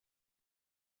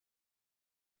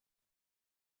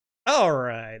All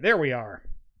right, there we are.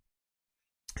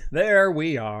 There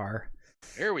we are.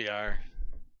 Here we are.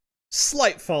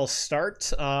 Slight false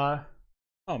start. Oh,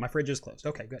 my fridge is closed.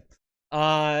 Okay, good.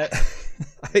 Uh,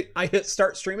 I hit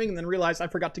start streaming and then realized I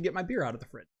forgot to get my beer out of the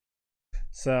fridge.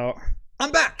 So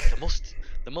I'm back.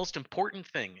 The most important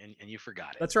thing, and you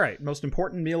forgot it. That's right. Most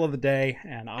important meal of the day,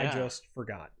 and I Yeah. just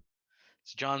forgot.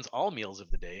 It's John's all meals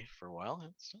of the day for a while.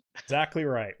 Exactly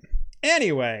right.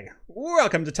 Anyway,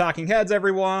 welcome to Talking Heads,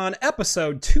 everyone.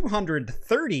 Episode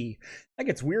 230. That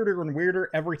gets weirder and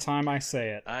weirder every time I say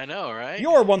it. I know, right?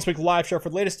 Your once weekly live show for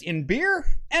the latest in beer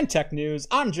and tech news.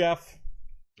 I'm Jeff.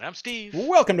 I'm Steve.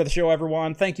 Welcome to the show,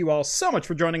 everyone. Thank you all so much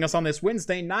for joining us on this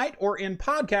Wednesday night or in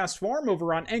podcast form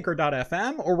over on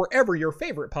Anchor.fm or wherever your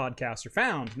favorite podcasts are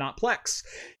found, not Plex.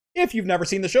 If you've never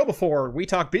seen the show before, we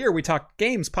talk beer, we talk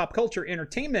games, pop culture,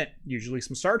 entertainment, usually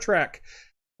some Star Trek.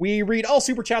 We read all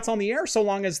super chats on the air so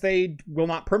long as they will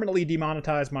not permanently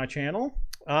demonetize my channel.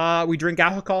 We drink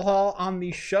alcohol on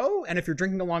the show, and if you're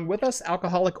drinking along with us,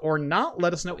 alcoholic or not,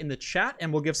 let us know in the chat,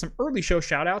 and we'll give some early show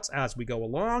shoutouts as we go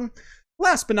along.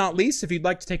 Last but not least, if you'd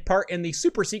like to take part in the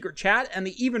super secret chat and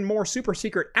the even more super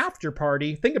secret after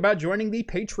party, think about joining the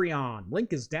Patreon.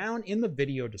 Link is down in the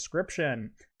video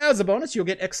description. As a bonus, you'll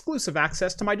get exclusive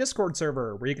access to my Discord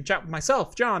server, where you can chat with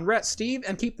myself, John, Rhett, Steve,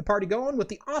 and keep the party going with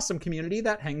the awesome community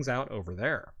that hangs out over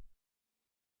there.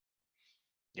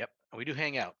 Yep, we do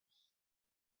hang out.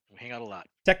 We hang out a lot.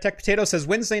 Tech Potato says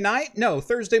Wednesday night? No,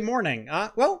 Thursday morning.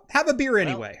 Well, have a beer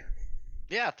anyway.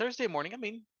 Yeah, Thursday morning. I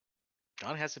mean,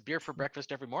 John has a beer for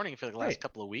breakfast every morning for the last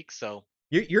couple of weeks, so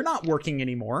you're not working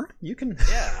anymore. You can.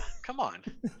 Yeah, come on.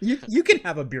 you can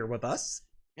have a beer with us.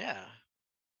 Yeah,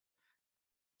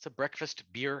 it's a breakfast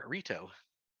beer Rito.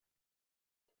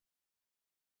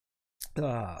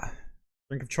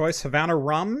 Drink of choice: Havana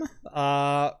rum.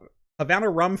 Havana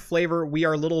rum flavor. We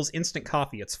Are Little's instant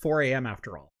coffee. It's 4 a.m.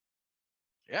 after all.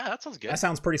 Yeah, that sounds good. That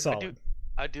sounds pretty solid.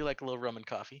 I do like a little rum and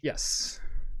coffee. Yes.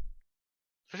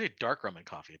 Especially dark rum and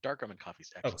coffee. Dark rum and coffee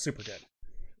is excellent. Oh, super good.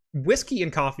 Whiskey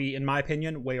and coffee, in my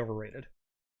opinion, way overrated.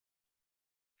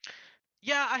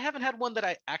 Yeah, I haven't had one that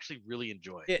I actually really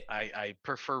enjoy. I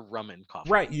prefer rum and coffee.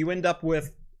 Right, you end up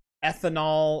with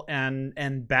ethanol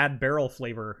and bad barrel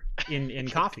flavor in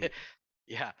coffee.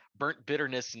 Yeah, burnt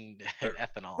bitterness and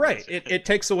ethanol. Right, it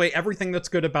takes away everything that's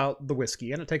good about the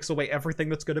whiskey, and it takes away everything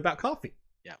that's good about coffee.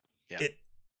 Yeah.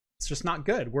 It's just not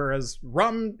good. Whereas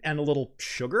rum and a little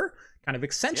sugar kind of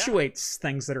accentuates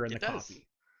things that are in the coffee.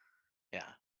 Yeah.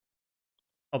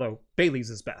 Although Bailey's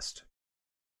is best.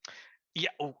 Yeah.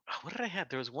 Oh, what did I have?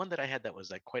 There was one that I had that was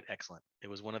like quite excellent. It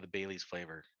was one of the Bailey's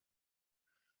flavor.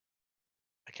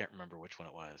 I can't remember which one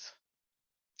it was,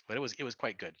 but it was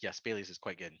quite good. Yes, Bailey's is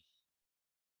quite good.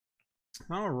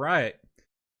 All right,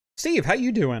 Steve, how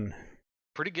you doing?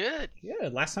 Pretty good. Yeah.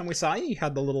 Last time we saw you, you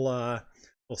had the little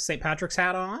St. Patrick's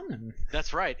hat on, and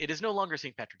that's right. It is no longer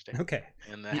St. Patrick's Day. Okay.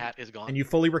 And the hat is gone. And you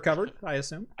fully recovered, I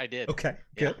assume. I did. Okay.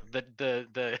 Good.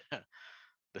 Yeah,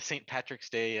 the St. Patrick's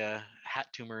Day hat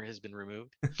tumor has been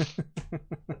removed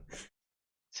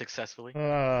successfully.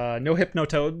 No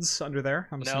hypnotoads under there,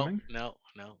 I'm assuming. No.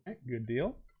 Okay, good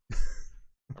deal.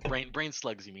 Brain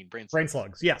slugs, you mean? Brain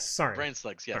slugs. Yes. Sorry. Brain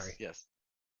slugs. Yes. Sorry. Yes.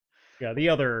 Yeah. The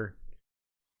other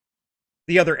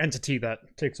entity that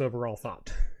takes over all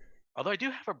thought. Although I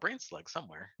do have a brain slug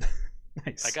somewhere.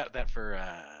 Nice. I got that for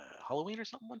Halloween or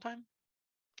something one time.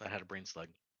 I had a brain slug.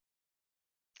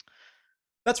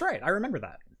 That's right. I remember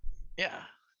that. Yeah,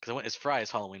 because I went as Fry as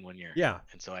Halloween one year. Yeah.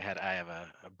 And so I have a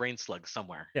brain slug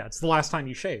somewhere. Yeah, it's the last time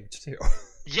you shaved too.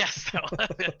 Yes, I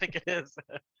think it is.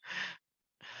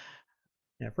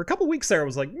 Yeah, for a couple weeks there, I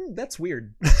was like, that's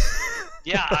weird.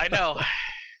 Yeah, I know.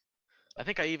 I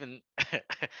think I even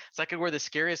it's like I wear the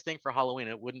scariest thing for Halloween.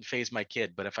 It wouldn't phase my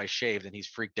kid, but if I shave, then he's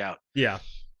freaked out. Yeah.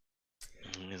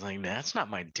 And he's like, "That's not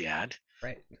my dad."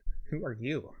 Right. Who are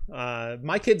you?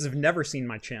 My kids have never seen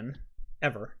my chin,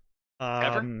 ever.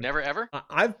 Ever? Never ever?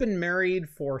 I've been married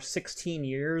for 16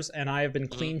 years, and I have been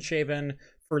clean shaven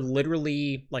for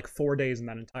literally like 4 days in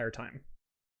that entire time.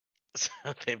 So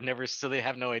they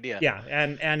have no idea. Yeah,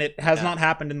 and it has not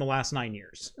happened in the last 9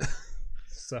 years.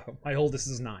 So my oldest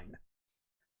is 9.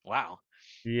 Wow.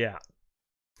 Yeah.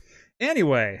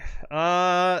 Anyway,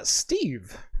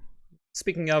 Steve,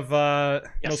 speaking of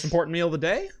most important meal of the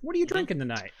day, what are you drinking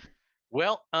tonight?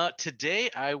 Well,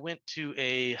 today I went to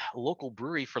a local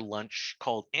brewery for lunch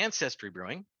called Ancestry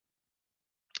Brewing.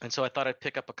 And so I thought I'd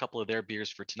pick up a couple of their beers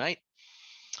for tonight.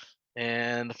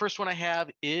 And the first one I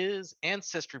have is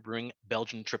Ancestry Brewing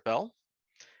Belgian Tripel.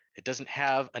 It doesn't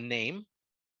have a name.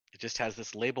 It just has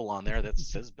this label on there that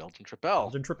says Belgian Tripel.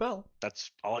 Belgian Tripel.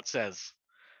 That's all it says.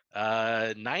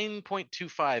 9.25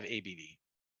 ABV.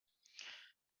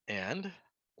 And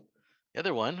the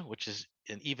other one, which is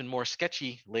an even more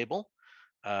sketchy label,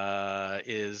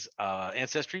 is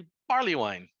Ancestry Barley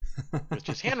Wine, which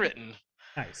is handwritten.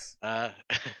 Nice.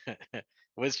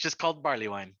 Was just called barley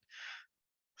wine.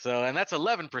 So, and that's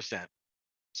 11%.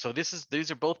 So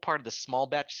these are both part of the small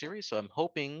batch series. So I'm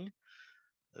hoping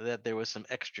that there was some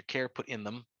extra care put in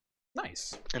them.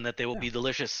 Nice. And that they will be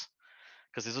delicious,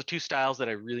 because these are two styles that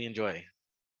I really enjoy.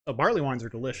 Oh, barley wines are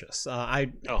delicious.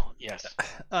 Oh yes.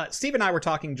 Steve and I were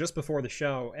talking just before the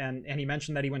show, and he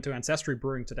mentioned that he went to Ancestry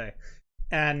Brewing today,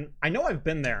 and I know I've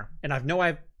been there, and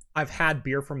I've had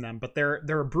beer from them, but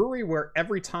they're a brewery where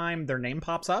every time their name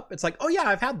pops up, it's like, oh yeah,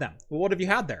 I've had them. Well, what have you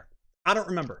had there? I don't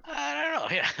remember. I don't know.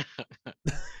 Yeah.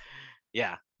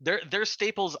 Yeah. Their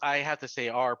staples, I have to say,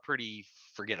 are pretty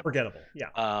forgettable.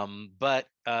 Yeah. But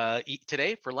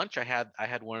today for lunch, I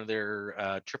had one of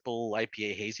their triple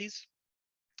IPA hazies,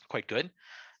 quite good.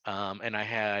 And I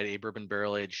had a bourbon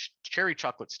barrel aged cherry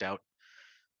chocolate stout,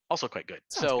 also quite good.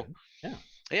 Sounds So good.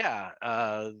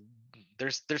 yeah,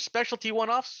 there's specialty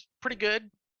one-offs, pretty good.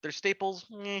 Their staples,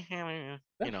 you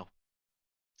know.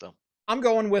 So I'm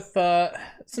going with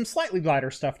some slightly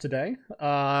lighter stuff today.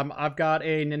 I've got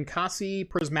a Ninkasi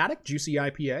Prismatic Juicy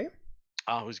IPA.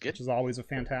 Oh, it was good. Which is always a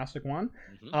fantastic one.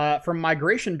 Mm-hmm. From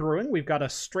Migration Brewing, we've got a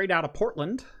Straight Outta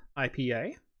Portland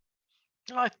IPA.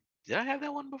 Oh, did I have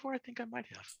that one before? I think I might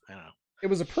have. I don't know. It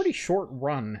was a pretty short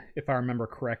run, if I remember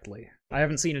correctly. I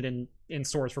haven't seen it in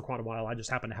stores for quite a while. I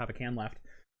just happen to have a can left.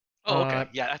 Oh, okay.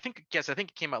 Yeah, I think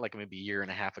it came out like maybe a year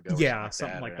and a half ago. Yeah,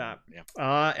 something like that.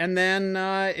 Yeah. And then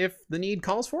if the need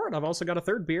calls for it, I've also got a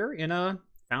third beer in a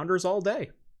Founders All Day.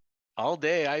 All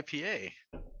Day IPA.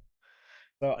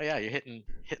 So yeah, you're hitting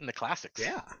the classics.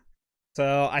 Yeah.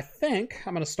 So I think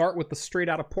I'm going to start with the Straight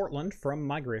Outta Portland from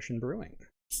Migration Brewing.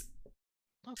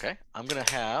 Okay, I'm gonna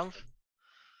have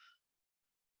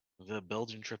the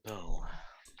Belgian Tripel.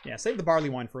 Yeah, save the barley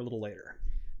wine for a little later.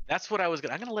 That's what I'm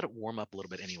gonna let it warm up a little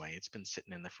bit anyway. It's been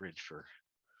sitting in the fridge for a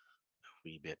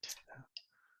wee bit.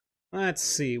 Let's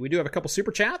see. We do have a couple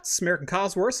super chats. American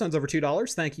Cosworth sends over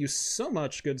 $2. Thank you so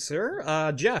much, good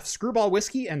sir. Jeff, Screwball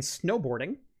Whiskey and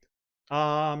Snowboarding.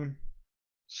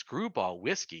 Screwball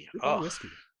Whiskey. Whiskey.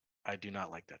 I do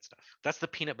not like that stuff. That's the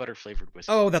peanut butter flavored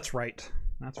whiskey. Oh, that's right.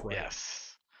 That's right. Yes.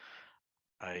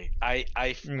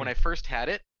 When I first had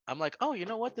it, I'm like, oh, you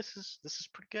know what? This is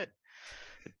pretty good.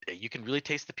 You can really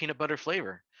taste the peanut butter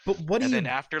flavor. But what do you? And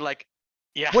then after, like,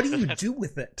 yeah. What do you do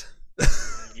with it?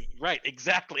 Right,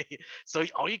 exactly. So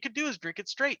all you could do is drink it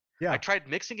straight. Yeah. I tried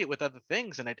mixing it with other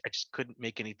things, and I just couldn't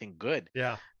make anything good.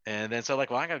 Yeah. And then so like,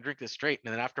 well, I gotta drink this straight.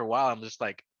 And then after a while, I'm just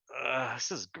like,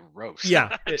 this is gross.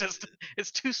 Yeah.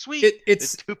 It's too sweet.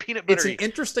 It's too peanut buttery. It's an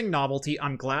interesting novelty.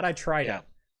 I'm glad I tried it.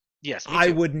 Yes, I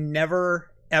would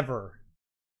never, ever,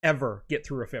 ever get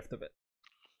through a fifth of it.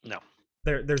 No.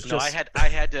 There's just I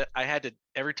had to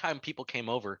every time people came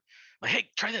over, like, hey,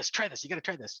 try this, you gotta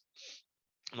try this.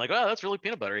 I'm like, oh, that's really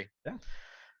peanut buttery. Yeah.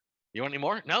 You want any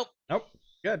more? Nope.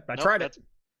 Good. I tried it.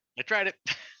 It's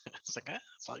like,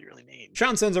 that's all you really need.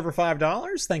 Sean sends over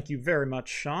 $5. Thank you very much,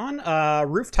 Sean.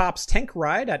 Rooftops Tank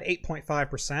Ride at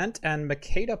 8.5% and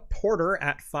Makeda Porter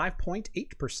at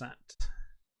 5.8%.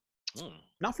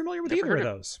 Not familiar with either of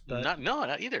those. But...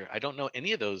 Not either. I don't know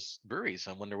any of those breweries.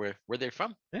 I wonder where they're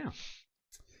from. Yeah.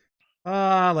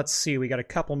 Let's see. We got a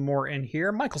couple more in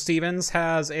here. Michael Stevens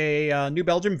has a New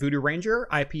Belgium Voodoo Ranger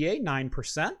IPA,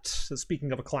 9%. So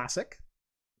speaking of a classic.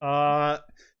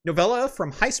 Novella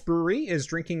from Heist Brewery is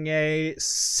drinking a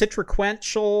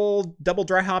Citriquential Double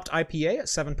Dry Hopped IPA at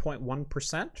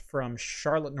 7.1% from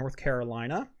Charlotte, North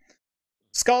Carolina.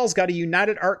 Skull's got a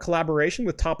United Art collaboration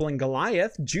with Toppling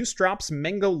Goliath, Juice Drops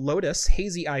Mango Lotus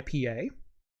Hazy IPA.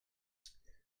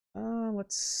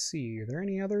 Let's see. Are there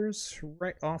any others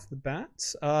right off the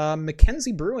bat?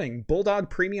 Mackenzie Brewing,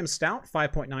 Bulldog Premium Stout,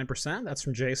 5.9%. That's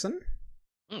from Jason.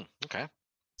 Okay.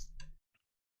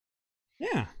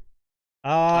 Yeah.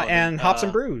 And Hops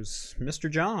and Brews, Mr.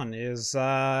 John is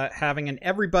having an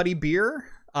Everybody beer,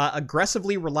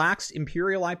 aggressively relaxed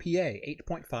Imperial IPA,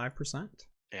 8.5%.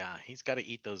 Yeah, he's got to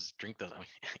drink those. I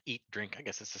mean, drink. I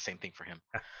guess it's the same thing for him.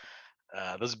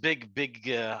 Those big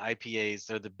IPAs,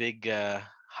 they're the big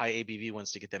high ABV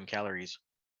ones to get them calories.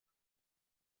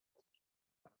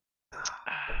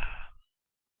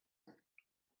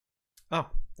 Oh,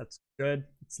 that's good.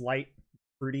 It's light,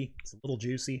 fruity. It's a little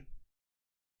juicy.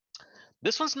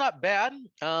 This one's not bad.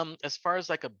 As far as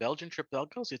like a Belgian Tripel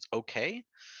goes, it's okay.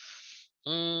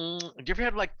 Do you ever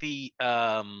have like the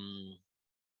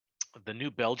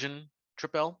new Belgian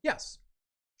Tripel? Yes.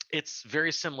 It's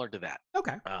very similar to that.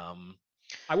 Okay.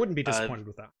 I wouldn't be disappointed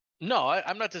with that. No,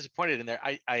 I'm not disappointed in there.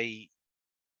 I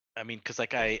mean, because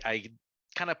like I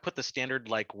kind of put the standard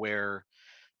like where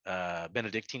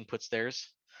Benedictine puts theirs,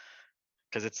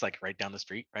 because it's like right down the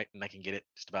street, right, and I can get it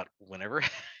just about whenever.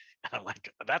 I'm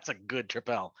like, that's a good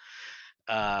Tripel.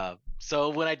 So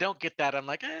when I don't get that, I'm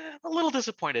like, I'm a little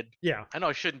disappointed. Yeah. I know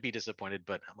I shouldn't be disappointed,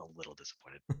 but I'm a little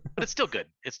disappointed. But it's still good.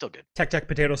 It's still good. Tech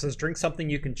Potato says, drink something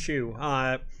you can chew.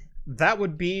 That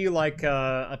would be like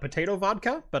a potato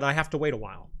vodka, but I have to wait a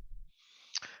while.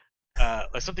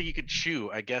 Something you could chew,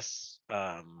 I guess.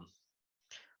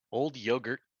 Old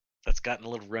yogurt that's gotten a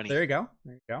little runny. There you go.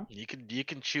 There you go. You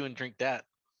can chew and drink that.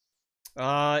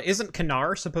 Isn't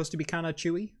Canar supposed to be kind of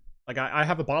chewy? Like I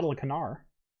have a bottle of Canar.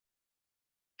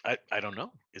 I don't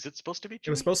know. Is it supposed to be chewy? It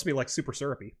was supposed to be like super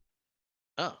syrupy.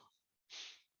 Oh.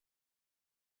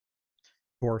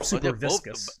 Or super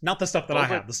viscous. Not the stuff that I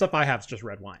have. The stuff I have is just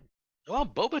red wine. Well,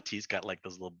 boba tea's got like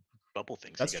those little bubble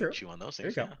things. That's you true. Chew on those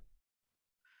things. There you go.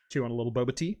 Chew on a little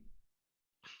boba tea.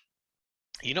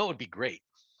 You know, it would be great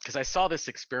because I saw this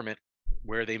experiment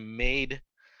where they made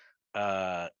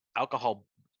alcohol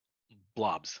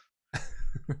blobs,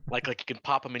 like you can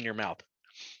pop them in your mouth.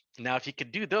 Now, if you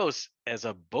could do those as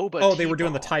a boba, they were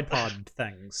doing the Tide Pod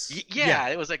things. Yeah,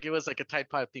 it was like a Tide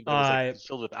Pod thing, but it was like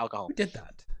filled with alcohol. Who did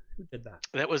that?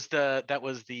 That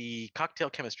was the cocktail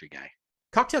chemistry guy.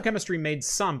 Cocktail chemistry made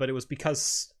some, but it was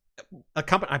because a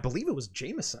company, I believe it was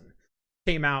Jameson,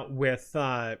 came out with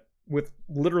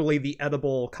literally the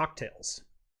edible cocktails.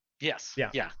 Yes.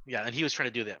 Yeah, and he was trying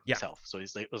to do that himself. So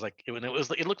he's like,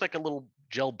 it looked like a little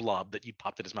gel blob that you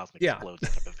popped in his mouth and it explodes,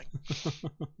 that type of thing.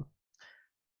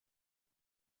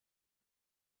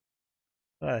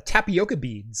 Tapioca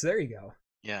beads. There you go.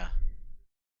 Yeah.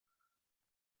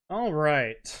 All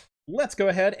right. Let's go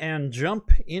ahead and jump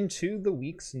into the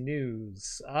week's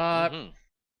news.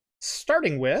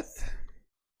 Starting with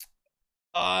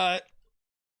a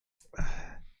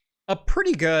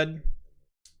pretty good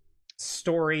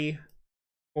story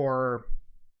or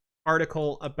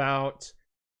article about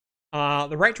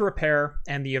the right to repair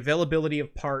and the availability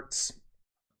of parts,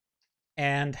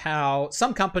 and how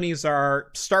some companies are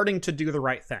starting to do the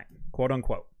right thing, quote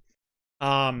unquote.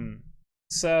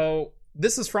 So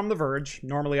this is from The Verge.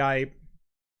 Normally I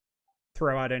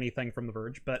throw out anything from The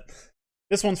Verge, but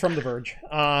this one's from The Verge.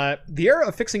 The era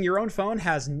of fixing your own phone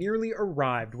has nearly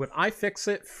arrived, with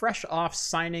iFixit fresh off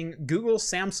signing Google,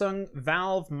 Samsung,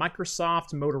 Valve,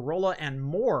 Microsoft, Motorola, and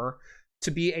more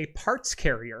to be a parts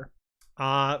carrier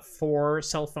for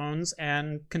cell phones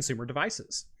and consumer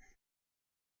devices.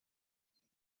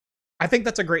 I think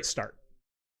that's a great start.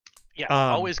 Yeah,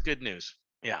 always good news.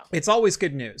 Yeah. It's always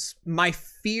good news. My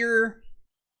fear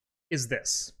is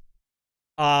this.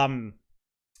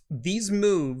 These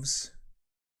moves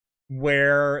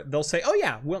where they'll say, "Oh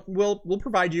yeah, we'll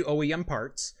provide you OEM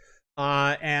parts,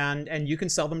 and you can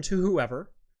sell them to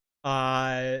whoever."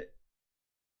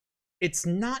 It's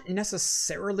not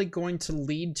necessarily going to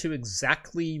lead to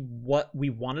exactly what we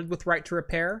wanted with right to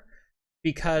repair,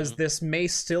 because this may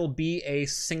still be a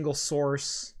single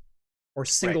source or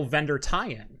single vendor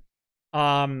tie-in.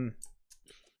 And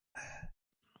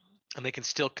they can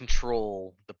still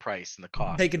control the price and the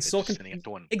cost. They can still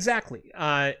exactly.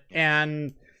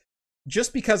 And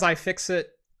just because iFixit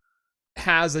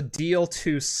has a deal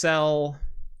to sell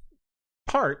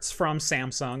parts from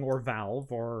Samsung or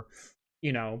Valve or,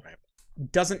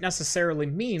 doesn't necessarily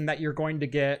mean that you're going to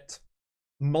get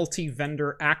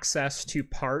multi-vendor access to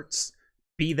parts,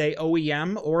 be they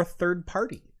OEM or third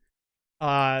party.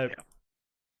 So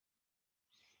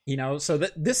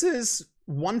this is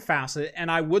one facet, and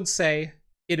I would say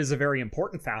it is a very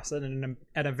important facet and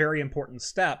a very important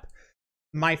step.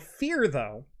 My fear,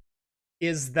 though,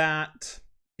 is that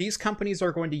these companies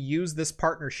are going to use this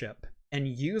partnership and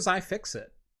use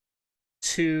iFixit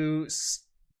to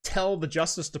tell the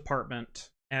Justice Department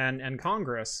and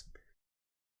Congress,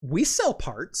 we sell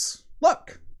parts.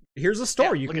 Look, here's a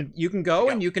store. You can go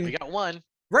and you can. We got one.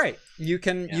 Right. You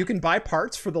can buy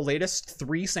parts for the latest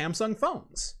 3 Samsung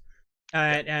phones.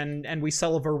 And we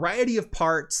sell a variety of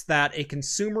parts that a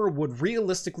consumer would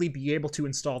realistically be able to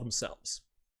install themselves.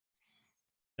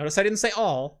 Notice I didn't say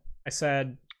all. I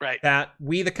said that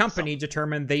we, the company,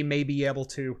 determined they may be able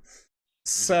to.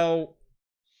 So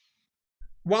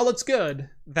while it's good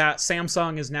that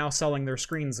Samsung is now selling their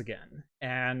screens again,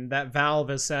 and that Valve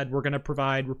has said we're going to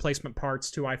provide replacement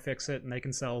parts to iFixit and they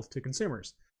can sell to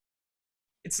consumers,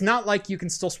 it's not like you can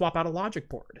still swap out a logic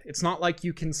board. It's not like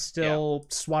you can still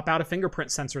swap out a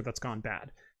fingerprint sensor that's gone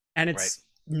bad. And it's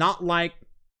not like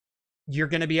you're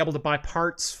going to be able to buy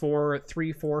parts for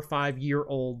 3, 4,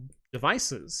 5-year-old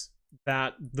devices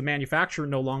that the manufacturer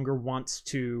no longer wants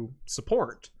to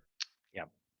support.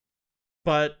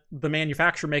 but the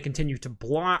manufacturer may continue to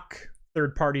block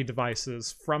third-party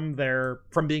devices from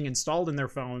being installed in their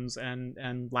phones and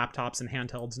laptops and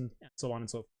handhelds and so on and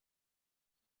so forth.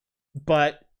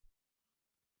 But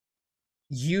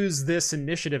use this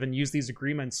initiative and use these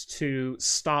agreements to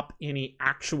stop any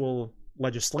actual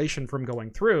legislation from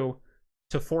going through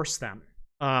to force them,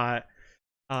 or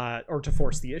to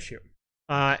force the issue.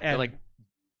 And like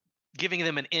giving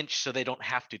them an inch so they don't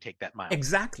have to take that mile.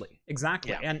 Exactly.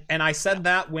 Yeah. And I said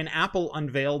that when Apple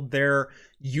unveiled their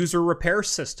user repair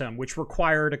system, which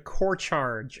required a core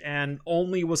charge and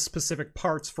only was specific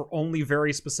parts for only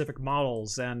very specific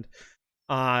models. And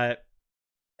Tech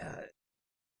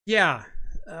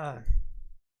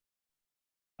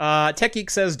Geek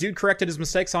says, dude corrected his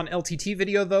mistakes on LTT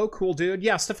video, though. Cool dude.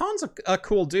 Yeah, Stefan's a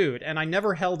cool dude, and I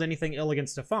never held anything ill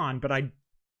against Stefan, but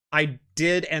I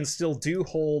did and still do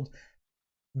hold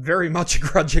very much a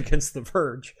grudge against The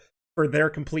Verge for their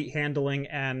complete handling,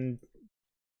 and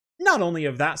not only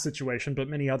of that situation, but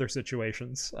many other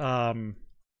situations.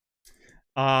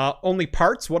 Only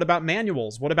parts? What about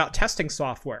manuals? What about testing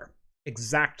software?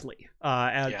 Exactly,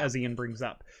 as Ian brings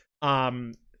up.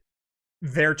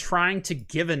 They're trying to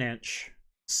give an inch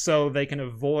so they can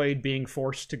avoid being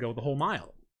forced to go the whole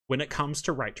mile when it comes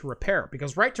to right to repair.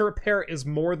 Because right to repair is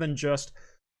more than just,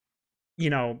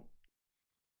 10%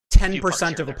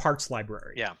 of a parts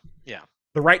library. Yeah.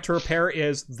 The right to repair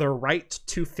is the right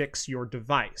to fix your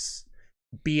device,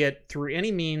 be it through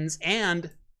any means, and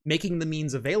making the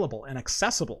means available and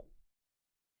accessible.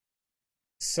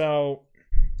 So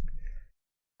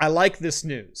I like this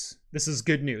news. This is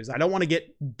good news. I don't want to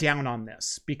get down on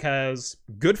this, because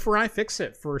good for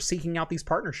iFixit for seeking out these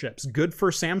partnerships. Good for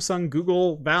Samsung,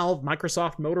 Google, Valve,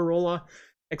 Microsoft, Motorola,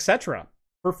 etc.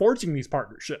 for forging these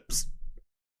partnerships.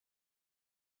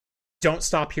 Don't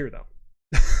stop here, though.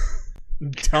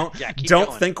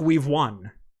 Don't think we've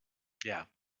won. Yeah.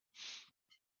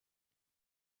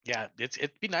 Yeah,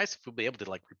 it'd be nice if we'd be able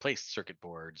to replace circuit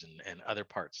boards and other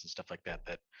parts and stuff like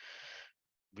that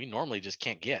we normally just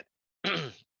can't get.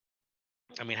 I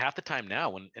mean, half the time now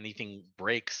when anything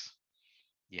breaks,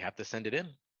 you have to send it in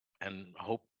and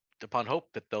hope that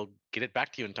they'll get it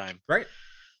back to you in time. Right.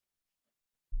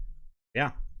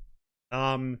 Yeah.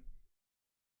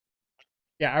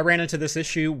 Yeah, I ran into this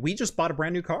issue. We just bought a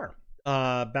brand new car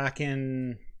back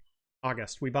in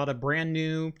August. We bought a brand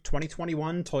new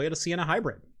 2021 Toyota Sienna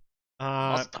Hybrid.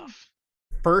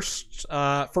 First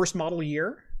model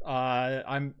year.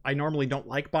 I normally don't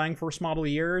like buying first model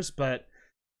years, but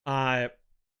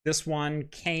this one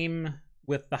came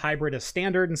with the hybrid as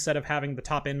standard instead of having the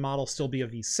top end model still be a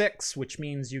V6, which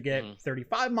means you get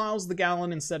 35 miles the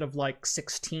gallon instead of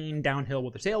 16 downhill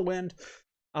with a tailwind.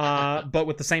 But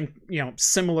with the same,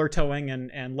 similar towing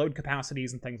and load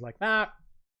capacities and things like that.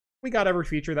 We got every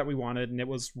feature that we wanted, and it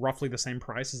was roughly the same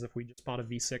price as if we just bought a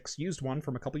V6 used one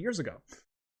from a couple years ago.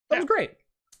 That was great.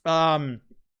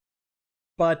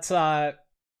 But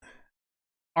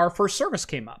our first service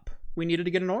came up. We needed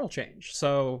to get an oil change.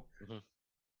 So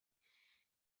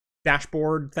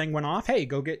dashboard thing went off. Hey,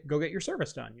 go get your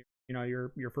service done.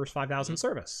 Your first 5,000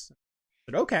 service. I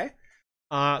said, okay.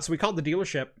 So we called the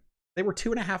dealership. They were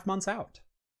 2.5 months out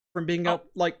from being up.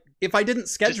 If I didn't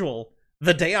schedule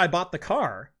the day I bought the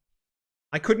car,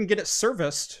 I couldn't get it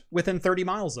serviced within 30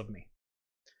 miles of me.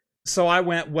 So I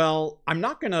went, well, I'm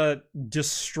not going to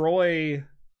destroy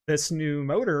this new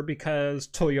motor because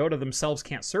Toyota themselves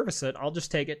can't service it. I'll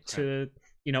just take it to,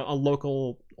 a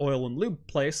local oil and lube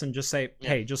place and just say,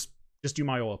 hey, just do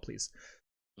my oil, please.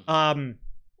 The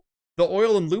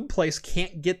oil and lube place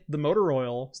can't get the motor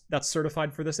oil that's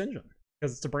certified for this engine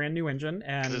because it's a brand new engine,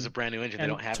 and it's a brand new engine. They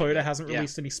don't have Toyota hasn't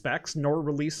released any specs nor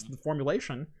released the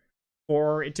formulation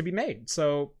for it to be made.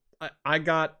 So I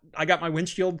got my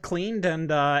windshield cleaned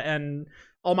and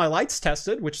all my lights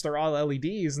tested, which they're all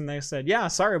LEDs, and they said, yeah,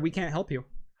 sorry, we can't help you.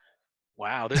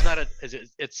 Wow, there's not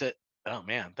oh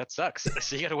man, that sucks.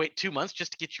 So you got to wait 2 months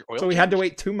just to get your oil So we had to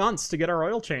wait 2 months to get our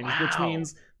oil changed, which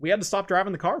means we had to stop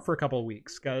driving the car for a couple of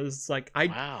weeks because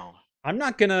I'm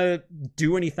not going to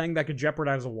do anything that could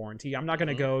jeopardize a warranty. I'm not going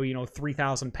to go,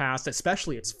 3,000 past,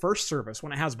 especially its first service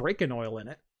when it has break-in oil in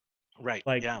it. Right.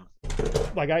 Oh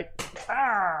my God.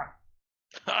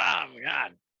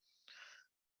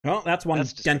 Well, that's one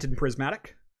dented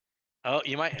prismatic. Oh,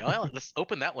 you might. Well, let's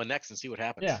open that one next and see what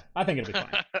happens. Yeah, I think it'll be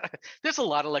fine. There's a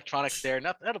lot of electronics there.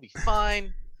 That'll be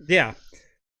fine. Yeah.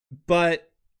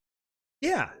 But,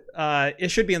 yeah,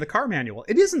 it should be in the car manual.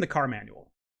 It is in the car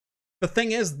manual. The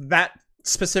thing is, that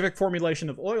specific formulation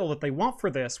of oil that they want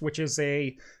for this, which is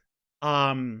the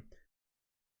thing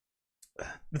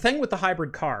with the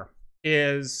hybrid car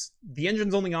is the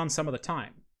engine's only on some of the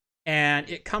time. and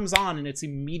it comes on and it's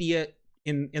immediate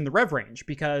in the rev range,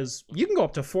 because you can go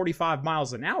up to 45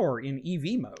 miles an hour in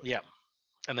EV mode. Yeah.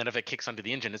 And then if it kicks onto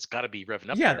the engine, it's got to be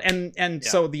revving up. Yeah, there. and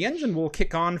so the engine will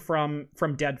kick on from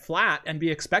dead flat and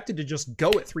be expected to just go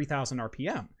at 3,000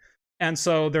 RPM. And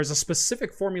so there's a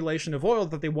specific formulation of oil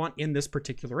that they want in this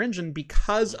particular engine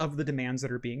because of the demands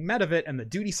that are being met of it and the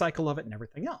duty cycle of it and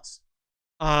everything else.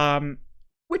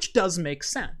 Which does make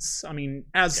sense. I mean,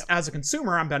 as a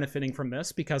consumer, I'm benefiting from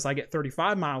this because I get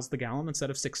 35 miles the gallon instead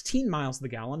of 16 miles the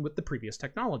gallon with the previous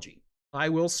technology. I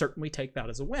will certainly take that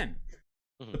as a win.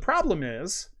 The problem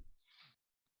is,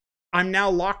 I'm now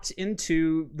locked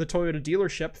into the Toyota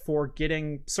dealership for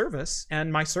getting service,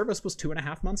 and my service was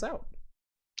 2.5 months out.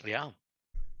 Yeah,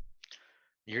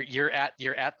 you're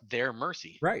at their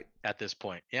mercy, right? At this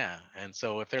point, yeah. And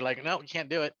so if they're like, no, we can't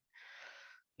do it.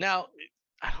 Now,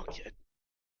 I don't get,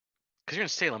 because you're in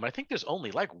Salem, but I think there's only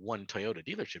like one Toyota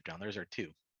dealership down there. Is there two?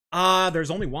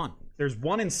 There's only one. There's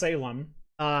one in Salem.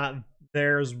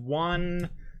 There's one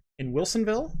in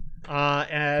Wilsonville.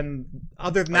 And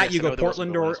other than that, you go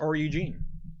Portland or Eugene.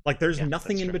 Like, there's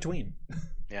nothing in between.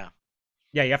 Yeah.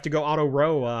 Yeah, you have to go Auto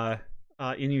Row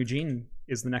in Eugene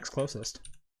is the next closest.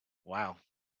 Wow.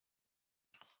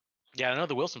 Yeah, I know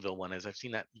the Wilsonville one is. I've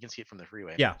seen that. You can see it from the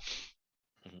freeway. Yeah.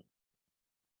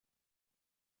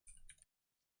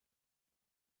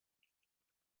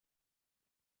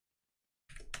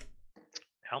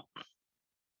 Help.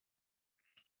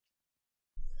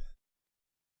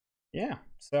 Yeah.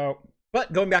 So,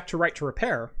 but going back to right to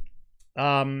repair,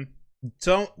 don't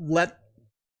let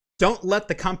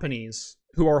the companies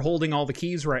who are holding all the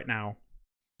keys right now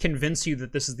convince you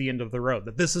that this is the end of the road,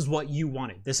 that this is what you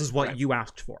wanted, this is what you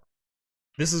asked for.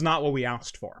 This is not what we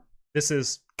asked for. This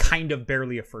is kind of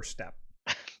barely a first step.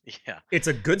 Yeah. It's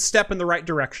a good step in the right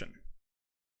direction.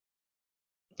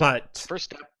 But first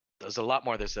step, there's a lot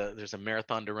more. There's a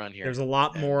marathon to run here. There's a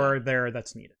lot more there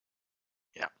that's needed.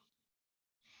 Yeah.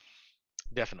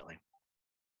 Definitely.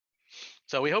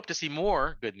 So we hope to see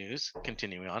more good news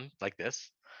continuing on like this.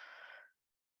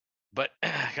 But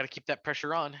got to keep that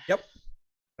pressure on. Yep.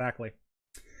 Exactly.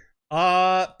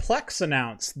 Plex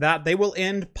announced that they will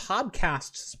end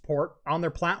podcast support on their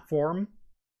platform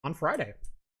on Friday.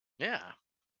 Yeah.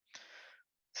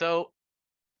 So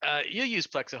you use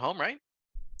Plex at home, right?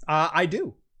 I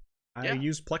do. I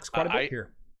use Plex quite a bit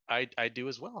here. I do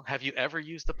as well. Have you ever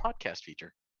used the podcast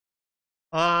feature?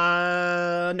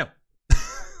 No.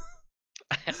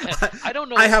 I don't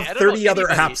know. I have 30 other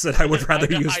apps that I would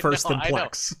rather use first than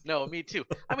Plex. No, me too.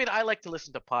 I mean, I like to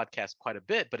listen to podcasts quite a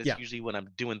bit, but it's usually when I'm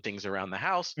doing things around the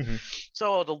house.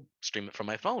 So I'll stream it from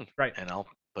my phone. Right. And I'll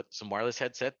put some wireless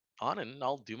headset on and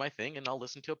I'll do my thing and I'll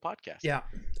listen to a podcast. Yeah.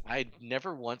 I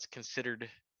never once considered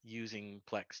using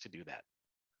Plex to do that.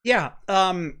 Yeah.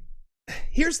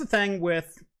 Here's the thing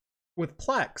with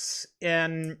Plex,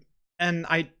 and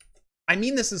I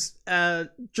mean this is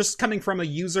just coming from a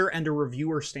user and a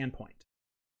reviewer standpoint.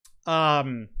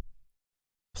 Plex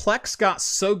got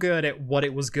so good at what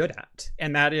it was good at,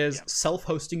 and that is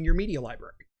self-hosting your media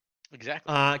library.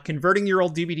 Exactly. Converting your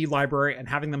old DVD library and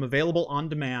having them available on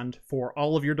demand for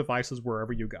all of your devices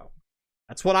wherever you go.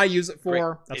 That's what I use it for.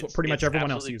 Great. That's what pretty much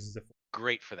everyone else uses it for.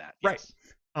 Great for that. Right.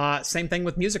 Yes. Same thing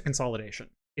with music consolidation.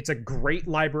 It's a great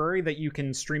library that you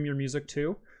can stream your music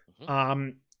to.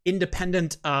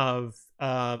 Independent of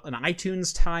an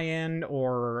iTunes tie-in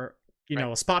or a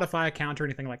Spotify account or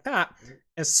anything like that,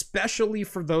 especially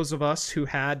for those of us who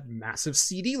had massive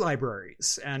CD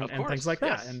libraries and things like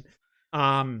that. And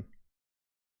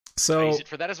so I use it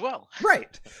for that as well.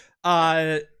 Right.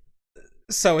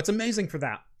 So it's amazing for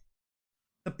that.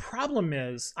 The problem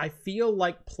is, I feel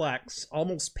like Plex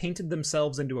almost painted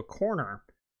themselves into a corner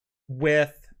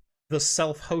with the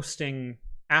self-hosting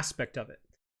aspect of it.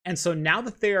 And so now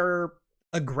that they're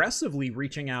aggressively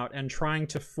reaching out and trying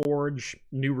to forge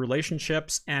new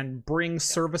relationships and bring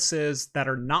services that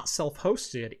are not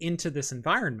self-hosted into this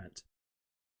environment,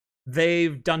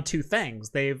 they've done two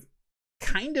things. They've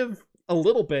kind of a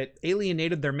little bit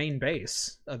alienated their main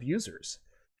base of users,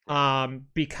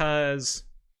 because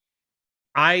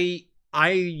I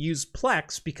use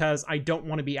Plex because I don't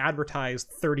want to be advertised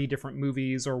 30 different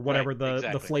movies or whatever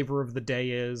the flavor of the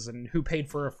day is and who paid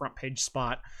for a front page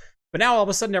spot. But now all of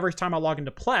a sudden, every time I log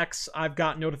into Plex, I've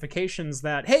got notifications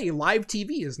that, hey, live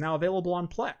TV is now available on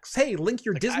Plex. Hey, link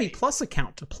your Disney Plus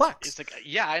account to Plex. It's like,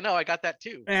 yeah, I know. I got that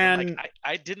too. And like,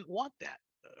 I didn't want that.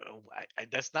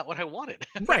 That's not what I wanted.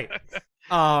 Right.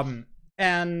 And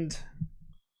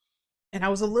I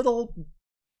was a little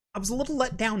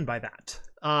let down by that.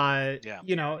 And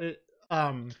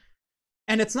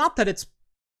it's not that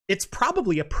it's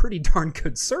probably a pretty darn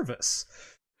good service.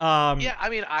 Yeah, I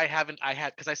mean, I haven't. I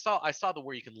had because I saw the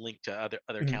where you can link to other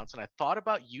Mhm, accounts, and I thought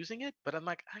about using it, but I'm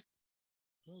like,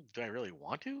 do I really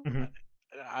want to? mhm,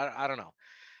 I don't know.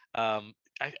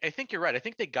 I think you're right. I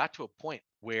think they got to a point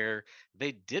where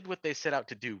they did what they set out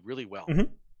to do really well, mhm.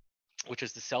 which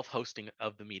is the self-hosting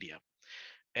of the media,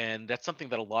 and that's something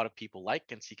that a lot of people like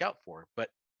and seek out for. But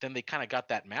then they kind of got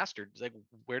that mastered. It's like,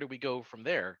 where do we go from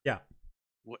there? Yeah,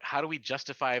 How do we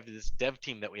justify this dev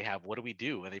team that we have? What do we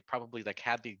do? And they probably like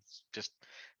had these just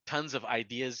tons of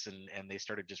ideas, and they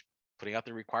started just putting out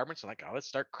the requirements and like, oh, let's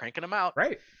start cranking them out.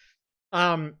 right.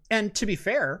 And to be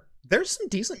fair, there's some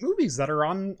decent movies that are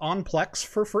on Plex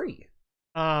for free.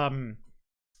 Um,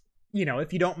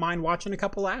 if you don't mind watching a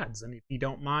couple ads, and if you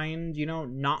don't mind,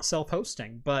 not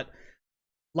self-hosting. But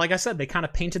like I said, they kind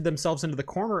of painted themselves into the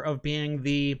corner of being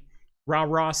the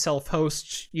rah-rah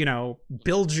self-host,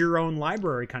 build your own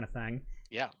library kind of thing.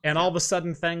 Yeah. And yeah. all of a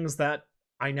sudden, things that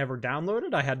I never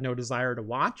downloaded, I had no desire to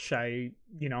watch,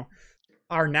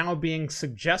 are now being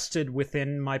suggested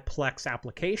within my Plex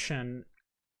application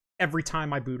every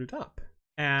time I boot it up.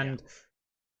 And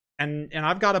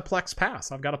I've got a Plex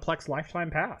pass. I've got a Plex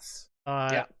lifetime pass.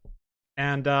 Yeah.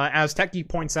 And as Tech Geek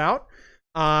points out,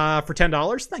 for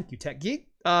 $10, thank you, Tech Geek,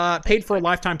 paid for a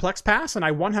lifetime Plex pass, and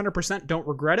I 100% don't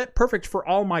regret it. Perfect for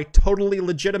all my totally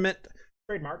legitimate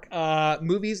trademark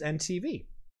movies and TV.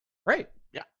 Right.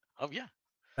 Yeah. Oh yeah.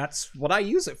 That's what I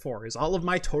use it for, is all of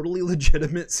my totally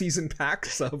legitimate season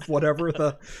packs of whatever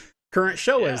the current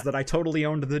show is that I totally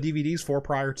owned the DVDs for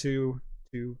prior to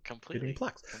getting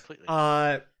Plex. Completely.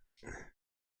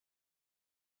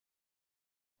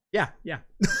 Yeah.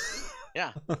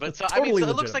 Yeah, but so Totally I mean, so it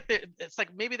legit. looks like it's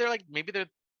like maybe they're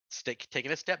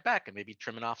taking a step back and maybe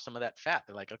trimming off some of that fat.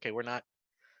 They're like, okay, we're not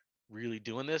really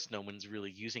doing this. No one's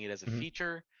really using it as a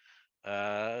feature.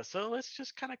 So let's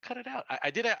just kind of cut it out.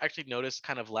 I did actually notice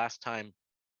kind of last time,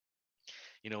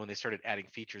 when they started adding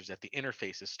features, that the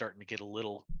interface is starting to get a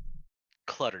little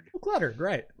cluttered. Cluttered,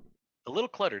 right? A little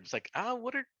cluttered. It's like,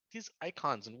 what are these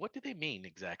icons and what do they mean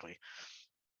exactly?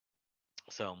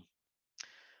 So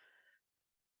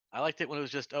I liked it when it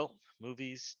was just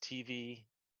movies, TV,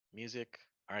 music.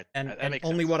 All right, And that makes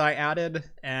only sense. what I added,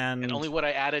 and only what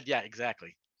I added. Yeah,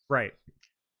 exactly. right.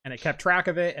 And it kept track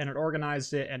of it, and it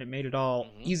organized it, and it made it all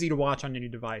Mhm. easy to watch on any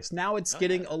device. Now it's Oh,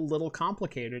 getting yeah. a little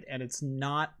complicated, and it's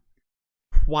not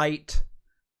quite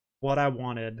what I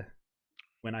wanted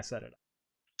when I set it up.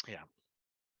 Yeah.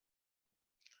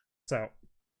 So,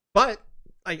 but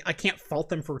I can't fault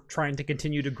them for trying to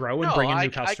continue to grow and No, bring in I new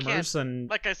can't. customers. And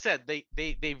Like I said,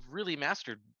 they've really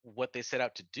mastered what they set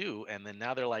out to do, and then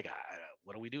now they're like,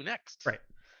 what do we do next? right.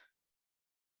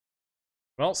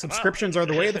 Well, subscriptions are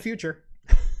the way of the future.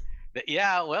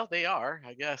 Yeah, well, they are.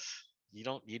 I guess you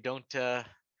don't. I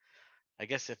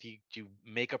guess if you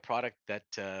make a product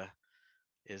that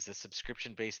is a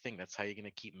subscription based thing, that's how you're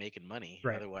gonna keep making money.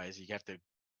 Right. Otherwise, you have to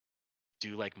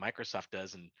do like Microsoft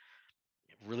does and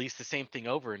release the same thing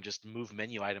over and just move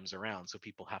menu items around, so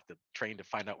people have to train to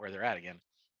find out where they're at again.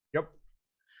 Yep.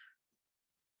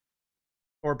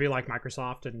 Or be like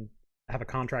Microsoft and have a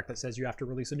contract that says you have to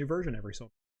release a new version every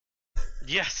so.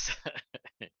 Yes.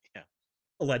 Yeah.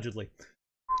 Allegedly.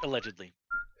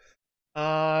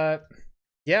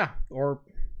 Yeah, or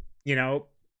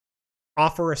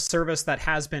offer a service that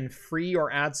has been free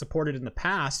or ad supported in the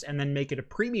past, and then make it a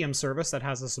premium service that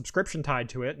has a subscription tied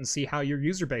to it, and see how your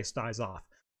user base dies off,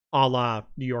 a la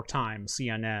New York Times,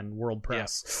 CNN, World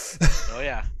Press. Oh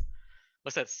yeah.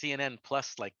 What's that? CNN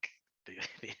Plus, like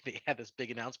they had this big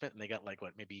announcement, and they got like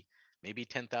what, maybe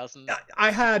 10,000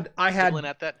 I had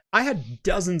at that. I had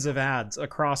dozens of ads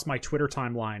across my Twitter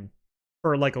timeline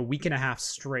for like a week and a half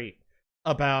straight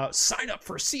about sign up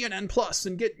for CNN Plus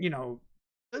and get,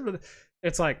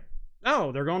 it's like,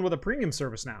 oh, they're going with a premium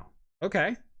service now.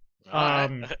 Okay.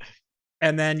 Right.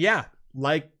 And then yeah,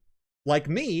 like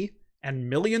me and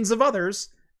millions of others,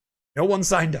 no one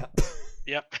signed up.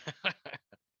 Yep.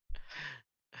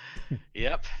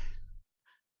 Yep.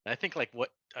 I think like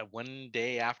one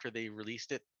day after they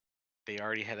released it, they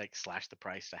already had like slashed the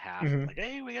price to half. Mhm. Like,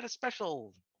 hey, we got a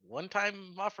special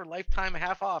one-time offer, lifetime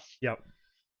half off. Yep.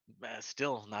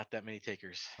 Still not that many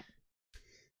takers.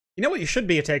 You know what you should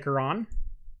be a taker on?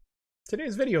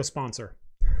 Today's video sponsor.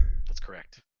 That's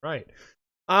correct. Right.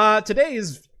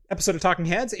 Today's episode of Talking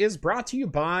Heads is brought to you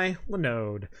by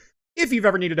Linode. If you've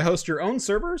ever needed to host your own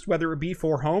servers, whether it be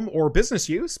for home or business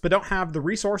use, but don't have the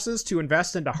resources to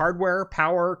invest into hardware,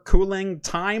 power, cooling,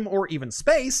 time, or even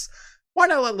space, why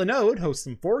not let Linode host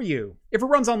them for you? If it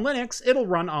runs on Linux, it'll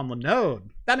run on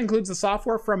Linode. That includes the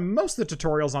software from most of the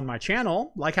tutorials on my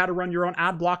channel, like how to run your own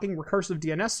ad-blocking recursive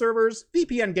DNS servers,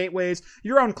 VPN gateways,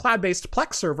 your own cloud-based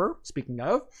Plex server, speaking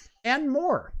of, and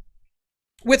more.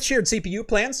 With shared CPU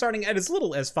plans starting at as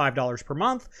little as $5 per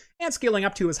month and scaling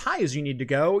up to as high as you need to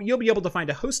go, you'll be able to find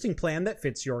a hosting plan that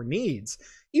fits your needs.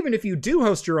 Even if you do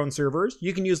host your own servers,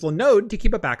 you can use Linode to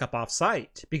keep a backup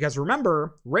off-site, because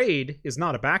remember, RAID is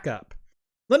not a backup.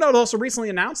 Linode also recently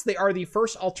announced they are the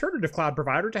first alternative cloud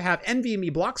provider to have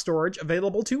NVMe block storage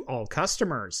available to all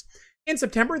customers. In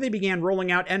September, they began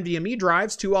rolling out NVMe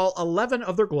drives to all 11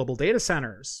 of their global data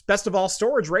centers. Best of all,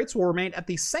 storage rates will remain at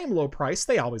the same low price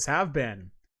they always have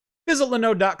been. Visit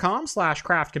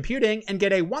linode.com/craftcomputing and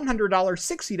get a $100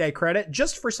 60-day credit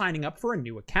just for signing up for a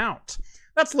new account.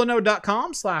 That's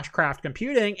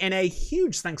linode.com/craftcomputing, and a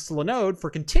huge thanks to Linode for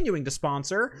continuing to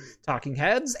sponsor Talking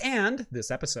Heads and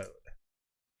this episode.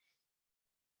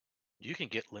 You can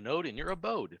get Linode in your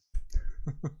abode.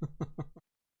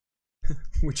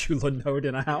 Would you Linode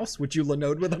in a house? Would you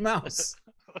Linode with a mouse?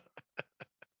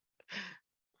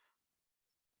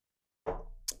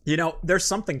 You know, there's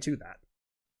something to that.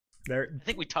 I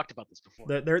think we talked about this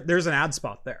before. There's an ad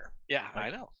spot there. Yeah, I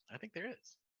know. I think there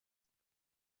is.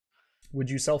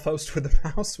 Would you self-host with a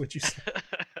mouse? Would you?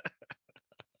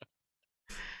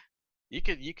 You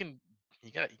got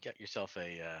yourself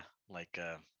a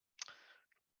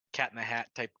Cat in the Hat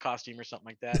type costume or something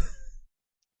like that.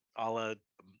 A la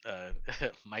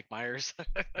Mike Myers.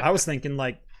 I was thinking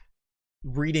like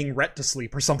reading Rhett to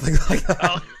sleep or something like that.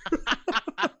 Oh.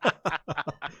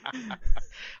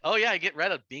 Oh yeah, get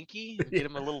Rhett a binky, get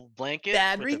him a little blanket.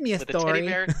 Dad, read me a story. Teddy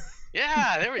bear.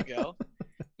 Yeah, there we go.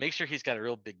 Make sure he's got a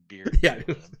real big beard. Yeah,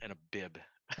 and a bib.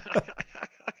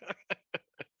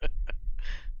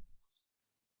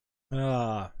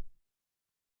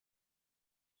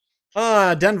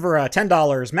 Denver,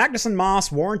 $10. Magnuson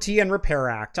Moss Warranty and Repair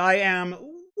Act. I am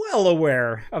well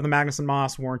aware of the Magnuson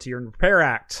Moss Warranty and Repair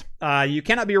Act. You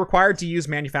cannot be required to use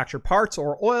manufactured parts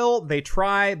or oil. They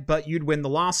try, but you'd win the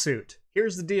lawsuit.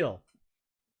 Here's the deal.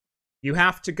 You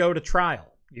have to go to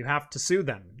trial. You have to sue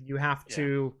them. You have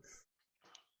to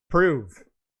prove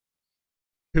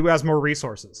who has more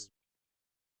resources.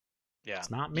 Yeah.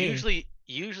 It's not me.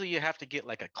 Usually you have to get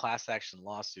like a class action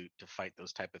lawsuit to fight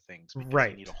those type of things. Because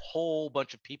right. You need a whole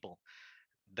bunch of people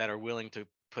that are willing to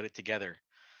put it together.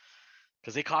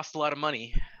 Because they cost a lot of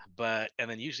money. And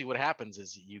then usually what happens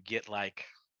is you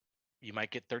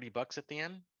might get $30 at the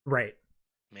end. Right.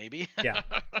 Maybe. Yeah.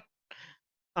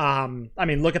 I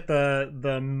mean, look at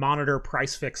the monitor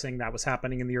price fixing that was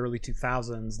happening in the early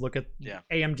 2000s. Look at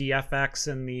AMD FX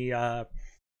and the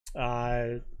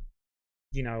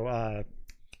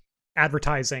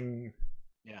advertising.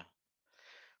 Yeah.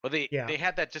 Well, they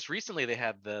had that just recently. They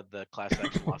had the class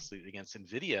action lawsuit against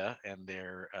Nvidia and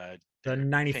their the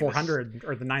 9400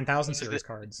 or the 9000 series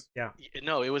cards. Yeah.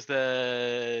 No, it was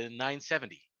the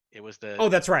 970. It was the. Oh,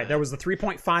 that's right. There was the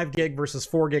 3.5 gig versus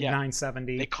 4 gig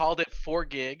 970. They called it 4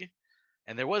 gig,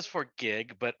 and there was 4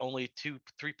 gig, but only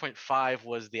 3.5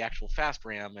 was the actual fast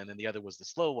RAM, and then the other was the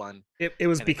slow one. It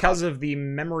was because of the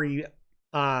memory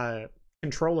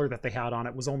controller that they had on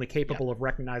it was only capable of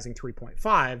recognizing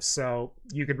 3.5, so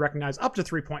you could recognize up to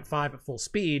 3.5 at full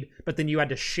speed, but then you had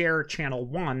to share channel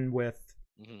 1 with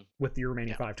the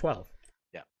remaining 512.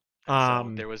 Yeah.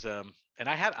 So there was and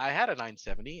I had a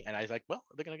 970, and I was like, well,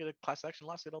 they're gonna get a class action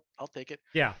lawsuit. I'll take it.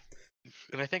 Yeah.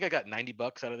 And I think I got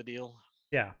 $90 out of the deal.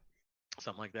 Yeah.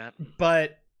 Something like that.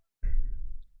 But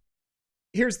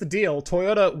here's the deal: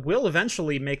 Toyota will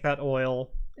eventually make that oil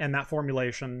and that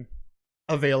formulation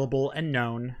available and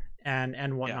known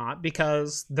and whatnot,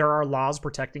 because there are laws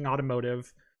protecting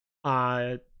automotive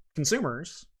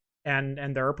consumers,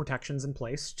 and there are protections in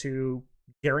place to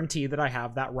guarantee that I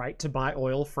have that right to buy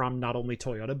oil from not only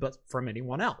Toyota but from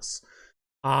anyone else.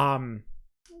 The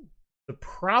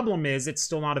problem is it's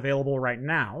still not available right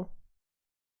now.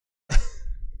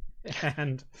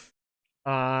 And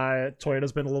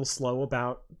Toyota's been a little slow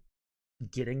about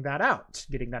getting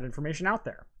that information out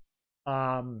there.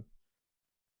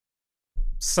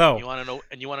 So you want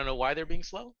to know why they're being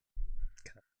slow?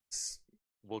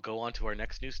 We'll go on to our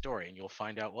next news story, and you'll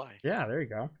find out why. Yeah, there you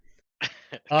go.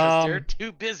 Because they're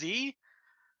too busy.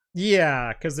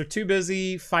 Yeah, because they're too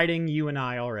busy fighting you and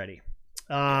I already.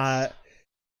 Yes.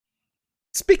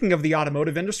 Speaking of the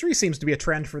automotive industry, seems to be a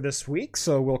trend for this week,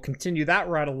 so we'll continue that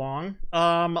right along.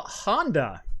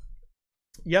 Honda.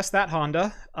 Yes, that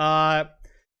Honda.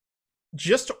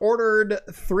 Just ordered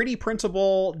 3D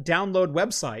printable download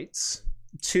websites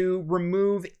to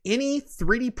remove any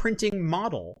 3D printing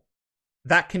model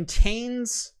that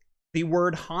contains the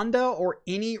word Honda or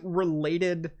any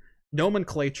related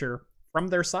nomenclature from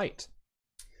their site.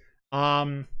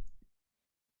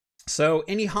 So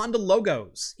any Honda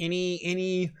logos,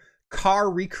 any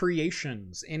car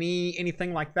recreations,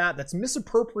 anything like that that's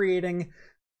misappropriating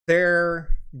their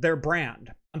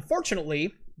brand.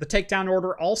 Unfortunately, the takedown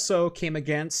order also came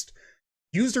against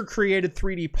user-created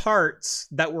 3D parts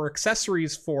that were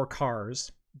accessories for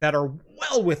cars that are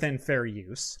well within fair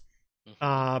use.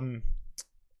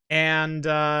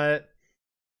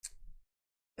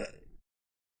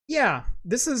 Yeah,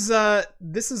 this is a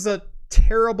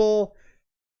terrible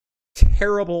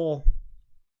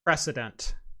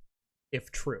precedent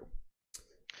if true.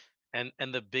 And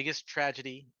the biggest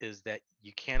tragedy is that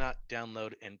you cannot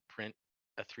download and print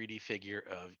a 3D figure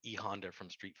of E Honda from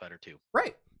Street Fighter 2.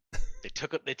 Right. They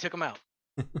took him out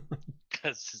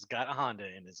because he's got a Honda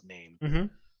in his name. Mm-hmm.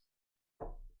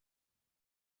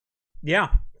 Yeah.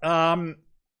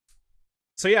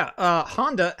 So yeah,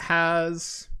 Honda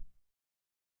has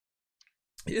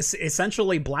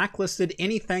essentially blacklisted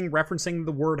anything referencing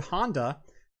the word Honda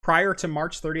prior to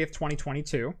March 30th,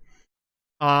 2022.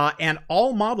 And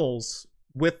all models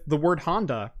with the word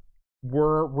Honda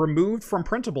were removed from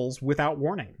printables without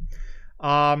warning.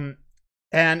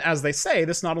 And as they say,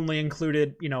 this not only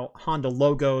included, Honda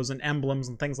logos and emblems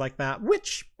and things like that,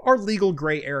 which are legal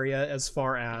gray area as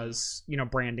far as,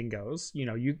 branding goes.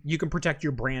 You can protect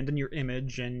your brand and your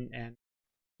image and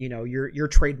your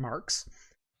trademarks,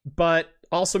 but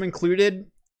also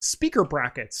included speaker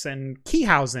brackets and key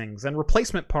housings and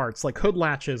replacement parts like hood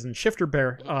latches and shifter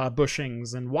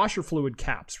bushings and washer fluid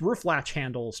caps, roof latch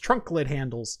handles, trunk lid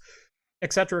handles,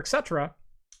 etc.,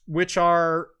 which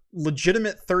are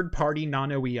legitimate third-party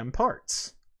non-OEM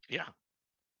parts. Yeah.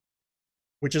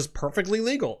 Which is perfectly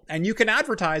legal. And you can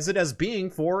advertise it as being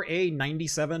for a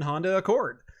 97 Honda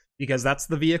Accord because that's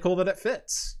the vehicle that it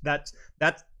fits. That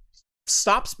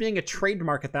stops being a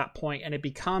trademark at that point and it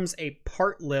becomes a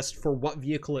part list for what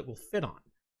vehicle it will fit on.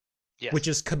 Yes. Which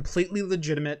is completely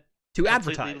legitimate to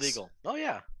advertise. Completely legal. Oh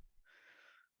yeah.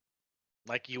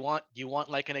 Like you want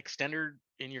like an extender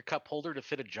in your cup holder to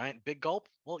fit a giant big gulp?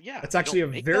 Well, yeah. It's actually a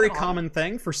very common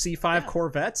thing for C5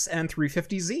 Corvettes and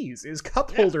 350Zs is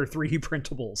cup holder 3D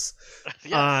printables.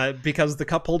 Because the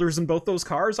cup holders in both those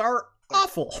cars are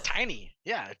awful. Tiny.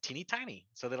 Yeah, teeny tiny.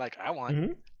 So they're like, I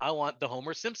want the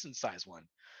Homer Simpson size one.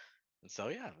 And so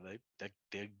yeah,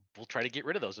 they will try to get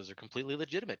rid of those. Those are completely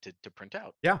legitimate to print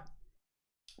out. Yeah.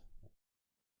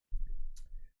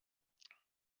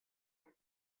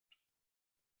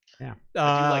 Yeah.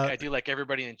 I do like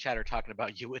everybody in chat are talking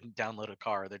about you wouldn't download a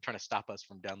car. They're trying to stop us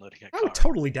from downloading a car. I would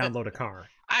totally download a car.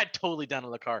 I'd totally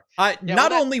download a car.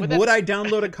 Not only would I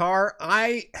download a car,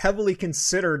 I heavily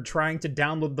considered trying to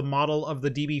download the model of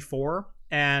the DB4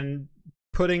 and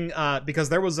putting because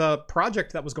there was a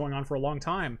project that was going on for a long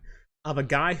time of a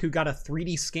guy who got a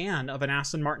 3D scan of an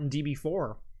Aston Martin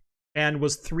DB4 and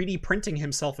was 3D printing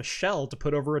himself a shell to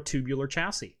put over a tubular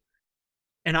chassis.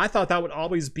 And I thought that would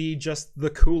always be just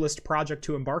the coolest project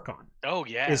to embark on. Oh,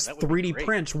 yeah. Is 3D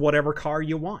print whatever car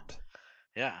you want.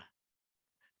 Yeah.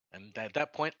 And at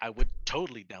that point, I would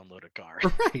totally download a car.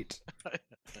 Right. I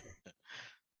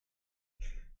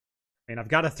mean, I've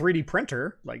got a 3D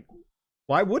printer. Like,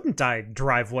 why wouldn't I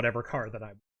drive whatever car that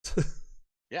I want?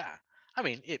 Yeah. I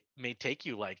mean, it may take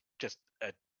you, like, just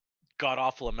a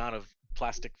god-awful amount of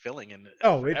plastic filling and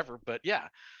forever, but yeah.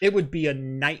 It would be a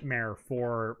nightmare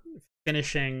for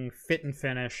finishing, fit and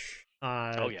finish,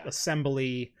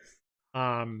 assembly,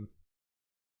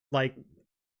 like,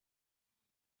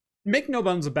 make no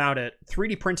bones about it,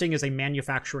 3D printing is a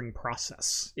manufacturing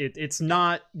process. It's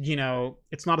not,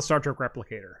 it's not a Star Trek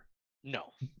replicator. No.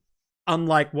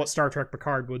 Unlike what Star Trek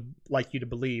Picard would like you to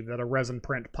believe, that a resin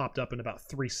print popped up in about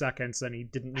 3 seconds and he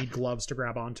didn't need gloves to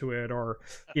grab onto it, or,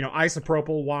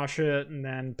 isopropyl wash it and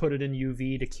then put it in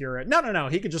UV to cure it. No.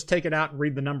 He could just take it out and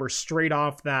read the numbers straight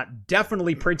off that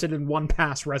definitely printed in one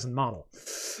pass resin model.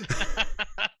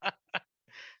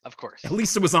 Of course. At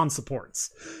least it was on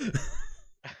supports.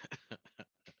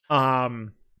 But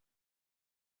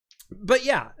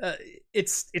yeah,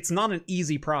 it's not an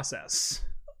easy process.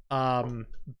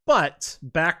 But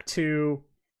back to,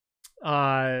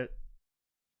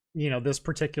 this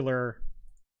particular,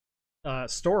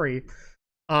 story,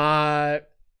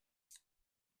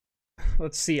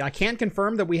 let's see. I can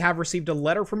confirm that we have received a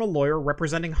letter from a lawyer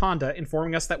representing Honda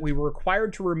informing us that we were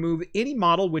required to remove any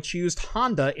model which used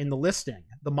Honda in the listing.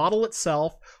 The model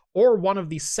itself, or one of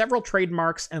the several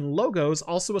trademarks and logos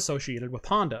also associated with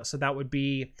Honda. So that would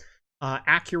be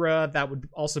Acura. That would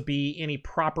also be any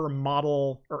proper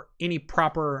model or any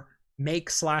proper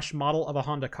make/model of a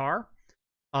Honda car.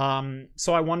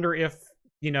 So I wonder if,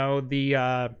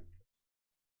 the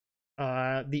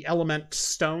The element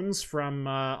stones from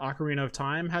Ocarina of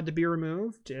Time had to be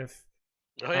removed. If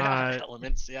Oh yeah,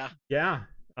 elements. Yeah. yeah,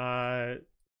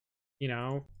 you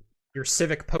know, your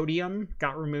Civic podium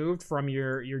got removed from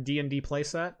your D&D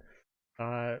playset.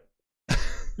 I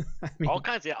mean, all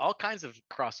kinds of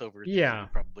crossovers you yeah,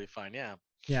 could probably find. Yeah.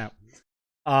 yeah.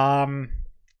 Um,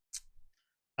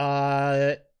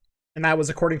 and that was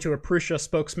according to a Prusa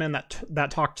spokesman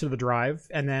that talked to the Drive.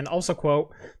 And then also,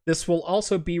 quote, this will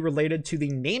also be related to the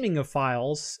naming of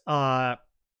files.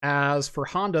 As for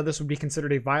Honda, this would be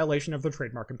considered a violation of their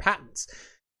trademark and patents.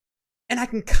 And I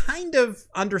can kind of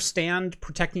understand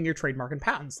protecting your trademark and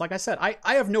patents. Like I said, I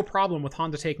have no problem with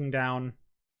Honda taking down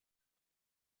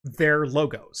their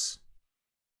logos.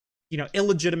 You know,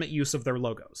 illegitimate use of their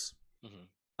logos.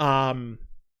 Mm-hmm.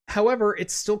 However,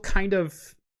 it's still kind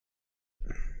of...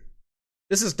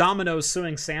 This is Domino's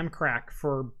suing Samcrack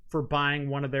for buying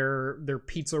one of their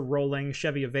pizza rolling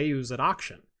Chevy Aveus at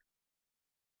auction.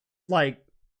 Like,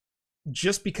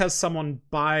 just because someone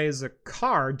buys a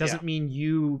car doesn't mean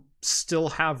you still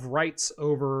have rights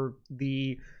over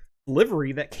the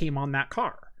livery that came on that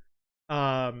car.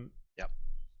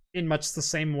 In much the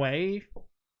same way,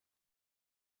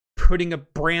 putting a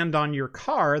brand on your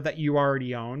car that you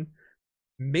already own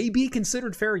may be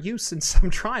considered fair use in some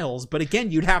trials, but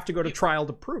again, you'd have to go to trial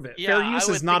to prove it. Fair use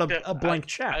is not a blank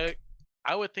check.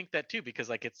 I would think that too, because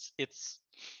like it's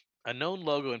a known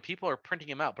logo and people are printing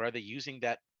them out, but are they using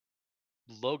that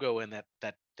logo and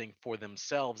that thing for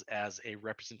themselves as a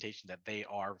representation that they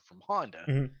are from Honda?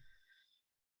 Mm-hmm.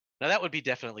 Now that would be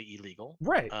definitely illegal,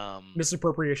 right?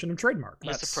 Misappropriation of trademark.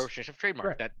 Misappropriation of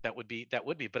trademark. Right. That would be.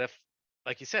 But if,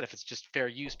 like you said, if it's just fair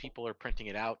use, people are printing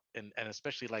it out, and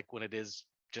especially like when it is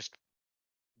just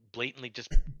blatantly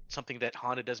just something that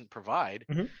Honda doesn't provide,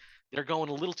 mm-hmm. they're going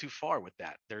a little too far with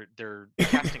that. They're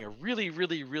casting a really,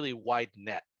 really, really wide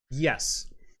net. Yes.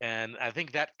 And I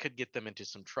think that could get them into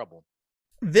some trouble.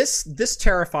 This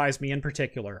terrifies me in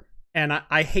particular, and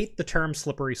I hate the term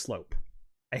slippery slope.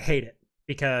 I hate it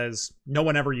because no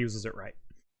one ever uses it right.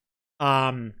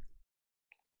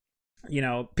 You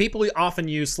know, people often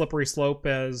use slippery slope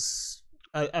as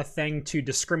a thing to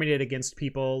discriminate against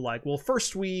people. Like, well,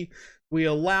 first we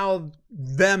allow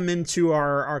them into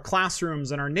our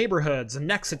classrooms and our neighborhoods, and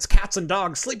next it's cats and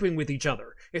dogs sleeping with each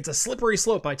other. It's a slippery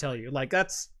slope, I tell you. Like,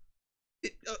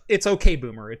 it's okay,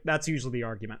 boomer. That's usually the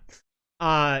argument.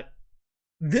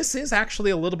 This is actually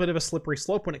a little bit of a slippery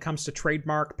slope when it comes to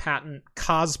trademark, patent,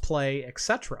 cosplay,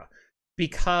 etc.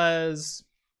 Because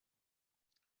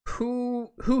who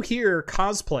here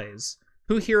cosplays?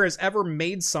 Who here has ever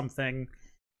made something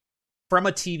from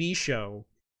a TV show,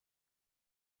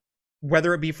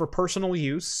 whether it be for personal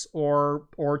use or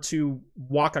to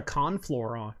walk a con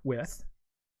floor with?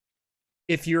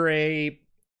 If you're a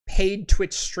paid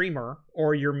Twitch streamer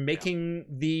or you're making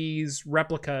these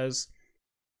replicas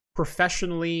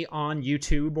professionally on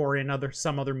YouTube or in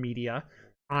some other media,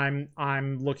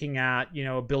 I'm looking at, you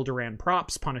know, Bill Duran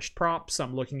props, Punished props.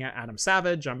 I'm looking at Adam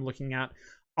Savage. I'm looking at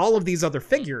all of these other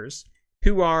figures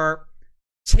who are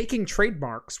taking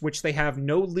trademarks which they have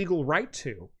no legal right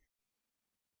to,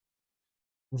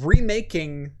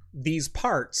 remaking these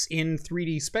parts in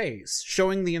 3D space,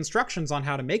 showing the instructions on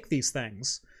how to make these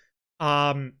things,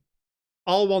 all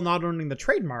while not owning the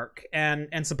trademark,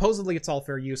 and supposedly it's all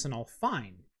fair use and all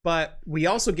fine. But we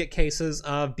also get cases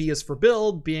of B is for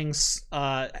Build getting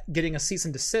a cease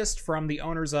and desist from the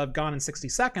owners of Gone in 60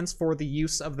 Seconds for the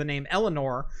use of the name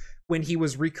Eleanor when he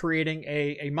was recreating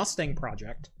a Mustang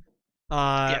project.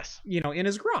 Yes. You know, in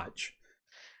his garage.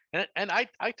 And I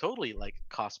totally like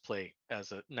cosplay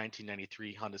as a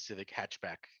 1993 Honda Civic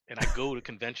hatchback, and I go to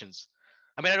conventions.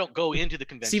 I mean, I don't go into the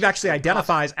convention. Steve actually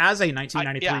identifies as a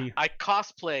 1993. I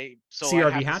cosplay, so CRV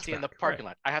I have hatchback, to stay in the parking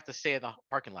lot. I have to stay in the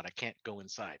parking lot. I can't go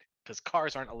inside because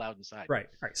cars aren't allowed inside. Right.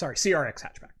 Sorry, CRX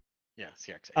hatchback. Yeah,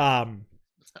 CRX.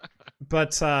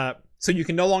 But so you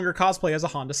can no longer cosplay as a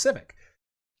Honda Civic.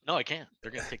 No, I can't.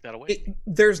 They're gonna take that away.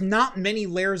 There's not many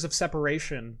layers of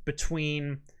separation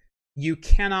between you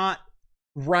cannot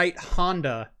write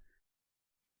Honda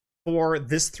for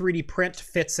this 3D print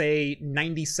fits a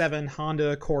 97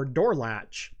 Honda Accord door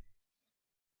latch,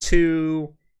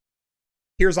 to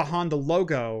here's a Honda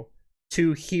logo,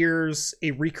 to here's a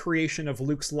recreation of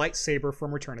Luke's lightsaber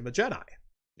from Return of the Jedi.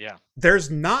 Yeah. There's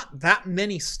not that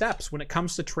many steps when it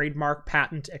comes to trademark,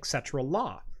 patent, etc.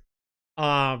 law.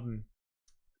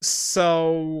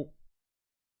 So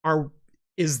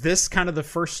is this kind of the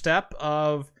first step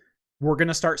of we're going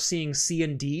to start seeing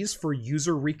C&Ds for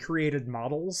user recreated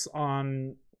models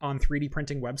on 3D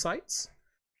printing websites?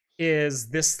 Is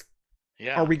this...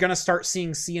 Yeah. Are we going to start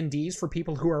seeing C&Ds for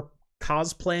people who are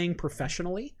cosplaying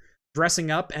professionally,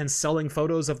 dressing up and selling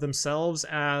photos of themselves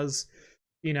as,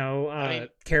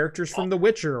 characters from The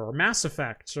Witcher or Mass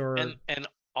Effect or. And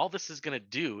all this is going to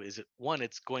do is, one,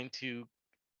 it's going to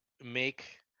make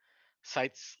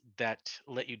sites that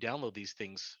let you download these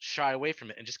things shy away from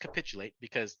it and just capitulate,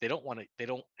 because they don't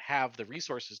have the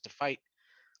resources to fight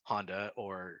Honda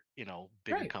or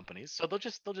bigger companies. So they'll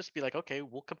just be like, okay,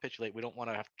 we'll capitulate. We don't want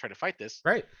to have to try to fight this.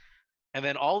 Right. And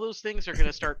then all those things are going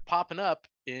to start popping up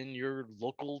in your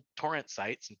local torrent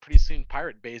sites, and pretty soon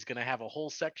Pirate Bay is going to have a whole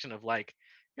section of like,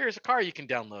 here's a car you can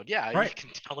download. Yeah, you can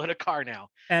download a car now.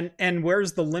 And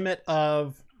where's the limit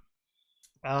of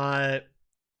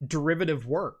derivative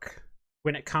work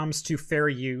when it comes to fair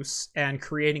use and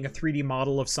creating a 3D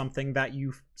model of something that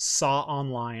you saw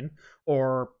online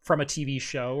or from a TV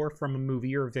show or from a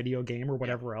movie or a video game or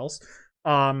whatever else?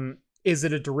 Is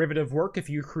it a derivative work if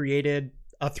you created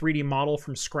a 3D model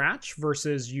from scratch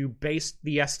versus you based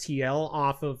the STL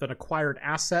off of an acquired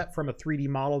asset from a 3D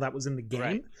model that was in the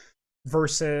game,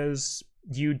 versus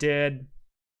you did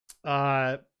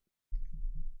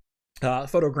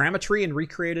photogrammetry and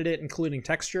recreated it, including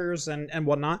textures and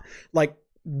whatnot? Like,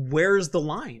 where's the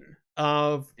line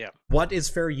of what is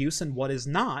fair use and what is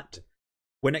not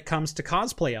when it comes to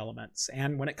cosplay elements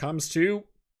and when it comes to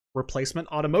replacement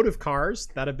automotive cars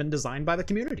that have been designed by the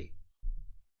community?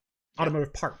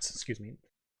 Automotive parts, excuse me.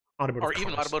 Automotive or cars.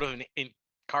 Even automotive in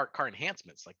car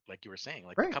enhancements, like you were saying,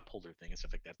 like the cup holder thing and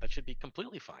stuff like that. That should be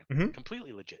completely fine,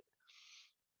 completely legit.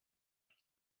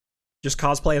 Just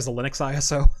cosplay as a Linux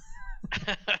ISO.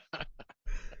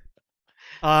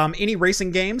 Any racing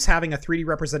games having a 3D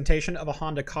representation of a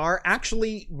Honda car.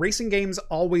 Actually, racing games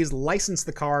always license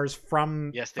the cars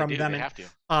from them. They have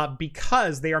to.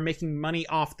 Because they are making money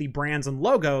off the brands and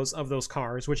logos of those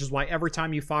cars, which is why every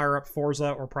time you fire up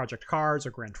Forza or Project Cars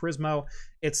or Gran Turismo,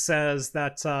 it says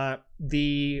that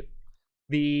the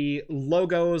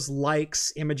logos,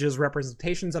 likes, images,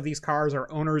 representations of these cars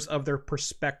are owners of their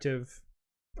perspective,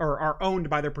 or are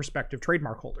owned by their perspective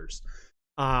trademark holders.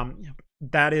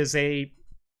 That is a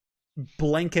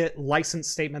blanket license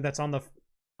statement that's on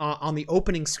the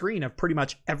opening screen of pretty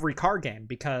much every car game,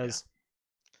 because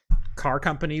car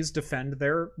companies defend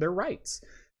their rights,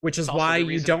 which is why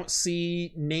you don't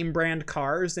see name brand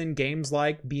cars in games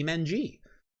like BeamNG,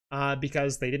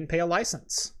 because they didn't pay a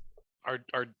license. Or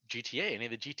GTA, any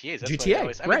of the GTAs. That's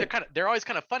GTA, why they're always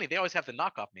kind of funny. They always have the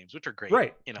knockoff names, which are great.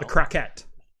 Right, the Croquette.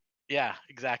 Yeah,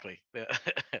 exactly.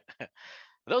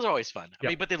 Those are always fun. I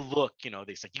mean, but they look,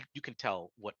 they you can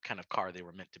tell what kind of car they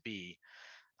were meant to be,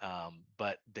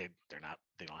 but they're not.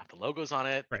 They don't have the logos on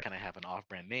it. They kind of have an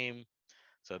off-brand name,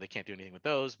 so they can't do anything with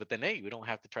those. But then, we don't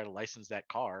have to try to license that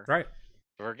car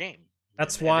for a game.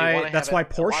 That's why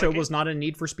Porsche was not in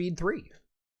Need for Speed 3.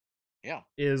 Yeah,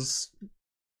 is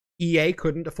EA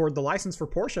couldn't afford the license for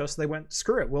Porsche, so they went,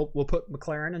 screw it. We'll put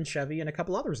McLaren and Chevy and a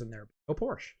couple others in there. Go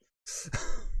Porsche.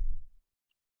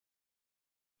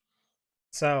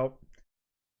 So,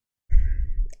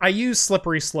 I use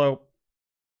Slippery Slope,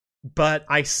 but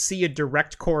I see a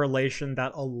direct correlation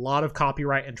that a lot of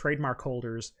copyright and trademark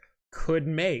holders could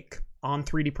make on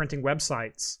 3D printing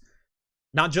websites.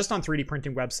 Not just on 3D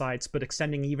printing websites, but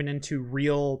extending even into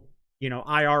real,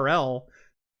 IRL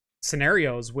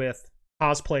scenarios with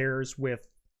cosplayers, with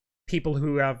people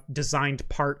who have designed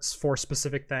parts for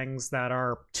specific things that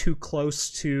are too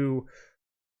close to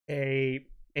a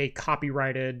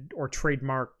copyrighted or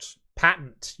trademarked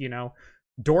patent,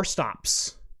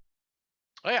 doorstops.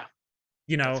 Oh yeah.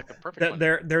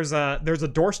 There's a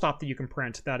doorstop that you can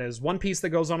print that is one piece that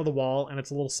goes onto the wall and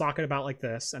it's a little socket about like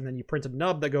this, and then you print a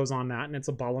nub that goes on that and it's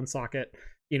a ball and socket,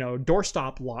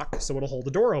 doorstop lock, so it'll hold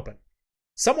the door open.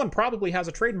 Someone probably has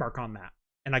a trademark on that,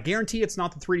 and I guarantee it's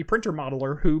not the 3D printer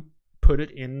modeler who put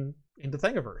it into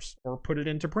Thingiverse or put it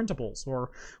into printables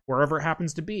or wherever it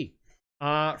happens to be.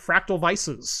 Fractal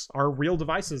vices are real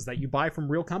devices that you buy from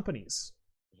real companies.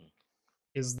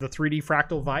 Is the 3D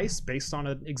fractal vice based on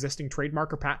an existing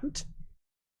trademark or patent?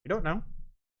 We don't know.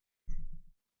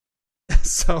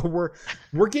 So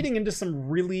we're getting into some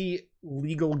really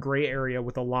legal gray area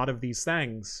with a lot of these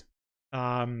things.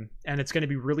 And it's going to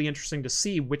be really interesting to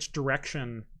see which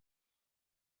direction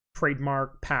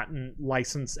trademark, patent,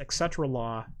 license, etc.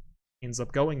 law ends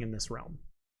up going in this realm,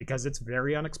 because it's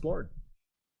very unexplored.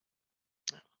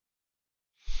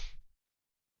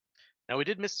 Now, we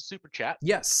did miss the super chat.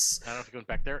 Yes. I don't know if it goes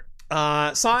back there.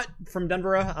 Saw it from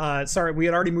Denver. Sorry, we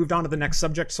had already moved on to the next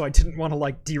subject, so I didn't want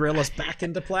to derail us back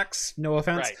into Plex. No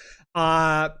offense.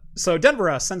 So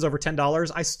Denver sends over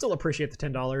 $10. I still appreciate the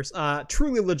 $10.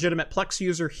 Truly legitimate Plex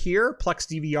user here, Plex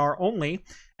DVR only,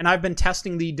 and I've been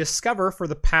testing the Discover for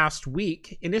the past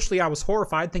week. Initially, I was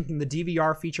horrified, thinking the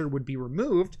DVR feature would be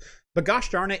removed, but gosh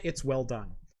darn it, it's well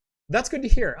done. That's good to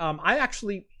hear. I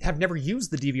actually have never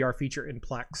used the DVR feature in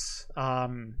Plex.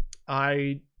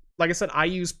 Like I said, I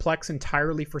use Plex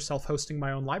entirely for self-hosting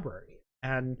my own library,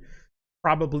 and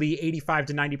probably 85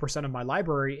 to 90% of my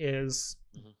library is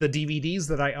the DVDs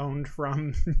that I owned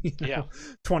from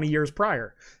 20 years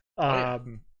prior.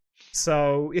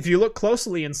 So if you look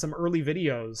closely in some early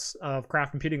videos of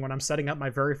Craft Computing when I'm setting up my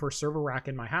very first server rack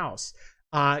in my house,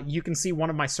 you can see one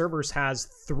of my servers has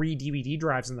 3 DVD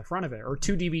drives in the front of it, or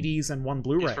 2 DVDs and 1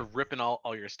 Blu-ray. Just for ripping all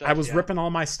your stuff. I was ripping all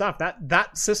my stuff.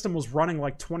 That system was running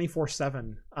like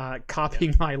 24/7,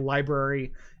 copying my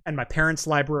library and my parents'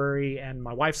 library and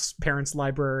my wife's parents'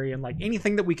 library, and like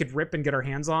anything that we could rip and get our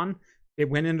hands on, it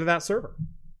went into that server.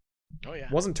 Oh yeah.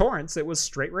 It wasn't torrents, it was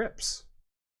straight rips.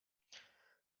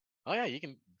 Oh yeah, you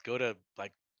can go to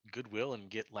like Goodwill and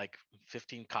get like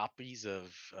 15 copies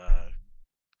of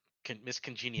Miss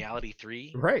Congeniality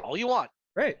 3. Right. All you want.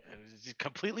 Right. It's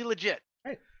completely legit.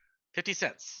 Right. 50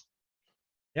 cents.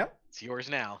 Yep. It's yours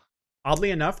now.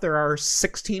 Oddly enough, there are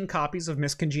 16 copies of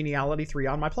Miss Congeniality 3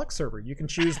 on my Plex server. You can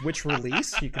choose which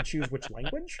release. You can choose which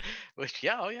language. Oh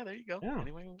yeah, there you go. Yeah.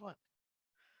 Any way you want.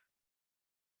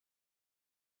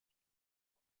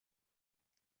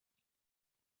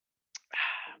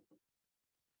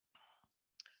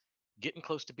 Getting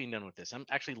close to being done with this. I'm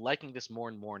actually liking this more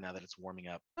and more now that it's warming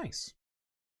up. Nice.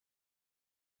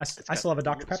 I still have a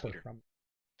Dr. Pepper sweeter. from.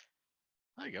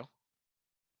 There you go.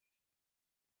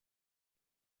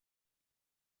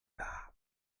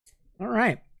 All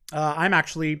right. I'm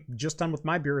actually just done with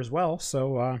my beer as well,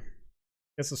 so I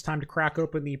guess it's time to crack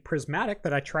open the Prismatic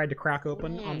that I tried to crack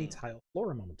open on the tile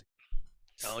floor a moment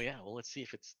ago. Oh yeah. Well, let's see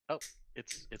if it's. Oh,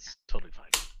 it's totally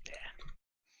fine. Yeah.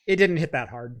 It didn't hit that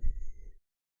hard.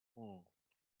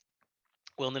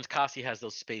 Well, and then Kasi has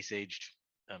those space-aged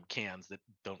cans that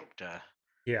don't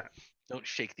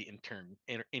shake the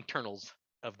internals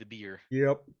of the beer.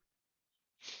 Yep.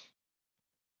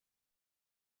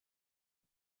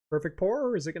 Perfect pour,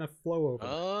 or is it going to flow over?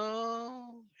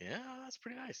 Oh, yeah, that's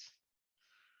pretty nice.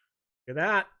 Look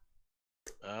at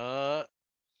that.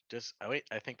 Wait,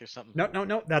 I think there's something.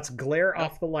 No, that's glare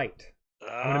off the light.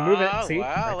 I'm going to move it. See?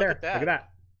 Wow, right there. look at that.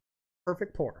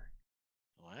 Perfect pour.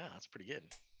 Wow, that's pretty good.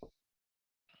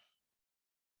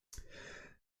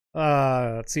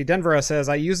 Let's see. Denver says,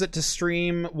 I use it to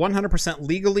stream 100%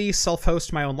 legally,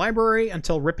 self-host my own library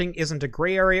until ripping isn't a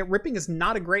gray area. Ripping is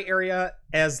not a gray area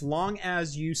as long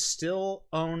as you still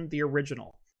own the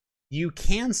original. You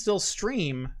can still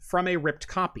stream from a ripped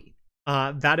copy.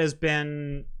 That has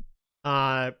been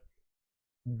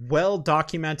well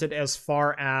documented as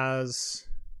far as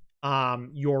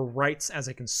your rights as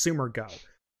a consumer go.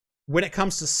 When it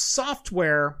comes to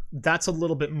software, that's a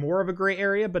little bit more of a gray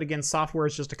area, but again, software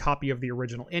is just a copy of the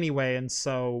original anyway, and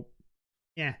so,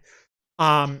 yeah.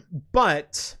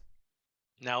 But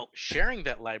now sharing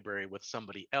that library with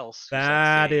somebody else,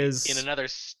 that is in another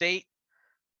state.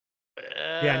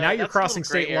 Yeah, now you're crossing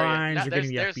state lines. You're getting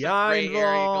the FBI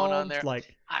involved. Going on there.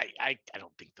 Like, I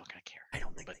don't think they're gonna care. I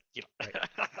don't think, but you know.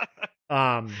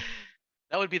 Right.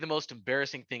 That would be the most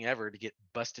embarrassing thing ever, to get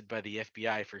busted by the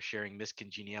FBI for sharing Miss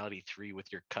Congeniality 3 with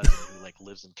your cousin who like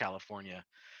lives in California.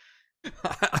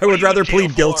 I would rather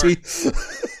plead guilty.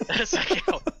 It's like,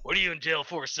 what are you in jail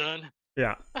for, son?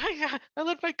 Yeah. I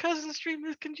let my cousin stream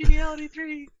Miss Congeniality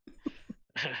 3.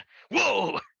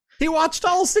 Whoa! He watched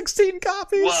all 16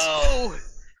 copies. Whoa!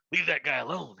 Leave that guy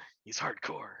alone. He's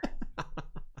hardcore.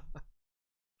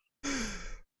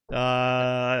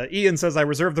 Ian says, I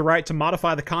reserve the right to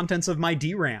modify the contents of my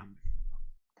DRAM.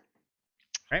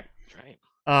 Right?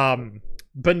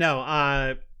 But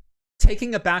no,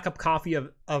 taking a backup copy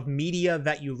of media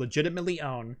that you legitimately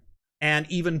own and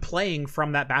even playing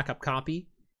from that backup copy,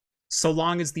 so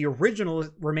long as the original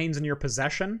remains in your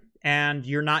possession and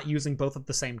you're not using both at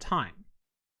the same time.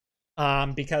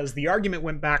 Because the argument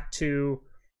went back to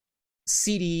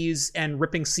CDs and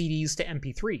ripping CDs to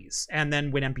MP3s. And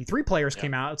then when MP3 players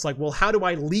came out, it's like, well, how do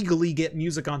I legally get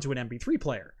music onto an MP3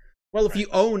 player? Well, if you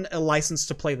own a license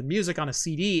to play the music on a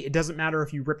CD, it doesn't matter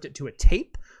if you ripped it to a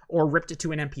tape or ripped it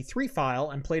to an MP3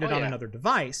 file and played it on another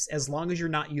device, as long as you're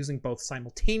not using both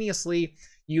simultaneously,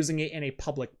 using it in a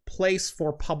public place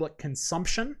for public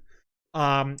consumption.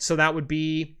 So that would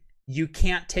be, you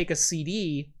can't take a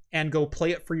CD and go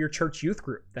play it for your church youth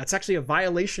group. That's actually a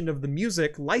violation of the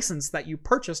music license that you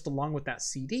purchased along with that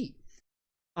CD.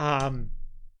 Don't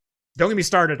get me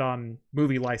started on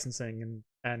movie licensing and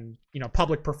and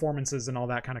public performances and all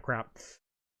that kind of crap,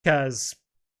 because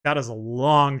that is a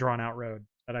long drawn out road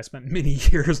that I spent many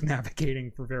years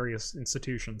navigating for various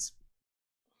institutions.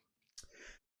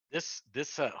 I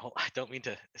don't mean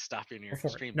to stop you in your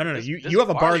stream. No, This you have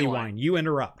a barley wine. You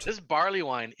interrupt. This barley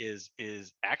wine is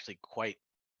actually quite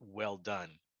well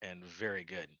done and very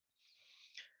good.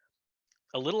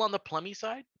 A little on the plummy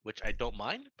side, which I don't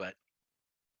mind, but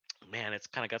man, it's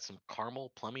kind of got some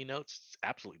caramel plummy notes. It's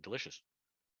absolutely delicious.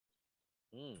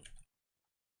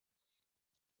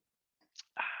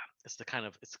 It's the kind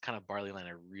of barley wine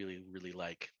I really, really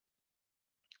like.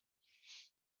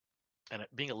 And it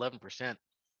being 11%.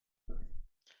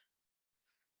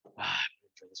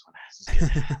 Enjoy this one. This is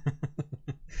good.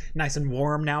 Nice and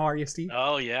warm now, are you, Steve?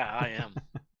 Oh yeah, I am.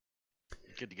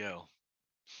 Good to go.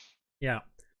 Yeah.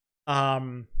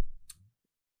 But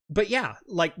yeah,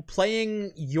 like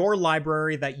playing your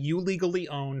library that you legally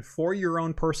own for your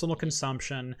own personal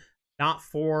consumption, not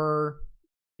for,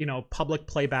 public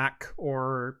playback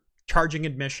or charging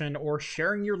admission or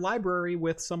sharing your library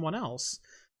with someone else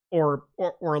or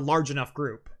a large enough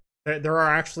group. There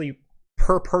are actually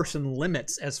per person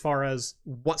limits as far as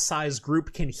what size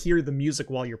group can hear the music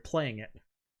while you're playing it.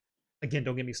 Again,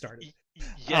 don't get me started.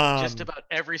 Yeah, just about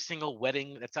every single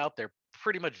wedding that's out there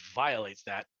pretty much violates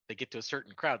that. They get to a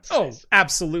certain crowd size. Oh,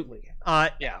 absolutely.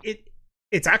 Yeah.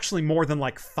 It's actually more than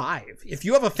like 5. If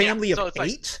you have a family of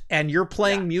 8 and you're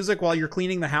playing music while you're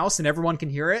cleaning the house and everyone can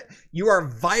hear it, you are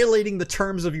violating the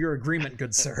terms of your agreement,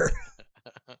 good sir.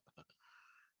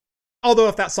 Although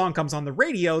if that song comes on the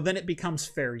radio, then it becomes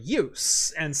fair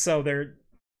use. And so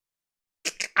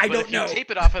I don't know.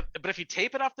 But if you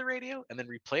tape it off the radio and then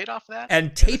replay it off that,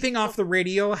 and taping off the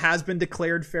radio has been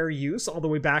declared fair use all the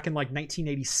way back in like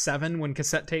 1987 when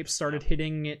cassette tapes started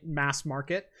hitting mass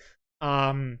market.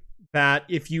 That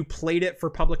if you played it for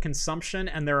public consumption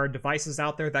and there are devices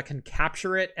out there that can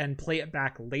capture it and play it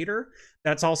back later,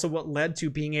 that's also what led to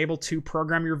being able to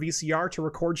program your VCR to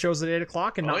record shows at 8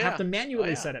 o'clock and not have to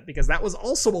manually set it, because that was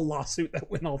also a lawsuit that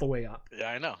went all the way up. Yeah,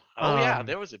 I know. Oh yeah,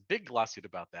 there was a big lawsuit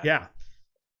about that. Yeah.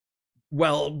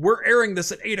 Well, we're airing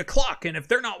this at 8 o'clock, and if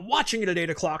they're not watching it at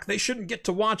 8 o'clock, they shouldn't get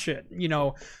to watch it,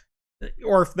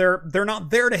 or if they're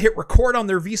not there to hit record on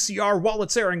their VCR while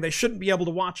it's airing, they shouldn't be able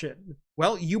to watch it.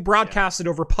 Well, you broadcast it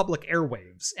over public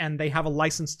airwaves, and they have a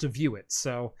license to view it,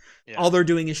 so all they're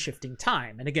doing is shifting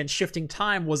time. And again, shifting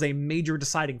time was a major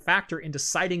deciding factor in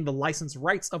deciding the license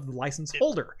rights of the license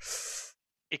holder.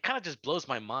 It kind of just blows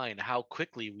my mind how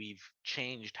quickly we've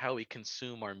changed how we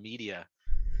consume our media,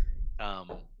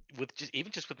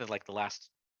 just within like the last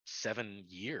 7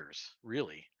 years,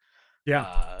 really.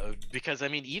 Yeah. Because I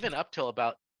mean, even up till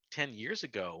about 10 years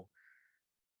ago,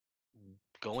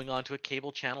 going onto a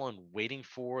cable channel and waiting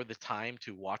for the time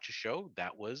to watch a show,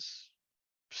 that was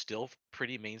still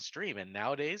pretty mainstream. And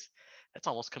nowadays, that's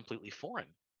almost completely foreign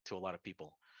to a lot of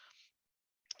people.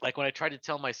 Like when I tried to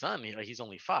tell my son, he's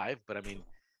only 5, but I mean,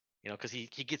 because he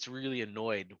gets really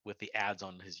annoyed with the ads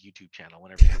on his YouTube channel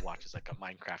whenever he watches like a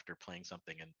Minecrafter playing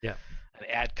something, and an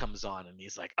ad comes on, and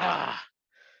he's like, ah.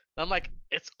 And I'm like,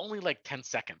 it's only like 10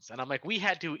 seconds, and I'm like, we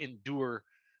had to endure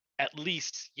at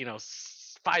least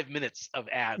 5 minutes of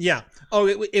ads. Yeah. Oh,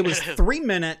 it was 3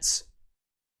 minutes,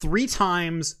 3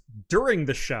 times during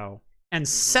the show, and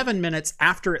 7 minutes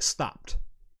after it stopped.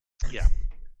 Yeah.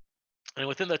 And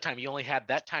within that time, you only had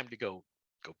that time to go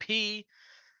pee,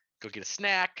 go get a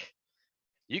snack.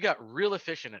 You got real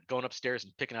efficient at going upstairs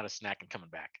and picking out a snack and coming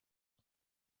back.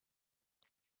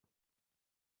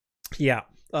 Yeah.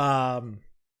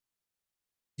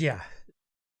 Yeah.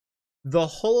 The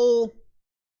whole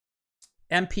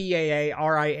MPAA,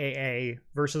 RIAA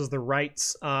versus the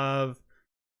rights of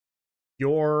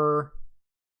your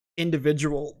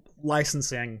individual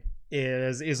licensing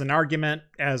is an argument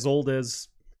as old as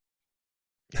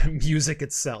music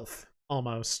itself,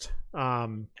 almost.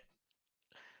 And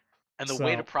the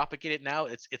way to propagate it now,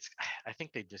 it's I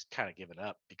think they just kind of give it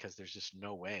up, because there's just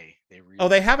no way they really. Oh,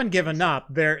 they haven't given up.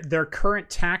 Their current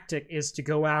tactic is to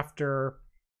go after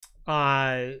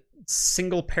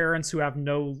single parents who have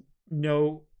no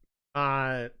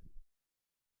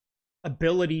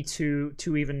ability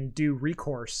to even do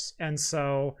recourse, and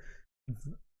so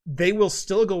they will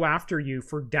still go after you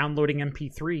for downloading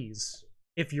MP3s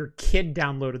if your kid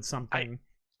downloaded something.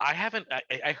 I haven't.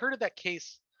 I heard of that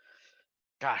case.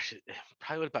 Gosh,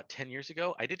 probably about 10 years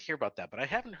ago. I did hear about that, but I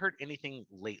haven't heard anything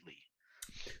lately.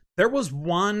 There was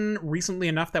one recently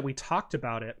enough that we talked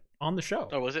about it on the show.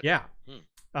 Oh, was it? Yeah.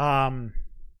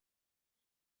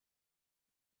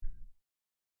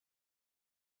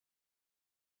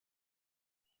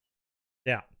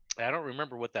 Yeah. I don't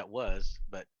remember what that was,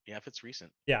 but yeah, if it's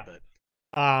recent. Yeah. But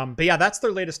But yeah, that's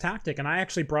their latest tactic. And I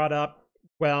actually brought up,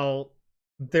 well,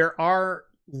 there are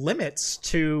limits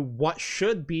to what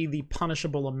should be the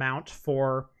punishable amount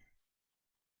for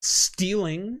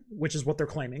stealing, which is what they're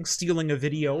claiming, stealing a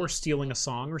video or stealing a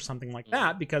song or something like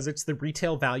that, because it's the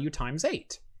retail value times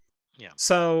 8. Yeah.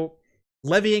 So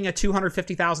levying a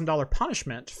 $250,000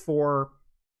 punishment for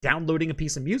downloading a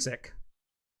piece of music,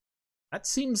 that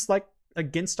seems like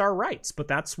against our rights, but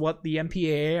that's what the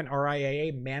MPAA and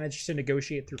RIAA managed to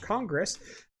negotiate through Congress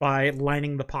by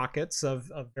lining the pockets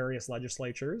of various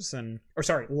legislatures and, or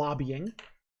sorry, lobbying.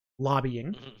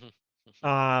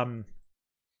 And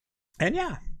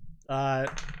yeah, I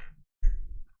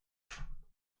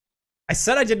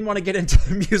said I didn't want to get into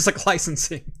music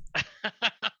licensing.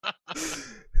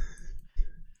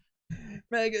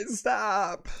 Megan,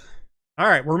 stop. All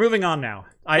right, we're moving on now.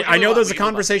 I know there's a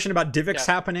conversation about DivX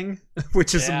happening,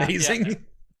 which is amazing.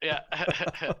 Yeah.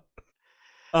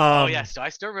 Oh yes, I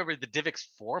still remember the DivX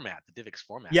format.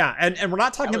 Yeah, and we're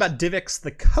not talking about DivX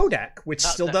the codec, which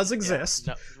still does exist.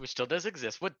 Yeah, no, which still does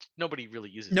exist. What nobody really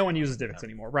uses. No one uses DivX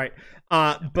anymore, right?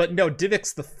 But no,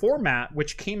 DivX the format,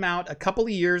 which came out a couple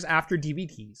of years after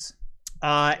DVDs.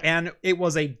 And it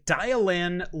was a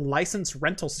dial-in license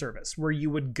rental service where you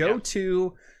would go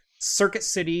to Circuit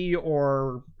City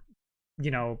or,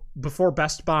 before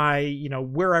Best Buy,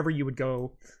 wherever you would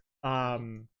go,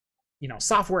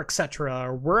 Software, etc.,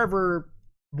 or wherever,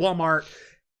 Walmart,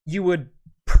 you would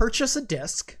purchase a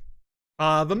disc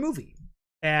of a movie.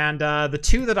 And the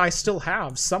two that I still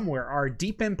have somewhere are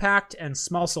Deep Impact and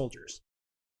Small Soldiers.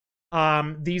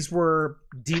 These were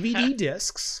DVD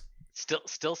discs.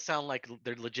 Still sound like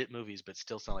they're legit movies, but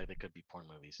still sound like they could be porn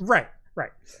movies. Right.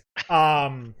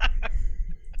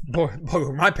 Boy,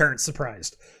 were my parents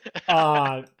surprised.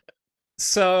 But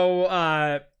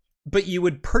you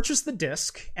would purchase the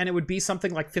disc, and it would be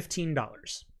something like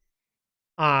 $15.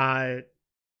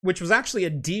 Which was actually a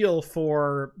deal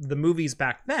for the movies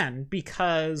back then,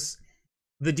 because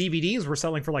the DVDs were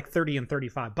selling for like $30 and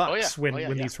 $35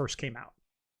 when these first came out.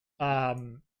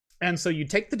 And so you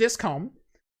take the disc home,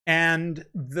 and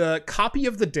the copy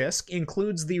of the disc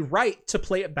includes the right to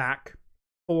play it back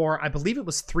for, I believe it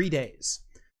was 3 days.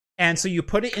 And so you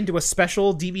put it into a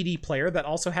special DVD player that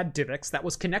also had DivX that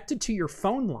was connected to your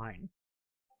phone line,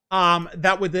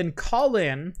 that would then call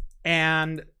in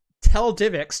and tell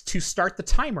DivX to start the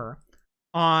timer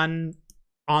on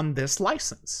this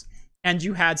license. And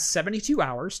you had 72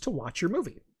 hours to watch your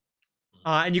movie.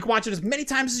 And you can watch it as many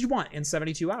times as you want in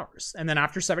 72 hours. And then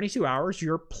after 72 hours,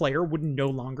 your player would no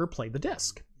longer play the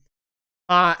disc.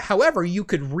 However, you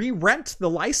could re-rent the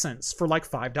license for like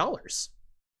 $5.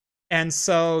 And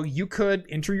so you could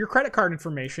enter your credit card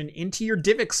information into your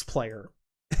DivX player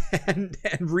and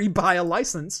re-buy a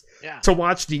license to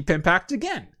watch Deep Impact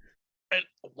again. And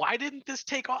why didn't this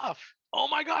take off? Oh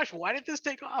my gosh, why did this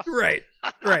take off? Right.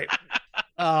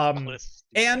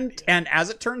 And as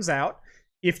it turns out,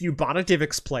 if you bought a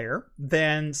DivX player,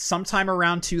 then sometime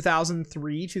around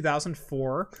 2003,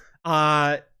 2004,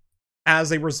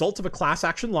 as a result of a class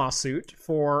action lawsuit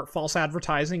for false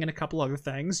advertising and a couple other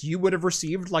things, you would have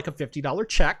received like a $50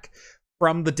 check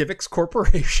from the DivX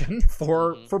Corporation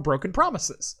for broken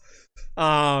promises.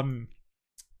 That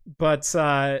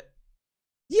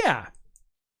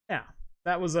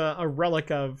was a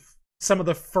relic of some of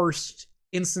the first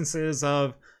instances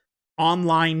of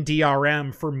online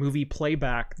DRM for movie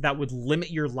playback that would limit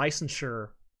your licensure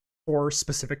for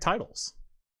specific titles.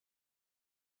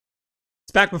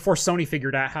 It's back before Sony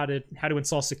figured out how to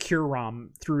install Secure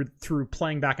ROM through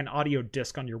playing back an audio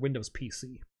disc on your Windows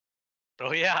PC.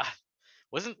 Oh yeah,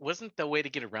 wasn't the way to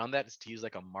get around that is to use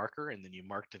like a marker, and then you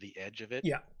mark to the edge of it.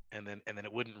 Yeah. And then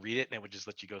it wouldn't read it, and it would just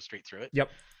let you go straight through it. Yep.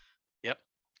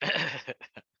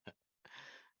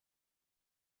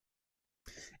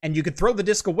 And you could throw the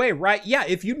disc away, right? Yeah,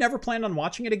 if you never planned on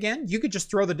watching it again, you could just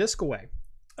throw the disc away.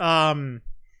 And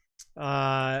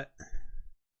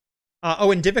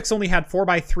DivX only had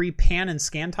 4x3 pan and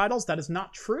scan titles. That is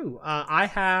not true.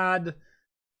 I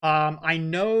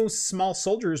know Small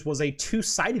Soldiers was a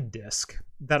 2-sided disc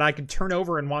that I could turn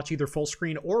over and watch either full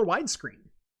screen or widescreen.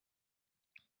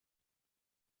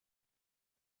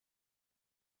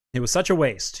 It was such a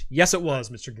waste. Yes, it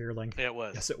was, Mr. Gearling. It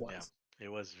was. Yes, it was. Yeah,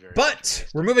 it was very. But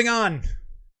we're moving on.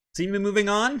 See me moving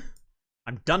on?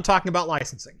 I'm done talking about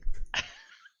licensing.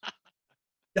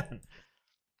 Done.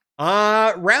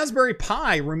 Raspberry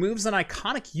Pi removes an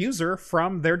iconic user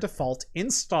from their default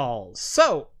installs.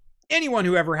 So, anyone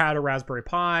who ever had a Raspberry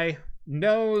Pi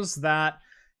knows that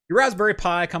your Raspberry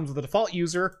Pi comes with a default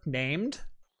user named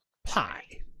Pi.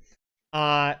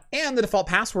 And the default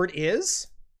password is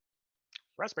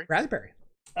Raspberry. Raspberry.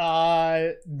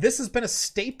 This has been a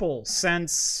staple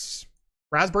since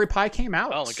Raspberry Pi came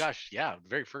out. Oh my gosh, yeah, the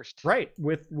very first. Right,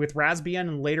 with Raspbian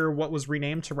and later what was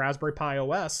renamed to Raspberry Pi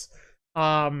OS.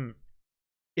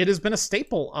 It has been a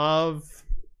staple of,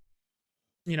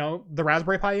 the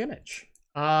Raspberry Pi image.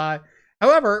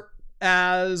 However,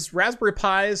 as Raspberry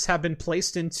Pis have been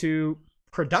placed into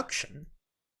production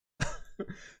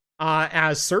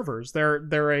as servers,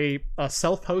 they're a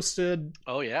self-hosted.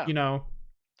 Oh yeah.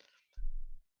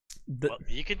 Well,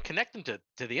 you can connect them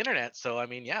to the internet, so I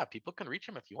mean, yeah, people can reach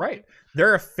them if you want. Right,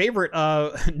 they're a favorite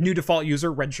new default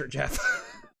user, Redshirt Jeff.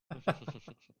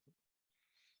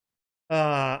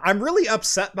 I'm really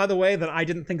upset, by the way, that I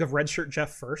didn't think of Redshirt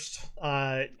Jeff first.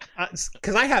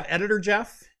 Because I have Editor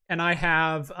Jeff and I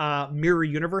have Mirror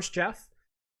Universe Jeff.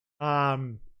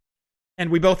 And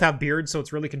we both have beards, so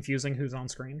it's really confusing who's on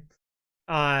screen.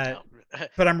 But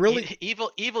I'm really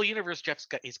evil Universe Jeff's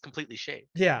he's completely shaved.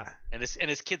 Yeah. And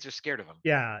his kids are scared of him.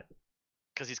 Yeah.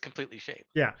 Because he's completely shaved.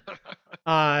 Yeah.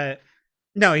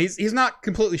 No, he's not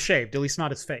completely shaved, at least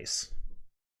not his face.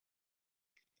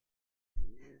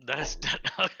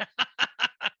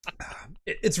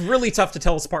 It's really tough to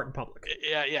tell us apart in public.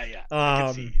 Yeah.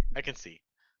 I can see.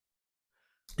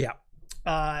 Yeah.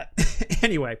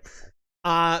 Anyway,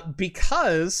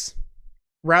 because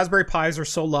Raspberry Pis are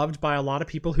so loved by a lot of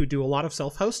people who do a lot of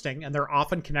self-hosting, and they're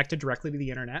often connected directly to the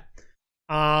internet,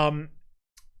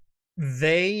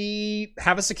 they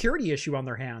have a security issue on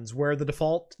their hands where the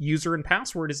default user and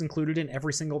password is included in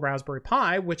every single Raspberry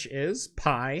Pi, which is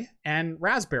Pi and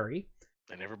Raspberry.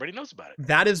 And everybody knows about it.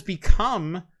 That has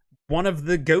become one of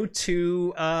the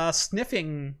go-to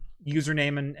sniffing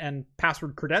username and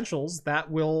password credentials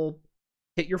that will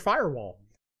hit your firewall.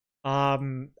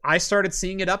 I started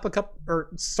seeing it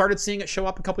show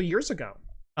up a couple years ago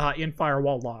in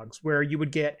firewall logs, where you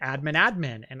would get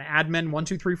admin and admin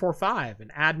 12345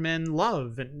 and admin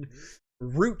love and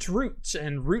root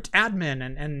and root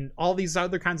admin and all these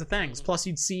other kinds of things. Plus,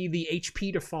 you'd see the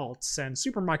HP defaults and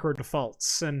Supermicro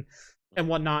defaults and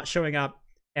whatnot showing up,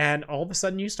 and all of a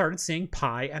sudden you started seeing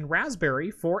Pi and Raspberry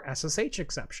for SSH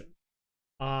exception.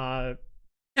 And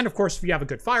of course, if you have a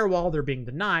good firewall, they're being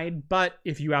denied. But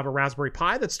if you have a Raspberry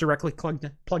Pi that's directly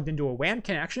plugged into a WAN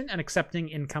connection and accepting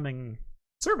incoming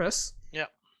service, yeah,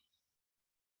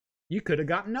 you could have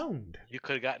gotten owned. You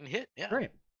could have gotten hit. Yeah,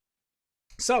 right.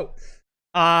 So,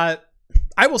 I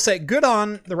will say, good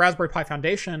on the Raspberry Pi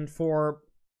Foundation for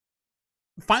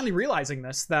finally realizing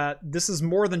that this is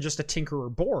more than just a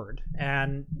tinkerer board,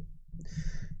 and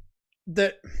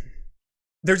that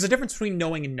there's a difference between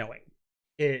knowing and knowing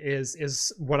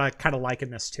is what I kind of like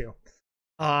in this too.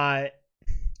 And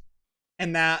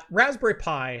that Raspberry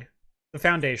Pi, the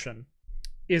foundation,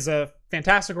 is a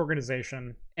fantastic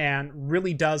organization and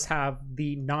really does have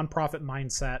the nonprofit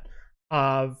mindset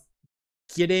of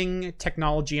getting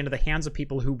technology into the hands of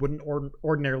people who wouldn't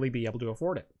ordinarily be able to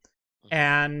afford it.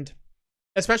 And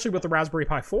especially with the Raspberry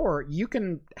Pi 4, you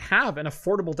can have an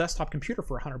affordable desktop computer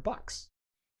for $100.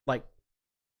 Like,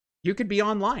 you could be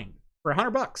online for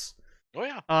 $100. Oh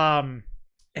yeah.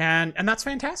 And that's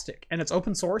fantastic. And it's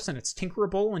open source and it's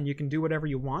tinkerable and you can do whatever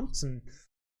you want and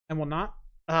whatnot.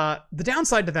 The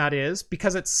downside to that is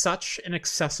because it's such an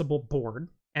accessible board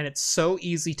and it's so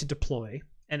easy to deploy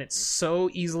and it's so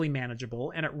easily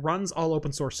manageable and it runs all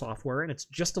open source software and it's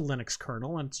just a Linux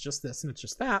kernel and it's just this and it's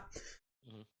just that.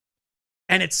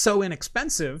 And it's so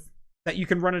inexpensive that you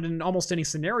can run it in almost any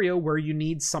scenario where you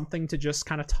need something to just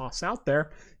kind of toss out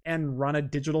there and run a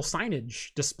digital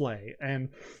signage display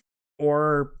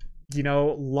or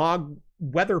log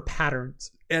weather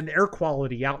patterns and air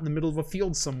quality out in the middle of a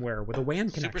field somewhere with a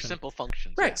WAN connection. Super simple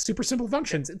functions. Right, yeah. Super simple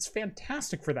functions. It's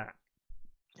fantastic for that.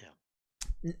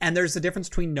 Yeah. And there's a difference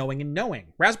between knowing and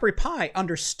knowing. Raspberry Pi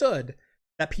understood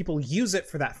that people use it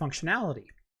for that functionality.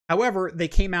 However, they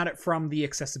came at it from the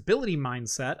accessibility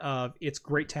mindset of it's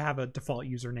great to have a default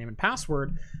username and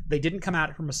password. They didn't come at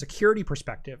it from a security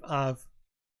perspective of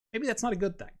maybe that's not a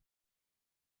good thing.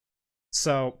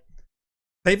 So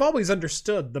they've always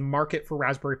understood the market for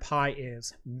Raspberry Pi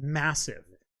is massive.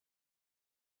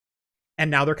 And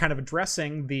now they're kind of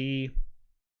addressing the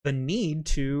need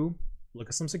to look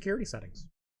at some security settings.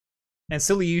 And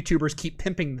silly YouTubers keep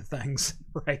pimping the things,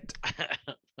 right?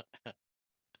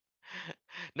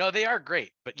 No, they are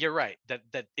great, but you're right.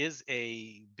 That is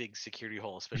a big security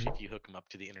hole, especially if you hook them up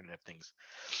to the Internet of Things.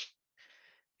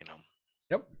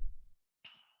 Yep.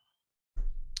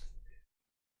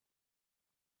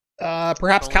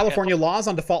 Perhaps California laws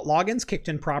on default logins kicked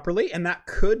in properly, and that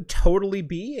could totally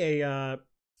be a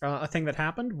thing that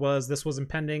happened. This was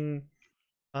impending,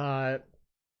 an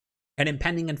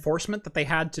impending enforcement that they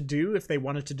had to do if they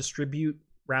wanted to distribute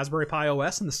Raspberry Pi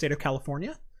OS in the state of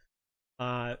California,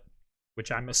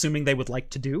 which I'm assuming they would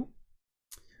like to do.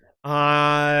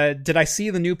 Did I see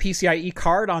the new PCIe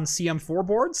card on CM4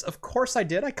 boards? Of course I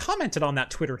did. I commented on that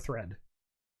Twitter thread.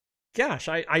 Gosh,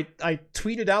 I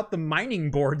tweeted out the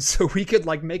mining board so we could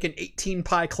like make an 18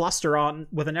 pi cluster on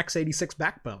with an x86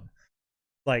 backbone.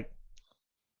 Like,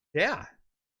 yeah,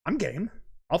 I'm game.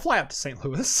 I'll fly out to St.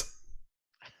 Louis.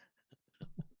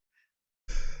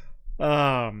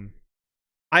 IoT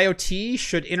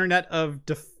should Internet of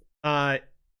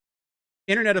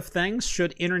Things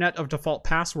should Internet of Default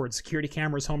passwords, security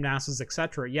cameras, home NASs,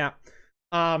 etc. Yeah.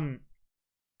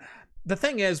 The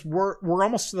thing is, we're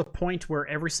almost to the point where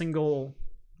every single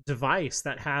device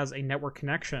that has a network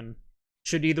connection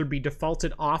should either be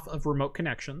defaulted off of remote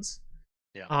connections,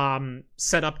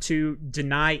 set up to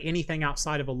deny anything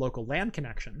outside of a local LAN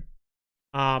connection.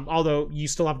 Although you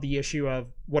still have the issue of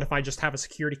what if I just have a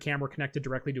security camera connected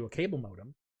directly to a cable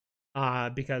modem,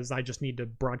 because I just need to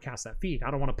broadcast that feed.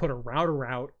 I don't want to put a router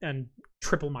out and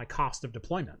triple my cost of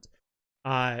deployment.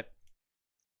 But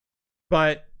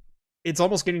it's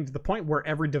almost getting to the point where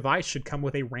every device should come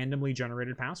with a randomly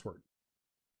generated password.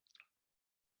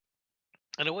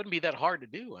 And it wouldn't be that hard to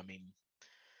do. I mean,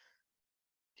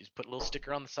 you just put a little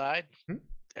sticker on the side.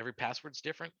 Every password's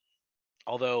different.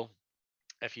 Although,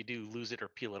 if you do lose it or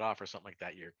peel it off or something like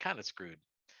that, you're kind of screwed.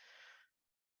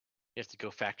 You have to go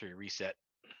factory reset.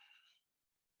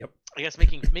 Yep. I guess I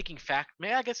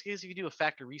guess if you do a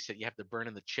factory reset, you have to burn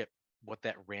in the chip what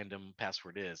that random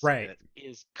password is. Right. That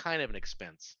is kind of an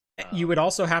expense. You would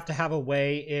also have to have a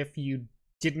way, if you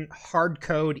didn't hard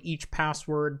code each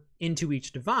password into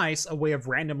each device, a way of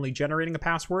randomly generating a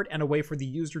password and a way for the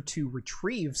user to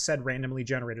retrieve said randomly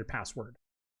generated password.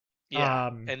 Yeah,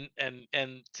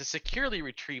 and to securely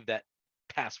retrieve that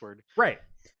password. Right.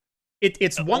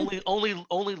 It's only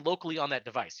locally on that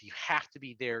device. You have to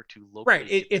be there to locally.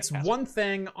 Right. It's one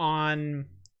thing on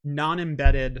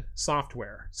non-embedded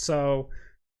software. So,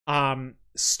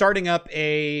 starting up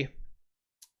a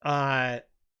Linux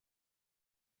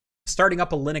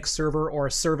server or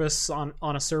a service on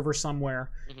a server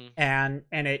somewhere, and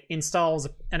it installs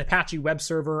an Apache web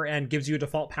server and gives you a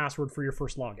default password for your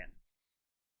first login.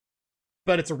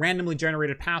 But it's a randomly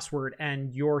generated password,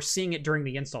 and you're seeing it during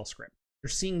the install script. You're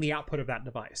seeing the output of that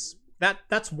device.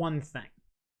 That's one thing.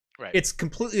 Right. It's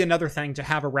completely another thing to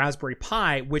have a Raspberry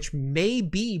Pi, which may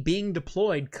be being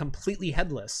deployed completely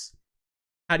headless.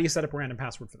 How do you set up a random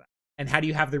password for that? And how do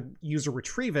you have the user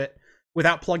retrieve it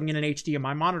without plugging in an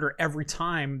HDMI monitor every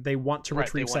time they want to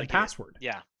retrieve said password?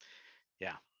 Yeah.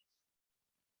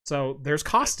 So there's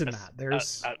cost in that.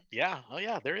 There's there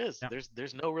is. Yeah.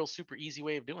 There's no real super easy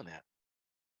way of doing that.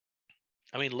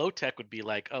 I mean, low tech would be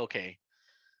like, okay,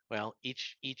 well,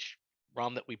 each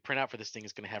ROM that we print out for this thing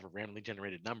is going to have a randomly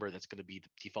generated number that's going to be the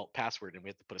default password, and we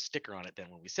have to put a sticker on it. Then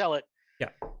when we sell it,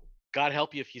 God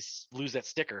help you if you lose that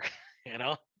sticker, you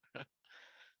know.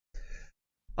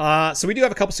 So we do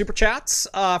have a couple super chats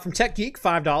from Tech Geek.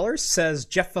 $5 says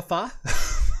Jeff Fafa.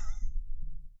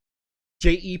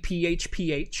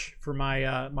 JEPHPH for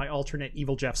my my alternate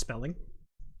Evil Jeff spelling.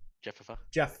 Jeff Fafa.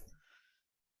 Jeff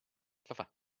Fafa.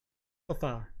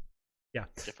 Fafa. Yeah.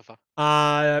 Jeff Fafa.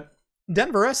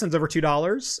 Denver sends over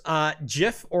 $2.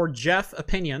 Jiff or Jeff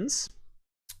opinions.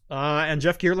 And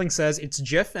Jeff Gearling says it's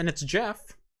Jiff and it's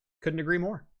Jeff. Couldn't agree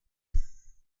more.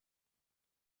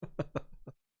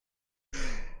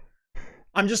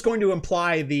 I'm just going to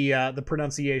imply the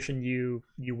pronunciation you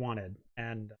wanted,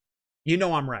 and you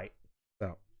know I'm right.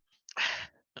 So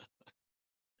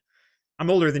I'm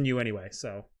older than you anyway,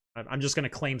 so I'm just going to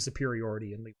claim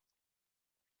superiority and leave.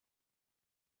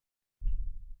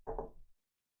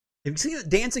 Have you seen the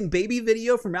dancing baby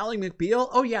video from Ally McBeal?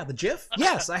 Oh yeah, the GIF?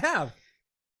 Yes, I have.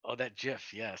 Oh, that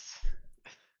GIF, yes.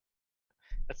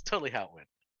 That's totally how it went.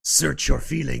 Search your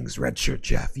feelings, Redshirt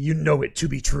Jeff. You know it to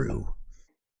be true.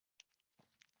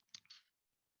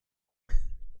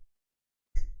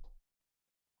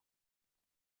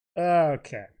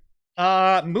 Okay.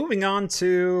 Moving on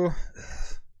to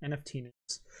NFT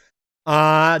news.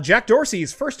 Jack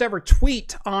Dorsey's first ever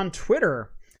tweet on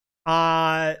Twitter.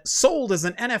 Sold as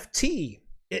an NFT.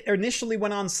 It initially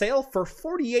went on sale for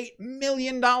 $48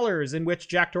 million, in which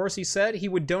Jack Dorsey said he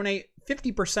would donate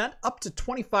 50% up to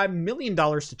 $25 million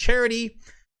to charity.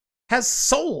 Has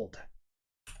sold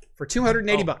for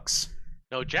 $280.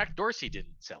 No, Jack Dorsey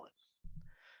didn't sell it.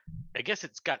 I guess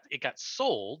it got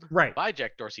sold by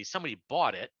Jack Dorsey. Somebody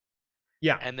bought it.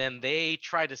 Yeah. And then they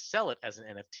tried to sell it as an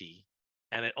NFT,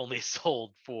 and it only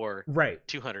sold for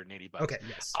 $280. Okay,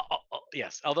 yes.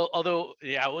 yes. Although,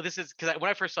 yeah. Well, this is because when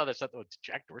I first saw this, I thought, did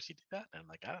Jack Dorsey do that? And I'm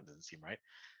like, that doesn't seem right.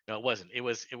 No, it wasn't. It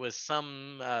was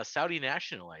some Saudi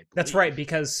national, I That's right, believe.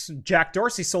 because Jack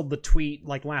Dorsey sold the tweet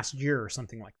like last year or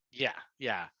something like Yeah,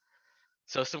 yeah.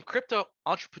 So some crypto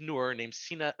entrepreneur named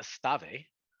Sina Estave,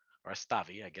 or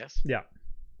Estavi, I guess. that. Yeah.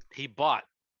 He bought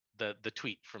the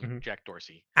tweet from Mhm. Jack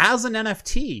Dorsey As an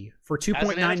NFT for as an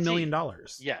 $2.9 million NFT.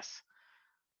 dollars. Yes.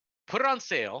 Put it on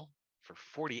sale for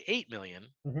 48 million,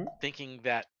 Mhm. thinking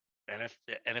that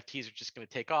NFTs are just going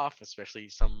to take off, especially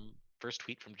some first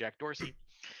tweet from Jack Dorsey.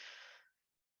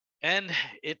 And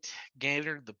it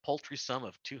gathered the paltry sum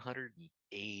of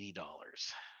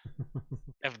 $280.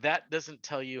 If that doesn't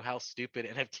tell you how stupid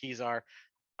NFTs are,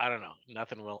 I don't know.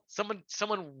 Nothing will. Someone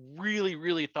really,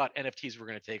 really thought NFTs were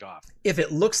going to take off. If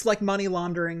it looks like money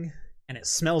laundering and it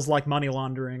smells like money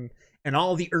laundering and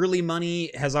all the early money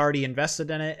has already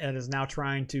invested in it and is now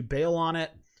trying to bail on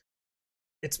it,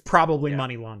 it's probably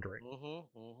money laundering.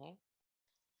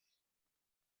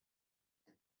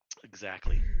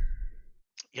 Exactly.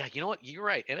 Yeah, you know what? You're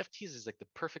right. NFTs is like the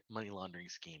perfect money laundering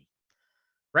scheme.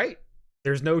 Right?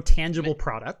 There's no tangible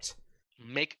product.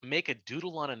 Make a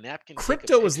doodle on a napkin.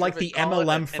 Crypto is like the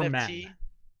MLM for NFT. men.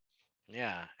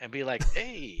 Yeah, and be like,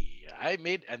 hey, I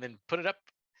made, and then put it up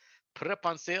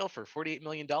on sale for $48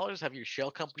 million. Have your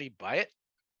shell company buy it.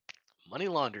 Money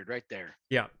laundered right there.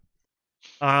 Yeah.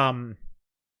 Yeah,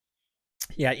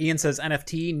 Ian says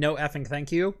NFT, no effing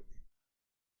thank you.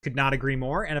 Could not agree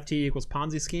more. NFT equals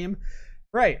Ponzi scheme.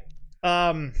 Right.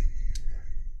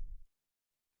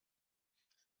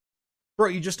 Bro,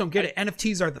 you just don't get it.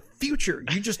 NFTs are the future.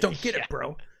 You just don't get it,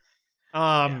 bro.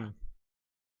 Tell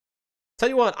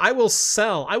you what, I will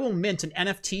mint an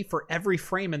NFT for every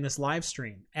frame in this live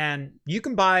stream, and you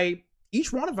can buy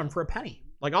each one of them for a penny.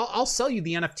 Like I'll sell you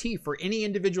the NFT for any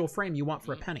individual frame you want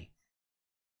for a penny.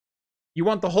 You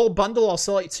want the whole bundle? I'll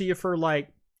sell it to you for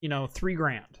like,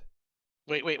 $3,000.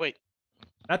 Wait.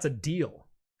 That's a deal.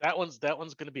 That one's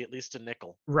going to be at least a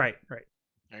nickel. Right.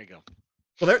 There you go.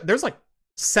 Well, there's like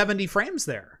 70 frames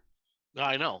there. No,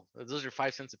 I know. Those are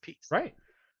 5 cents a piece. Right.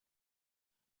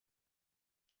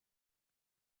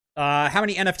 How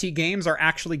many NFT games are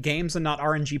actually games and not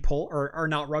RNG poll or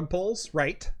not rug polls?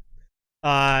 Right.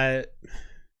 Yeah,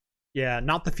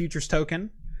 not the futures token.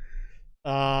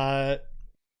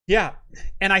 Yeah,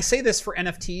 and I say this for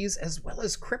NFTs as well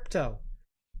as crypto.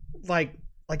 Like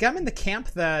I'm in the camp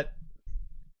that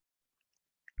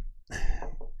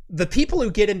the people who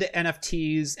get into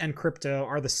NFTs and crypto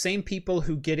are the same people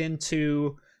who get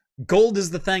into gold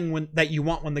is the thing that you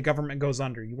want when the government goes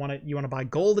under. You want to buy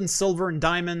gold and silver and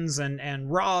diamonds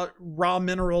and raw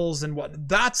minerals and what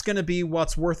that's going to be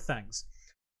what's worth things.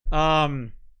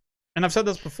 And I've said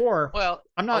this before. Well,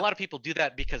 a lot of people do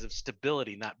that because of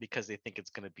stability, not because they think it's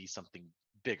going to be something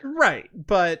bigger. Right,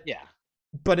 but yeah,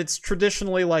 but it's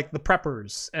traditionally like the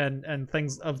preppers and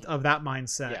things of that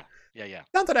mindset. Yeah.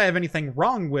 Not that I have anything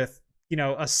wrong with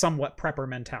a somewhat prepper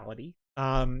mentality,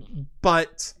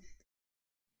 but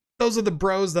those are the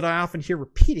bros that I often hear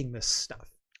repeating this stuff.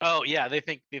 Oh yeah, they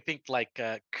think like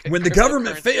when the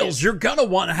government fails, you're gonna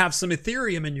want to have some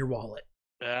Ethereum in your wallet.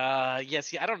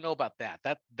 Yes, I don't know about that.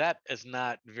 That is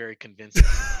not very convincing,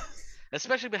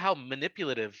 especially with how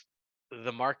manipulative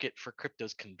the market for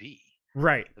cryptos can be.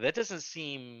 Right. That doesn't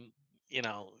seem,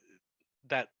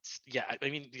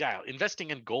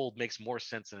 investing in gold makes more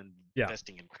sense than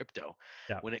investing in crypto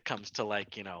when it comes to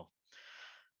like,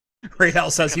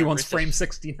 Rayhell says he wants frame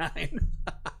 69.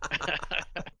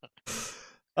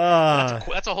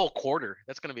 That's a whole quarter.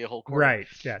 That's going to be a whole quarter. Right.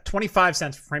 Yeah. 25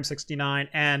 cents for frame 69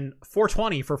 and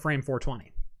 $4.20 for frame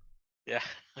 420. Yeah.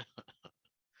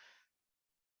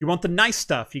 You want the nice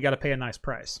stuff, you got to pay a nice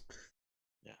price.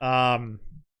 Yeah.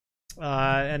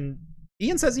 And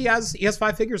Ian says he has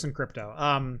 5 figures in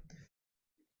crypto.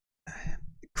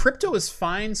 Crypto is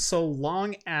fine so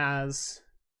long as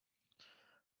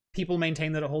people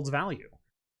maintain that it holds value.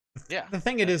 Yeah. The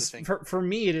thing for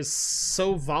me, it is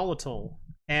so volatile.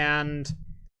 And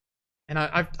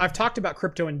I've talked about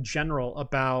crypto in general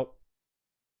about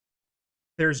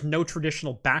there's no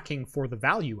traditional backing for the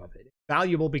value of it. It's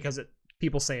valuable because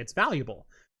people say it's valuable,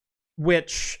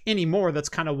 which anymore, that's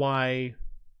kind of why,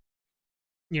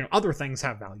 other things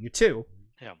have value too.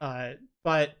 Yeah.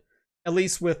 But at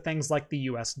least with things like the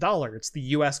US dollar, it's the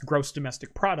US gross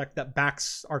domestic product that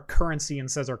backs our currency and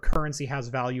says our currency has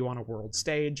value on a world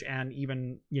stage and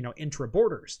even, intra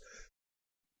borders.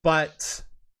 But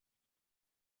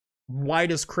why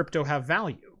does crypto have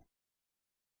value?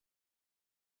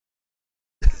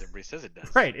 Because everybody says it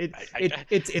does. Right.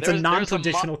 It's a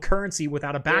non-traditional currency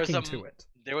without a backing to it.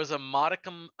 There was a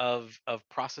modicum of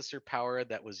processor power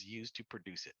that was used to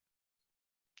produce it,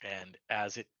 and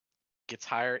as it gets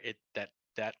higher,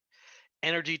 that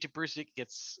energy to produce it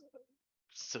gets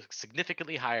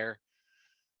significantly higher.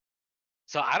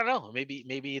 So I don't know.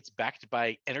 Maybe it's backed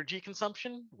by energy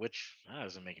consumption, which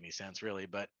doesn't make any sense really.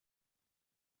 But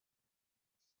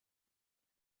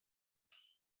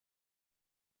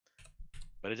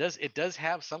it does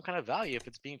have some kind of value if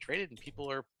it's being traded and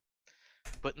people are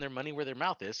putting their money where their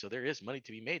mouth is. So there is money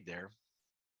to be made there.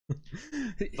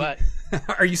 But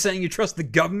are you saying you trust the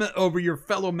government over your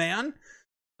fellow man?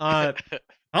 I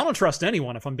don't trust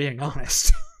anyone, if I'm being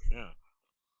honest. yeah,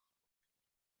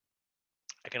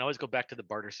 I can always go back to the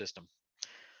barter system.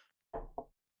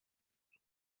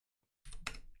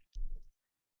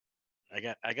 I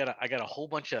got a whole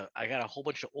bunch of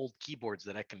old keyboards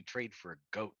that I can trade for a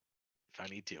goat if I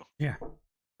need to. Yeah.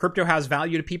 Crypto has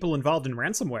value to people involved in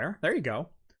ransomware. There you go.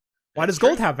 Why That's does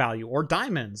gold true. have value? Or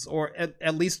diamonds? Or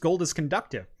at least gold is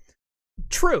conductive.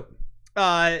 True.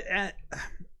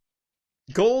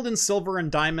 Gold and silver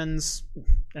and diamonds,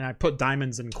 and I put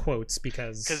diamonds in quotes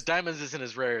because diamonds isn't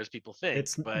as rare as people think.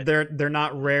 But they're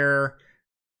not rare.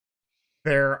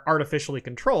 They're artificially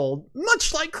controlled,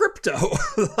 much like crypto.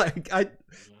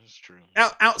 that's true.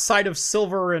 Outside of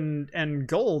silver and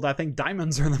gold, I think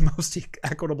diamonds are the most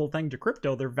equitable thing to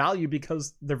crypto. They're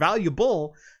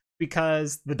valuable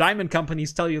because the diamond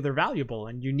companies tell you they're valuable,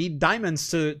 and you need diamonds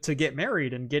to get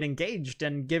married and get engaged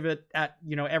and give it at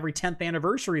every 10th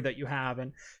anniversary that you have,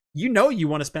 and you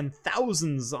want to spend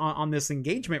thousands on this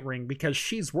engagement ring because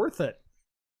she's worth it.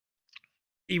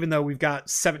 Even though we've got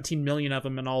 17 million of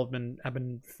them and all have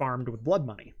been farmed with blood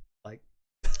money. Like,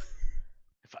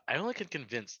 if I only could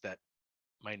convince that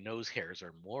my nose hairs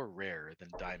are more rare than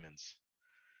diamonds,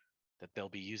 that they'll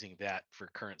be using that for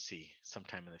currency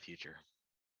sometime in the future.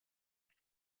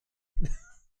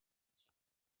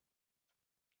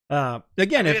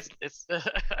 Again, I mean, it's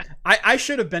I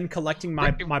should have been collecting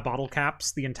my bottle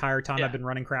caps the entire time I've been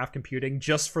running craft computing,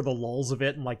 just for the lulz of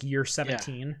it in like year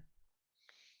 17.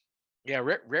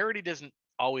 Yeah, rarity doesn't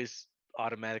always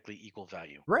automatically equal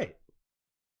value. Right.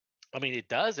 I mean, it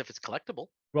does if it's collectible.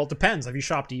 Well, it depends. Have you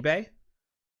shopped eBay?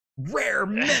 Rare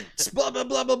mints, blah, blah,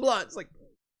 blah, blah, blah. It's like,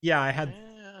 yeah, I had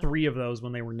 3 of those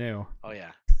when they were new. Oh,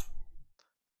 yeah.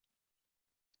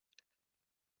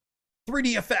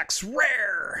 3D effects,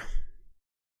 rare!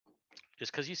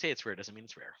 Just because you say it's rare doesn't mean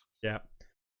it's rare. Yeah.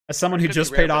 As someone who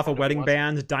just paid off a wedding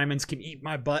band, diamonds can eat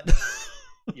my butt.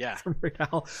 Yeah. From right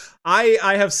now.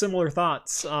 I have similar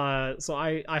thoughts. So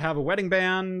I have a wedding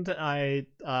band. I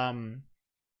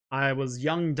was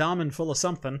young, dumb, and full of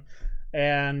something.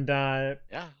 And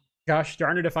yeah. Gosh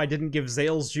darn it if I didn't give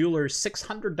Zales Jewelers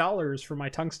 $600 for my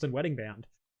tungsten wedding band.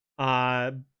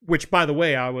 Which, by the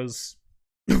way, I was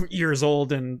years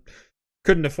old and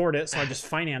couldn't afford it, so I just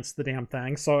financed the damn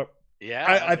thing. So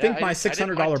yeah, I think my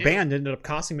 $600 band ended up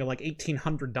costing me like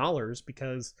 $1,800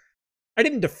 because I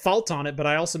didn't default on it, but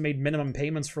I also made minimum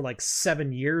payments for like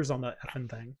 7 years on the effing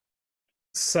thing.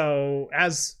 So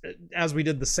as we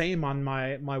did the same on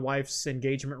my wife's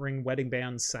engagement ring wedding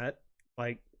band set,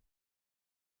 like,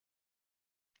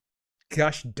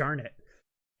 gosh darn it.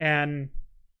 And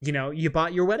you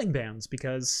bought your wedding bands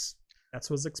because that's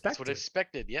what's expected. That's what I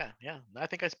expected. Yeah. I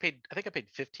think I paid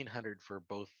 $1,500 for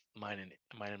both mine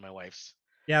and my wife's.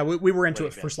 Yeah, we were into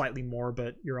it for slightly more,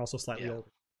 but you're also slightly older.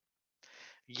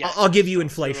 Yeah, I'll give you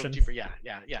inflation. Yeah.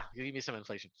 You give me some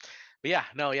inflation. But yeah,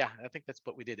 I think that's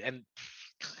what we did. And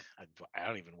I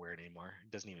don't even wear it anymore.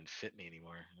 It doesn't even fit me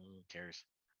anymore. Who cares?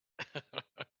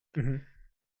 Mm-hmm.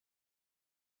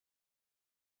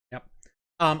 Yep.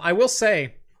 I will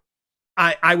say,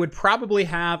 I would probably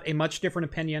have a much different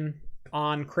opinion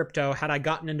on crypto had I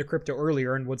gotten into crypto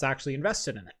earlier and was actually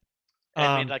invested in it.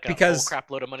 And made like a whole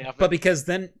crap load of money off but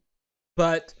it.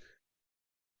 But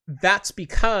that's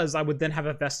because I would then have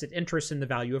a vested interest in the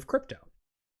value of crypto.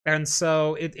 And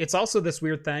so it's also this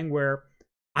weird thing where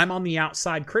I'm on the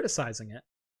outside criticizing it.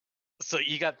 So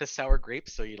you got the sour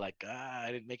grapes, so you're like,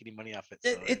 I didn't make any money off it.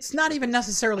 So it's not even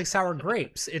necessarily sour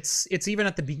grapes. It's even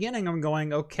at the beginning I'm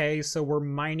going, okay, so we're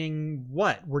mining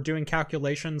what? We're doing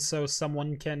calculations so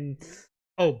someone can...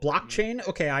 Oh, blockchain?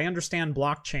 Okay, I understand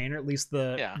blockchain, or at least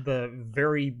the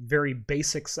very, very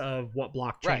basics of what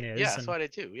blockchain is. Yeah, that's what I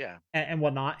do, yeah. And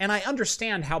whatnot. And I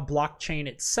understand how blockchain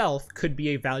itself could be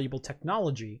a valuable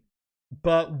technology,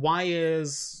 but why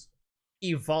is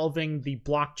evolving the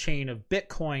blockchain of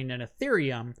Bitcoin and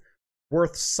Ethereum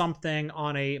worth something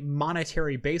on a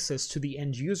monetary basis to the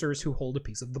end users who hold a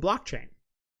piece of the blockchain?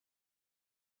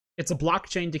 It's a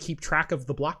blockchain to keep track of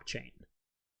the blockchain.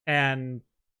 And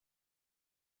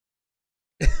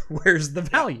Where's the Yeah.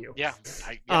 value? Yeah.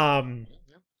 Um,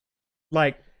 Yeah.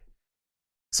 like,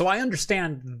 so I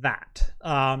understand that.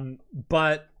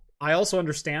 But I also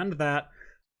understand that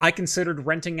I considered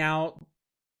renting out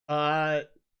uh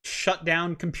shut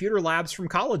down computer labs from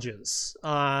colleges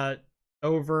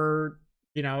over,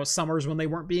 summers when they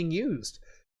weren't being used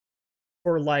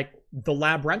for like the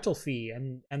lab rental fee,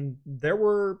 and there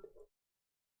were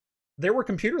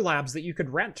computer labs that you could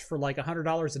rent for like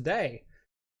 $100 a day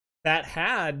that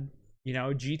had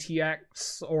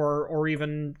GTX or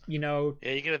even Yeah,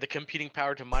 you get the computing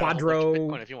power to mine a whole bunch of Quadro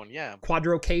Bitcoin if you want. Yeah.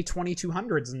 Quadro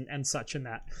K2200s and such in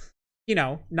that.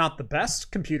 Not the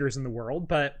best computers in the world,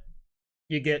 but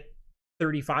you get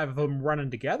 35 of them running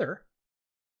together.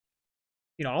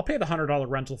 I'll pay the $100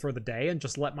 rental for the day and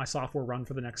just let my software run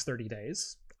for the next 30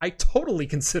 days. I totally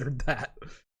considered that.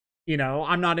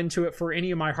 I'm not into it for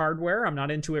any of my hardware. I'm not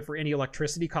into it for any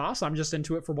electricity costs. I'm just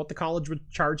into it for what the college would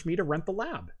charge me to rent the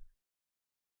lab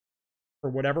for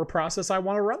whatever process I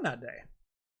want to run that day.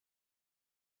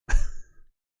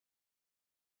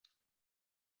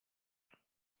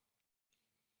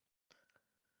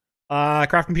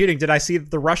 Craft Computing, did I see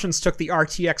that the Russians took the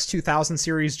RTX 2000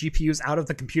 series GPUs out of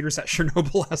the computers at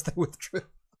Chernobyl as they withdrew?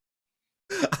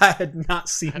 I had not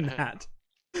seen that.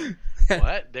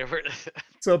 What? They were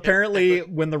So apparently,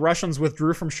 when the Russians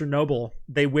withdrew from Chernobyl,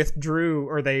 they withdrew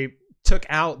or they took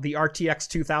out the RTX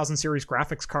 2000 series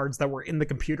graphics cards that were in the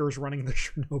computers running the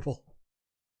Chernobyl.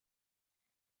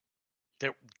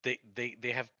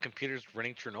 they have computers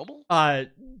running Chernobyl?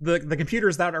 The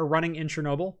computers that are running in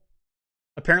Chernobyl,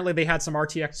 apparently they had some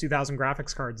RTX 2000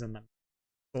 graphics cards in them.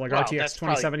 So like Well, RTX that's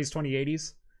 2070s,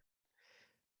 2080s.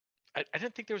 I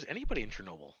didn't think there was anybody in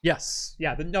Chernobyl. Yes.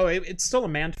 Yeah. No, it's still a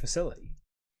manned facility.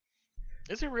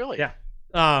 Is it really? Yeah.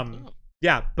 Oh.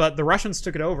 Yeah, but the Russians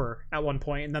took it over at one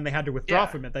point, and then they had to withdraw Yeah.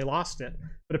 from it. They lost it,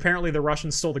 but apparently the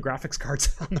Russians stole the graphics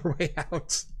cards on their way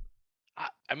out.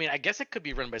 I mean, I guess it could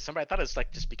be run by somebody. I thought it's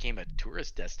like just became a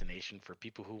tourist destination for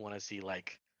people who want to see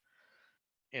like,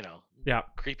 Yeah.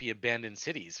 creepy abandoned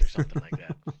cities or something like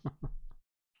that.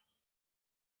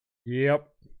 Yep.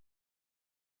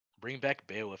 Bring back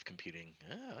Beowulf computing.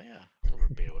 Oh yeah, I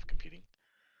remember Beowulf computing.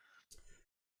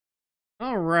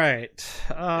 All right.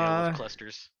 Beowulf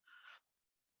clusters.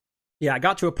 Yeah, I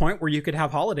got to a point where you could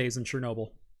have holidays in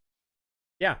Chernobyl.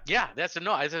 Yeah. Yeah, that's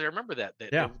no. I remember that.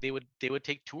 Yeah. They would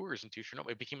take tours into Chernobyl.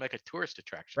 It became like a tourist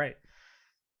attraction. Right.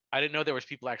 I didn't know there was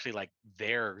people actually like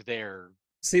there.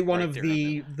 See, one right of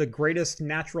there the greatest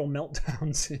natural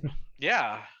meltdowns in,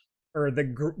 Yeah. or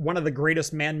one of the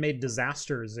greatest man-made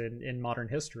disasters in modern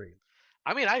history.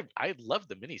 I mean, I loved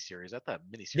the miniseries. I thought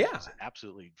miniseries Yeah. was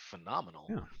absolutely phenomenal.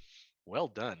 Yeah. Well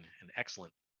done and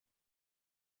excellent.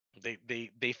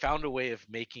 They found a way of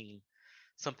making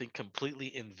something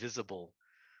completely invisible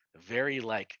very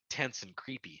like tense and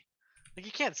creepy. Like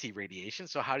you can't see radiation,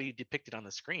 so how do you depict it on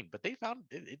the screen? But they found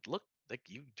it looked like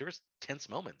there's tense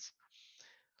moments.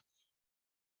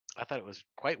 I thought it was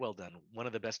quite well done. One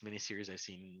of the best miniseries I've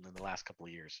seen in the last couple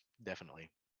of years,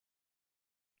 definitely.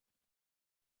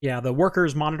 Yeah, the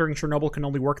workers monitoring Chernobyl can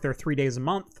only work there 3 days a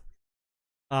month.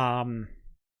 And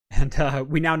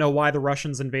we now know why the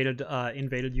Russians invaded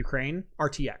Ukraine.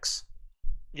 RTX.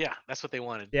 Yeah, that's what they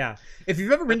wanted. Yeah, if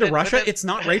you've ever been to Russia, it's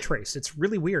not ray trace. It's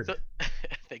really weird. So,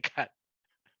 they got,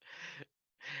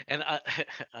 and I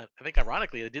think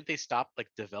ironically, didn't they stop like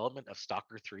development of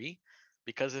Stalker 3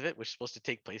 because of it, which was supposed to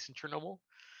take place in Chernobyl?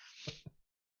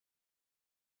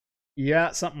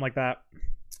 Yeah, something like that.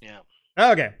 Yeah.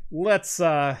 Okay, let's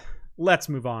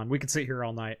move on. We could sit here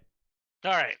all night.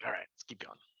 All right, let's keep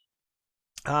going.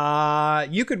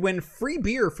 You could win free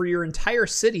beer for your entire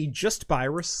city just by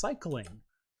recycling.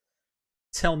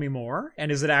 Tell me more. And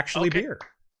is it actually beer?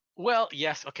 Well,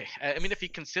 yes. Okay. I mean, if you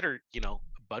consider,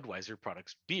 Budweiser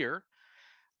products beer,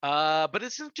 but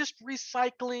it's not just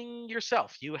recycling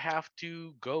yourself. You have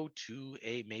to go to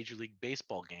a Major League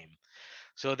Baseball game.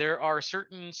 So there are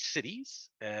certain cities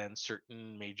and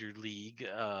certain Major League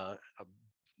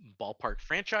ballpark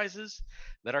franchises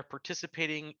that are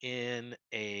participating in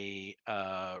a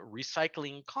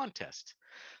recycling contest.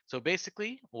 So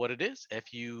basically, what it is,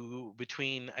 if you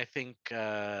between I think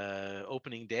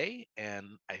opening day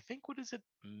and I think what is it,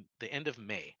 the end of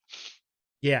May.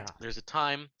 Yeah, there's a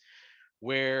time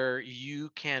where you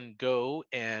can go,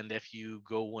 and if you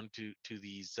go to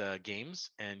these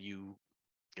games and you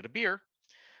get a beer,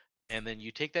 and then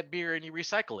you take that beer and you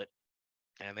recycle it,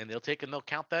 and then they'll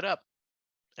count that up,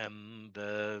 and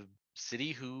the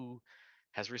city who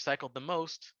has recycled the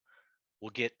most will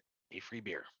get a free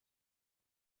beer.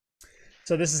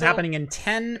 So this is So- happening in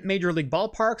 10 major league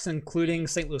ballparks, including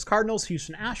St. Louis Cardinals,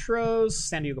 Houston Astros,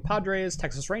 San Diego Padres,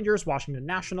 Texas Rangers, Washington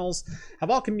Nationals, have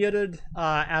all committed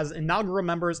as inaugural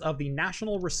members of the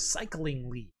National Recycling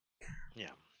League.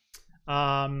 Yeah.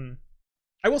 I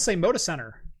will say Moda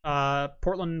Center,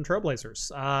 Portland Trailblazers,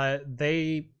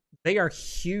 they are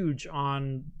huge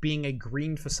on being a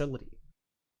green facility.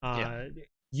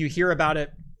 You hear about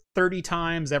it 30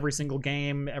 times every single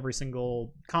game, every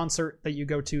single concert that you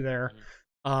go to there.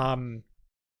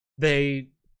 They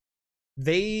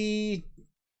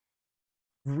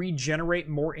regenerate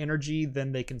more energy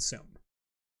than they consume.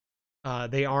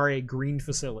 They are a green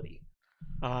facility.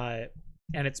 And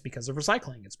it's because of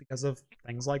recycling. It's because of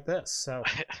things like this. So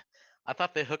I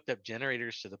thought they hooked up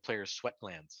generators to the players' sweat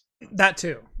glands. that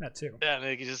too. Yeah,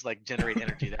 they could just like generate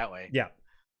energy that way. Yeah.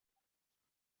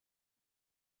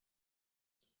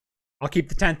 I'll keep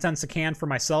the 10 cents a can for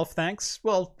myself, thanks.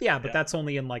 Well, yeah, but that's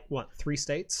only in like what, 3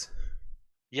 states?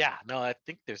 Yeah, no, I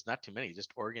think there's not too many. Just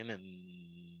Oregon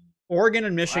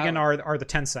and Michigan are the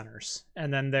 10 centers,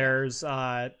 and then there's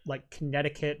like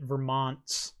Connecticut,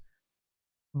 Vermont,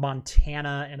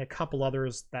 Montana, and a couple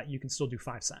others that you can still do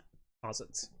 5-cent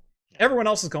deposits. Everyone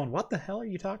else is going, what the hell are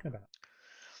you talking about?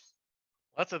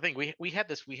 That's the thing. We had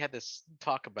this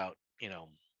talk about,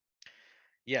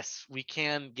 yes, we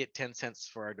can get 10 cents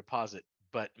for our deposit,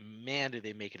 but man, do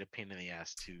they make it a pain in the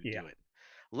ass to do it.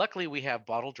 Luckily, we have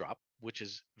Bottle Drop, which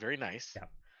is very nice. Yeah.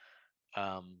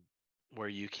 Where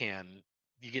you have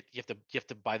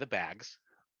to buy the bags,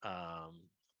 and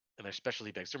they're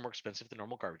specialty bags. They're more expensive than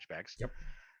normal garbage bags. Yep.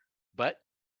 But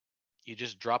you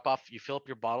just drop off. You fill up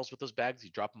your bottles with those bags.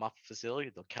 You drop them off the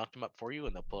facility. They'll count them up for you,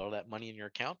 and they'll put all that money in your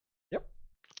account. Yep.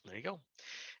 There you go.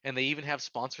 And they even have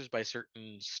sponsors by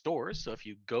certain stores. So if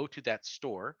you go to that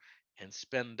store and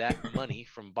spend that money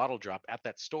from Bottle Drop at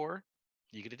that store,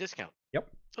 you get a discount. Yep.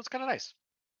 So it's kind of nice.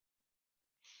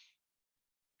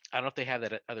 I don't know if they have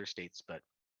that at other states, but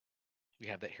we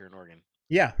have that here in Oregon.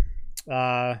 Yeah.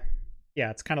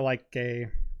 It's kind of like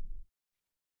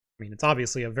it's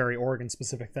obviously a very Oregon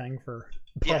specific thing for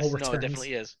bottle returns. No, it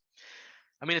definitely is.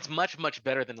 I mean, it's much, much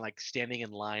better than like standing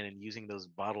in line and using those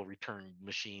bottle return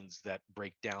machines that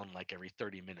break down like every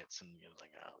 30 minutes. And you're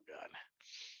like, oh, God.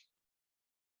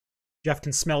 Jeff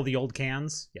can smell the old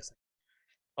cans. Yes.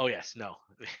 Oh, yes. No.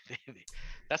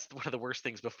 That's one of the worst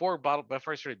things. Before I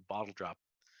started Bottle Drop,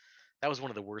 that was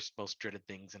one of the worst, most dreaded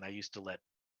things. And I used to let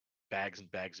bags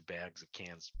and bags of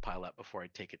cans pile up before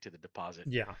I'd take it to the deposit.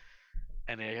 Yeah.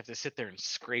 And I have to sit there and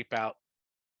scrape out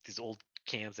these old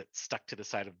cans that stuck to the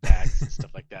side of bags and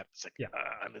stuff like that. It's like,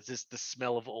 and it's just the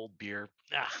smell of old beer.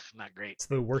 Not great. It's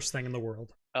the worst thing in the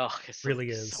world. Oh, it really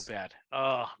is so bad.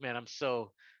 Oh man, I'm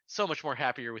so much more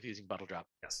happier with using Bottle Drop.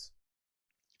 Yes.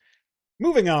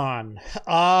 Moving on.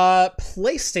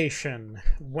 PlayStation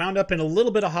wound up in a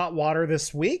little bit of hot water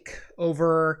this week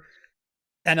over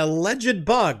an alleged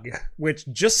bug,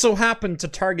 which just so happened to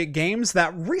target games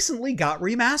that recently got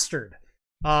remastered,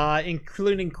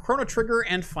 including Chrono Trigger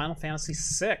and Final Fantasy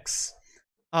VI.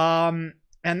 And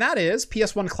that is,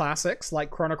 PS1 classics like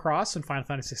Chrono Cross and Final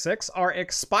Fantasy VI are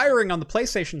expiring on the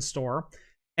PlayStation Store,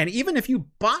 and even if you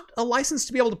bought a license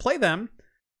to be able to play them,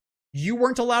 you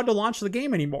weren't allowed to launch the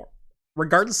game anymore,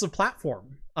 regardless of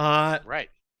platform. Right.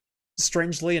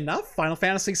 Strangely enough, Final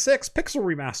Fantasy VI Pixel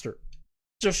Remaster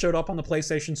just showed up on the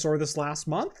PlayStation Store this last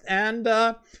month, and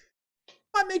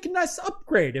might make a nice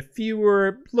upgrade if you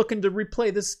were looking to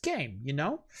replay this game,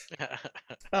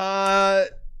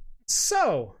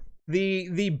 So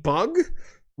the bug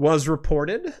was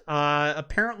reported.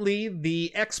 Apparently,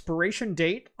 the expiration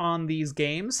date on these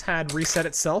games had reset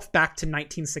itself back to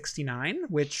 1969,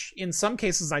 which in some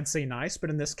cases I'd say nice, but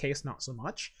in this case, not so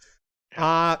much.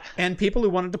 And people who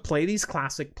wanted to play these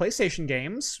classic PlayStation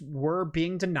games were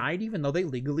being denied even though they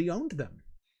legally owned them.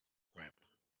 Right.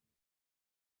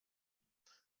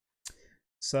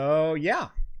 So, the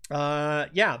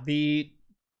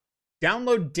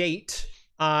download date,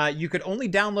 you could only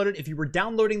download it if you were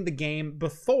downloading the game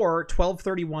before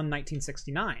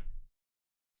 12/31/1969.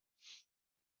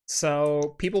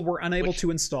 So, people were unable to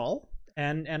install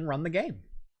and run the game.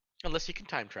 Unless you can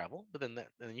time travel, but then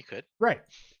you could. Right.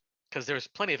 Because there was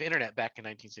plenty of internet back in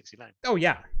 1969. Oh,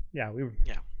 yeah.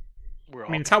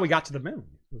 It's how we got to the moon.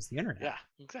 It was the internet. Yeah,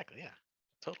 exactly. Yeah,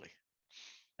 totally.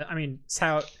 I mean, it's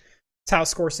how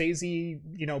Scorsese,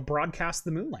 broadcast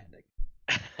the moon landing.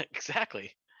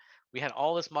 Exactly. We had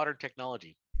all this modern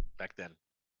technology back then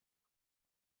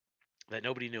that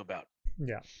nobody knew about.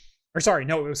 Yeah. Or sorry,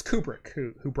 no, it was Kubrick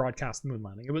who broadcast the moon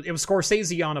landing. It was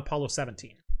Scorsese on Apollo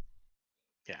 17.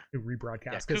 Yeah. Who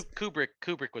rebroadcast. Yeah,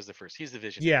 Kubrick was the first. He's the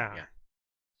visionary. Yeah.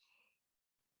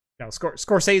 No,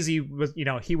 Scorsese was,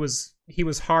 he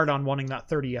was hard on wanting that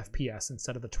 30 FPS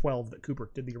instead of the 12 that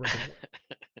Kubrick did the original.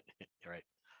 Right.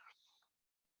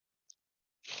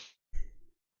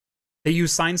 They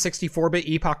use signed 64-bit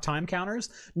epoch time counters.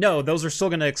 No, those are still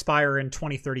going to expire in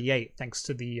 2038 thanks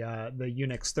to the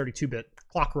Unix 32-bit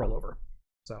clock rollover.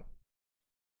 So,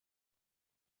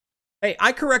 hey,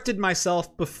 I corrected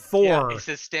myself before it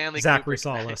says Stanley Zachary Kubrick.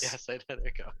 Solis. Yes, there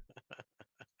you go.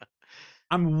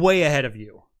 I'm way ahead of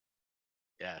you.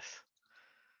 Yes.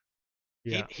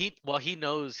 Yeah. He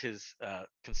knows his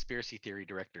conspiracy theory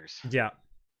directors. Yeah.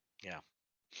 Yeah.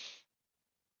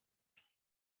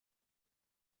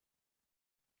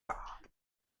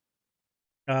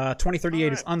 Uh, 2038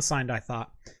 All is right. unsigned, I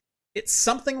thought. It's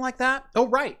something like that. Oh,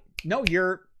 right. No,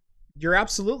 you're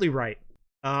absolutely right.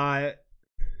 Because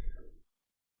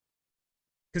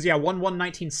yeah,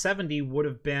 1/1/1970 would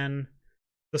have been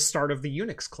the start of the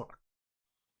Unix clock.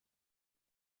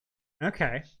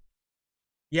 Okay.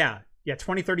 Yeah.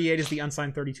 2038 is the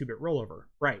unsigned 32-bit rollover.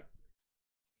 Right.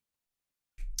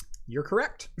 You're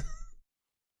correct.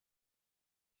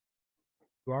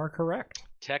 You are correct.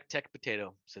 Tech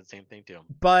Potato said the same thing too.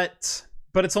 But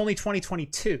it's only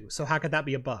 2022, so how could that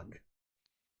be a bug?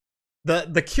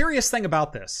 The curious thing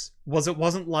about this was it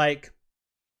wasn't like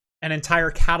an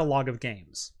entire catalog of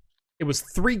games. It was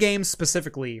 3 games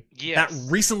specifically that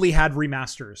recently had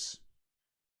remasters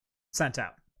sent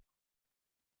out.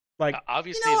 Like,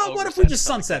 obviously, you know what if we just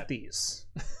sunset these?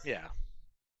 Yeah.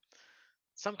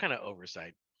 Some kind of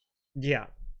oversight. Yeah.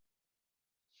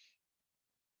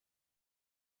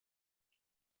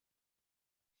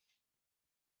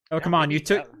 Oh, come on.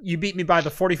 You beat me by the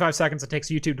 45 seconds it takes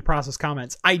YouTube to process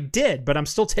comments. I did, but I'm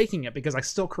still taking it because I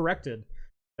still corrected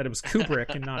that it was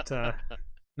Kubrick and not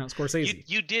Scorsese.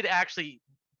 You did actually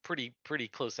pretty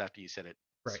close after you said it.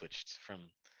 Right. Switched from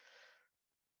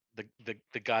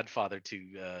the Godfather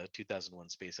to 2001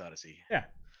 Space Odyssey. Yeah.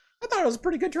 I thought it was a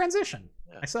pretty good transition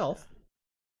myself.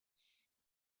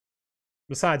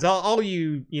 Besides, all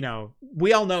we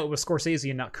all know it was Scorsese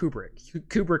and not Kubrick.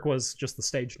 Kubrick was just the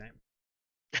stage name.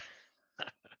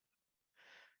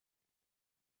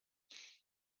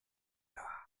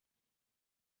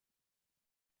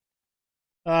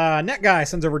 Net guy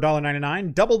sends over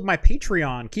 $1.99. Doubled my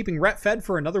Patreon, keeping Rhett fed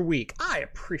for another week. I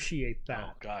appreciate that.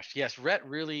 Oh gosh, yes, Rhett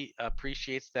really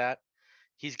appreciates that.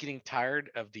 He's getting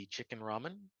tired of the chicken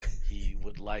ramen. He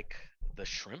would like the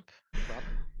shrimp ramen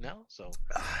now, so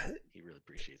he really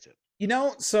appreciates it.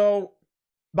 So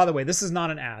by the way, this is not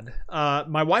an ad.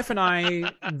 My wife and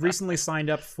I recently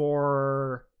signed up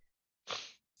for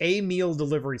a meal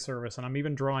delivery service, and I'm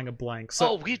even drawing a blank.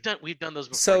 So we've done those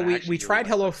before. So we tried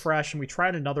HelloFresh and we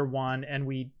tried another one, and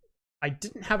I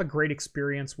didn't have a great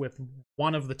experience with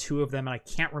one of the two of them, and I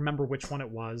can't remember which one it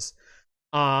was.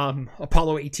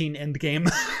 Apollo 18 Endgame.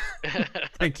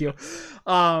 Thank you.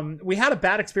 We had a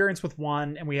bad experience with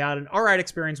one, and we had an alright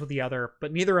experience with the other,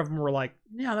 but neither of them were like,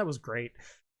 yeah, that was great.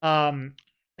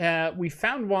 We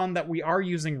found one that we are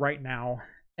using right now,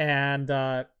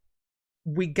 and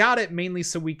we got it mainly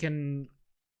so we can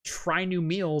try new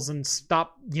meals and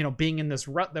stop, being in this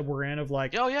rut that we're in of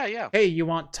like, oh yeah, hey, you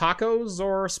want tacos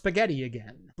or spaghetti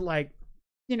again? Like,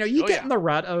 you get in the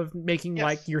rut of making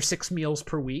like your 6 meals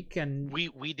per week, and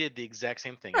we did the exact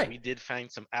same thing. Right. We did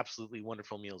find some absolutely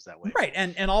wonderful meals that way. Right,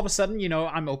 and all of a sudden,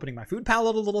 I'm opening my food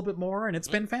palette a little bit more, and it's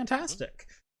been fantastic.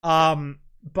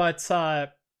 But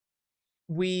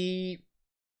we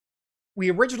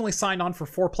originally signed on for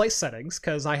 4 place settings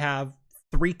because I have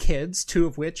 3 kids, 2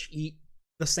 of which eat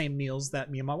the same meals that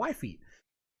me and my wife eat.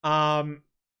 And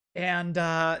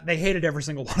they hated every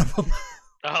single one of them.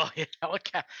 Oh yeah,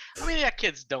 I mean,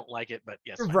 kids don't like it, but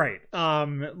yes. Right.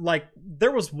 Like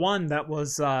there was one that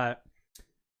was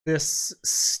this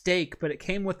steak, but it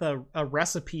came with a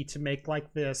recipe to make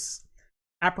like this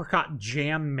apricot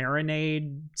jam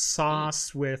marinade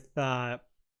sauce with Could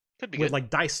be with good. like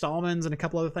diced almonds and a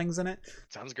couple other things in it.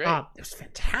 Sounds great. It was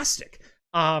fantastic.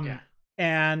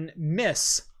 And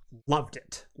Miss loved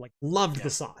it. Like loved the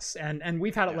sauce. And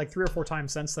we've had it like 3 or 4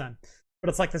 times since then. But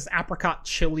it's like this apricot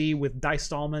chili with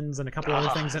diced almonds and a couple other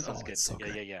things. And good. It's so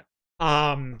good. Yeah.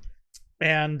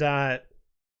 And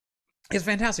it's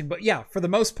fantastic. But yeah, for the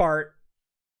most part,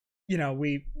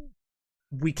 we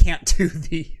can't do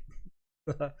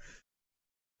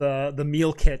the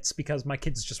meal kits because my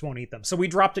kids just won't eat them. So we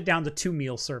dropped it down to 2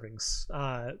 meal servings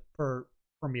per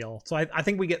meal. So I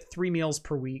think we get 3 meals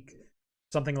per week,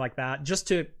 something like that, just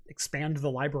to expand the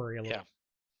library a little.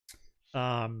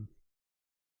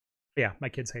 Yeah, my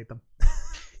kids hate them.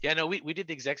 Yeah, no, we did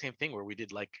the exact same thing where we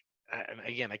did like, and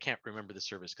again, I can't remember the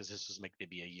service because this was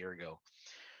maybe a year ago.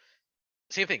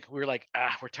 same thing. We were like,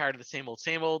 we're tired of the same old,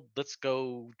 same old. Let's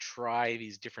go try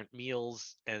these different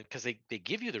meals, and because they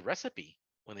give you the recipe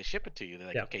when they ship it to you, they're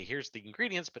like, Yeah. okay, here's the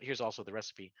ingredients, but here's also the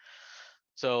recipe.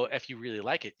 So if you really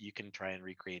like it, you can try and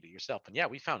recreate it yourself. And yeah,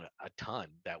 we found a ton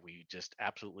that we just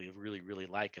absolutely really really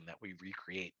like, and that we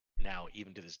recreate now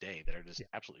even to this day that are just Yeah.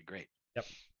 absolutely great. Yep.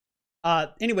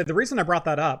 Anyway, the reason I brought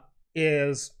that up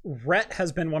is Rhett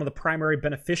has been one of the primary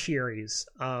beneficiaries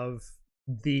of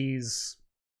these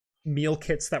meal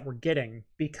kits that we're getting,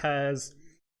 because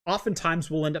oftentimes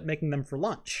we'll end up making them for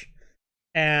lunch.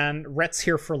 And Rhett's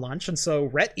here for lunch, and so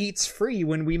Rhett eats free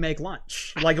when we make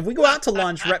lunch. Like if we go out to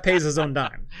lunch, Rhett pays his own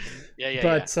dime.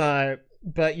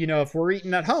 But you know, if we're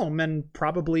eating at home, and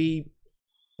probably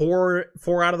four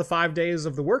out of the 5 days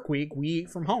of the work week we eat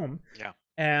from home. Yeah.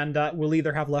 And we'll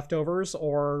either have leftovers,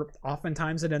 or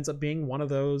oftentimes it ends up being one of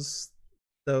those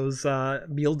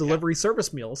meal delivery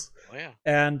service meals. Oh yeah.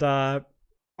 And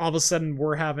all of a sudden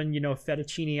we're having, you know,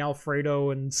 fettuccine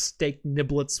alfredo and steak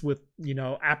niblets with, you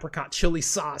know, apricot chili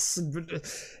sauce,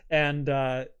 and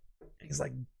he's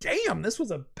like, damn, this was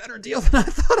a better deal than I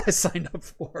thought I signed up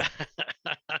for.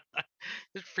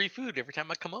 There's free food every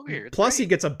time I come over here. It's Plus great. he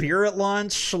gets a beer at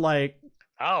lunch. Like,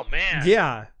 oh man,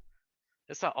 yeah,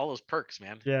 it's not all those perks,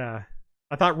 man. yeah.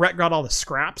 I thought Rhett got all the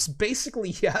scraps. Basically,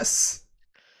 yes,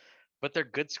 But they're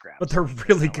good scraps. but they're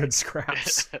really good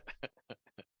scraps.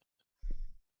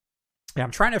 Yeah,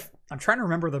 I'm trying to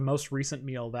remember the most recent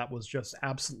meal that was just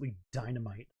absolutely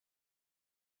dynamite.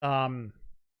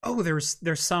 Oh, there's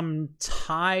some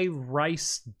Thai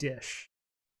rice dish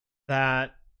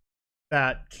that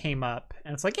came up,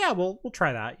 and it's like, yeah, we'll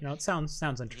try that. You know, it sounds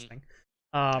interesting.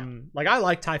 Like I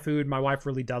like Thai food, my wife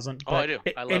really doesn't. But I do.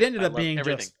 It ended up being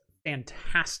everything. just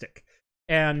fantastic,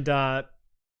 and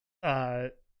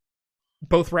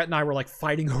both Rhett and I were like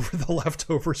fighting over the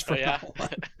leftovers from that one.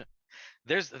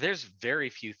 There's very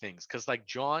few things, because like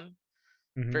John,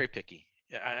 Mhm. very picky.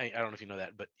 I don't know if you know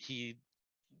that, but he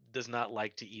does not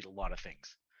like to eat a lot of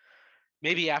things.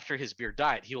 Maybe after his beer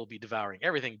diet, he will be devouring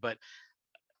everything, but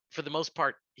for the most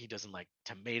part, he doesn't like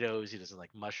tomatoes. He doesn't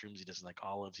like mushrooms. He doesn't like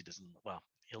olives. He doesn't. Well,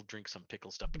 he'll drink some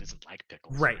pickle stuff, but doesn't like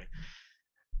pickles. Right.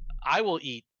 I will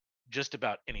eat just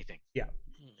about anything. Yeah.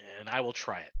 And I will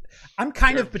try it. I'm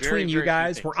kind There of are between very, you very few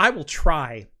guys, things. where I will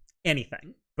try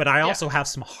anything, but I Yeah. also have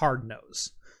some hard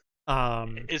nose.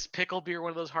 Is pickle beer one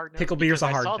of those hard? Pickle beer's a Because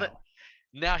I hard saw no. that.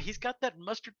 Now he's got that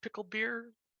mustard pickle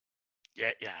beer.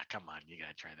 Yeah. Come on, you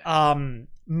gotta try that.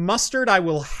 Mustard I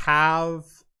will have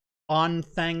on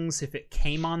things if it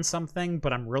came on something,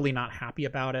 but I'm really not happy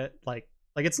about it. Like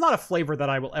it's not a flavor that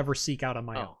I will ever seek out on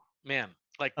my own. Oh man,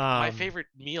 like my Um, favorite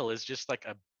meal is just like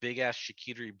a big ass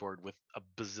charcuterie board with a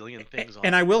bazillion things on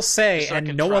And it. I will say, Just so I and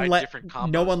can no try one let different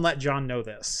no combos. one let John know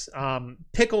this.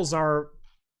 Pickles are,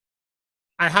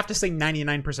 I have to say,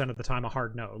 99% of the time a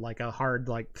hard no. Like a hard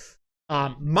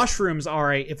mushrooms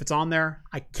are a, if it's on there,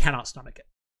 I cannot stomach it.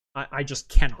 I just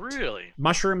cannot. Really?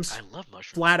 Mushrooms, I love mushrooms.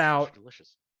 flat They're out.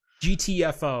 delicious.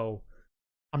 GTFO.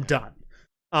 I'm done.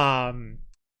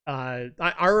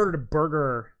 I ordered a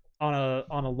burger on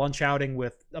a lunch outing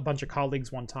with a bunch of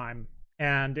colleagues one time,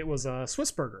 and it was a Swiss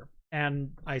burger.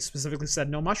 And I specifically said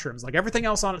no mushrooms. Like everything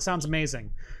else on it sounds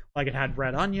amazing. Like it had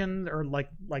red onion, or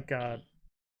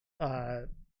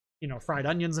you know, fried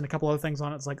onions and a couple other things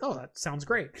on it. It's like, oh, that sounds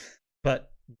great,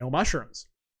 but no mushrooms.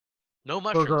 No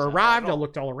mushrooms. Burger not at arrived. I all.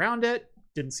 looked all around it,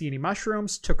 didn't see any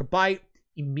mushrooms. Took a bite,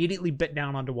 immediately bit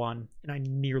down onto one, and I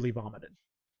nearly vomited.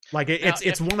 Like Now,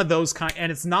 it's one of those kind,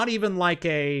 and it's not even like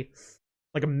a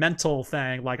mental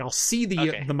thing. Like I'll see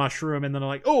Okay. the mushroom, and then I'm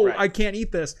like, oh, Right. I can't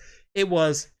eat this.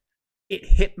 It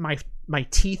hit my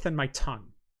teeth and my tongue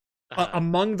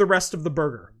among the rest of the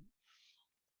burger.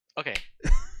 Okay.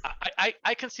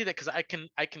 I can see that, because I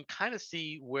can kind of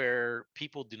see where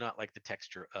people do not like the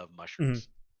texture of mushrooms,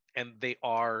 and they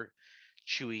are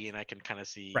chewy, and I can kind of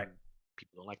see Right.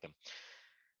 people don't like them.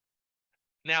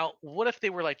 Now, what if they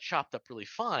were like chopped up really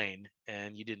fine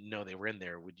and you didn't know they were in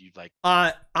there? Would you like?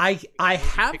 I Would you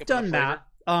have pick up on done the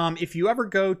that. If you ever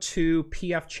go to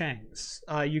PF Chang's,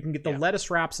 you can get the Yeah. lettuce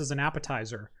wraps as an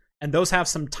appetizer, and those have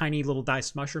some tiny little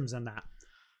diced mushrooms in that.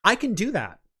 I can do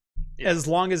that, Yeah. as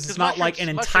long as it's 'Cause not like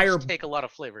an mushrooms entire take a lot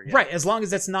of flavor. Yeah. right. As long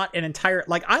as it's not an entire,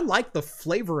 like, I like the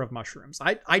flavor of mushrooms.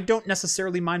 I don't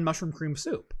necessarily mind mushroom cream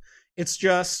soup. It's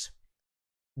just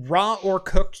raw or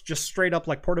cooked, just straight up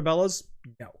like portobello's.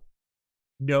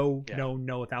 No, Yeah.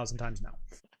 no, 1,000 times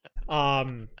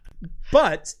no.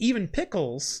 But even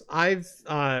pickles, I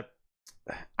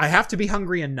have to be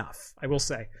hungry enough, I will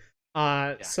say.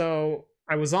 So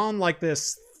I was on like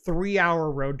this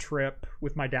 3-hour road trip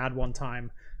with my dad one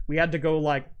time. We had to go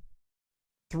like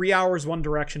 3 hours one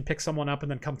direction, pick someone up, and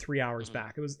then come 3 hours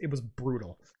back. It was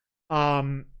brutal.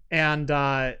 And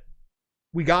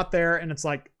we got there, and it's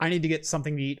like, I need to get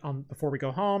something to eat before we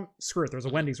go home. Screw it, there's a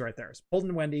Wendy's right there. So pulled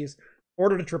in Wendy's,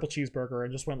 ordered a triple cheeseburger,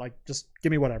 and just went like, just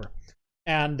give me whatever.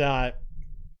 And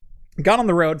got on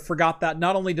the road, forgot that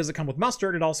not only does it come with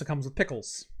mustard, it also comes with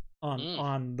pickles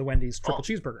on the Wendy's triple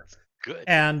cheeseburger. Good.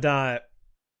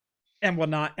 And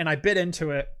whatnot. And I bit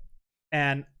into it,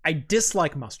 and I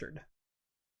dislike mustard,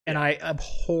 and I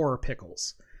abhor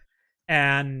pickles.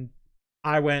 And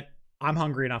I went, I'm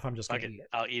hungry enough. I'm just gonna eat it.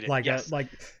 I'll eat it. Like, yes.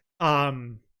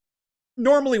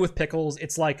 Normally with pickles,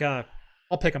 it's like I'll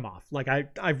pick them off. Like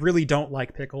I really don't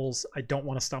like pickles. I don't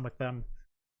want to stomach them.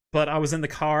 But I was in the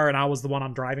car, and I was the one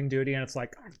on driving duty, and it's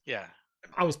like,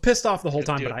 I was pissed off the whole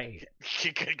time, but I ate it.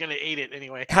 You're gonna eat it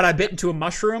anyway. Had I bit into a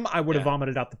mushroom, I would have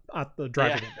vomited out the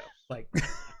driving window. Like,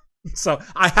 so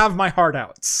I have my heart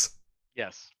outs.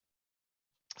 Yes.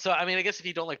 So I mean, I guess if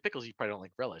you don't like pickles, you probably don't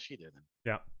like relish either.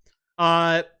 Then.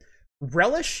 Yeah.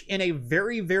 Relish in a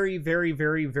very, very, very,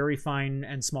 very, very fine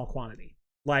and small quantity.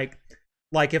 Like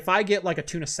if I get like a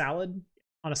tuna salad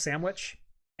on a sandwich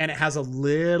and it has a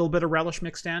little bit of relish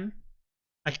mixed in,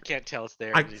 I can't tell it's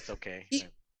there. It's okay.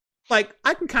 Like,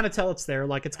 I can kind of tell it's there.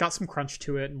 Like, it's got some crunch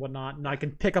to it and whatnot, and I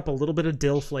can pick up a little bit of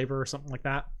dill flavor or something like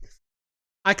that.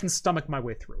 I can stomach my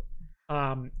way through it.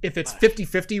 If it's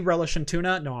 50-50 relish and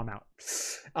tuna, no, I'm out.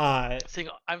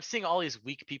 I'm seeing all these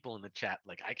weak people in the chat.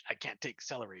 Like, I can't take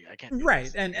celery. I can't. Right,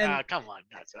 this. and come on,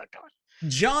 guys, come on.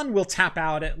 John will tap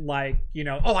out at, like,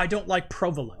 oh, I don't like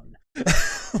provolone.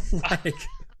 Like,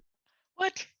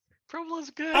 what? Provolone's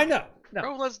good. I know. No.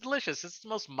 Provolone's delicious. It's the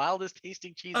most mildest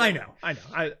tasting cheese. I know.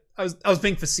 I was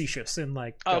being facetious in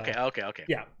like. Okay.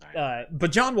 Yeah. Right.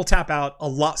 But John will tap out a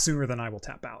lot sooner than I will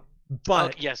tap out.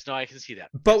 But yes, no, I can see that.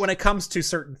 But when it comes to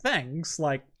certain things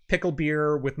like pickle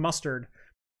beer with mustard,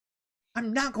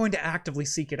 I'm not going to actively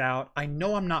seek it out. I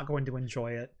know I'm not going to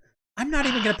enjoy it. I'm not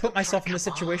even going to put myself in a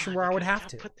situation where I would have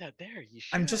to. Put that there. You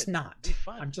should. I'm just not. It'd be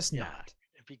fun. I'm just not.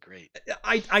 It'd be great.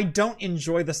 I don't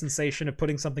enjoy the sensation of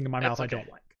putting something in my mouth I don't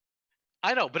like.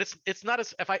 I know, but it's not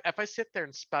as if I sit there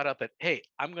and spout out that, hey,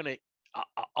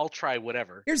 I'll try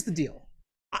whatever. Here's the deal.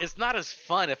 It's not as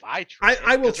fun if I try.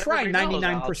 I will try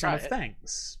 99% of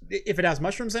things. If it has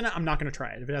mushrooms in it, I'm not going to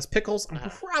try it. If it has pickles, I'm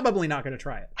probably not going to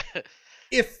try it.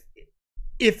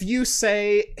 If you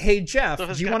say, hey, Jeff,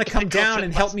 do you want to come down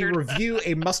and help me review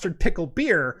a mustard pickle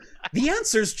beer? The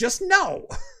answer's just no.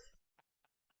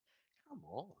 Come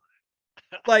on.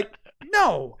 Like,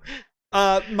 no.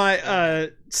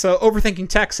 So Overthinking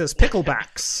Tech says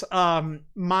picklebacks.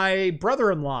 My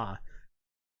brother-in-law,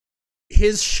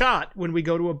 his shot when we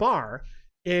go to a bar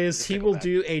is he will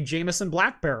do a Jameson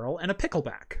Black Barrel and a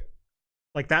pickleback.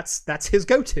 Like, that's his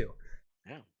go-to.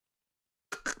 Yeah.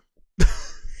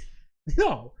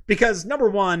 No, because number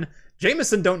one,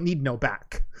 Jameson don't need no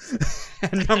back.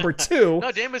 And number two,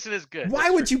 no, Jameson is good. Why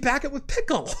would you back it with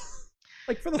pickle?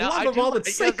 Like, for the love of all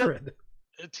that's sacred.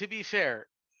 To be fair,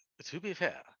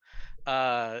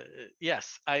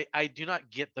 yes, I do not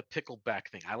get the pickleback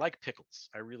thing. I like pickles,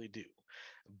 I really do,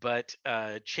 but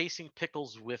chasing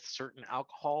pickles with certain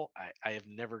alcohol, I have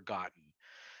never gotten.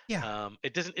 Yeah.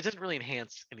 It doesn't really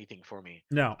enhance anything for me.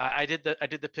 No. I did the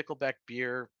pickleback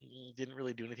beer, didn't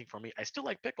really do anything for me. I still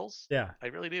like pickles. Yeah. I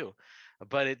really do,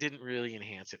 but it didn't really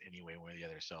enhance it anyway, one or the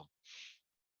other. So.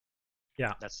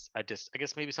 Yeah, I guess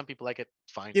maybe some people like it.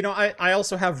 Fine. I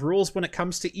also have rules when it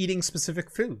comes to eating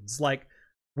specific foods. Like,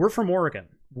 we're from Oregon.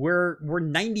 We're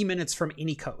 90 minutes from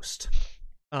any coast.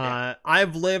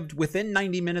 I've lived within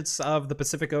 90 minutes of the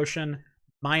Pacific Ocean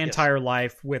my entire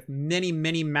life, with many,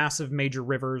 many massive major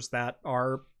rivers that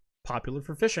are popular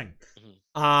for fishing.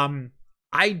 Mm-hmm.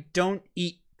 I don't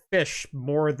eat fish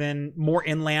more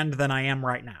inland than I am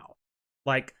right now.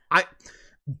 Like,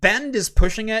 Bend is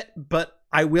pushing it, but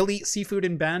I will eat seafood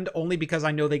in Bend only because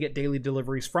I know they get daily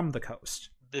deliveries from the coast.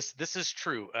 This is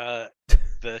true.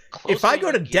 If I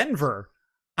go to Denver,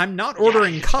 I'm not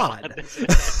ordering cod.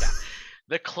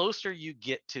 The closer you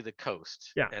get to the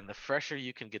coast, and the fresher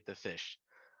you can get the fish,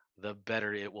 the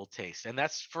better it will taste. And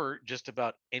that's for just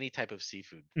about any type of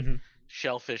seafood. Mm-hmm.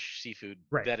 Shellfish, seafood,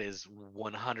 that is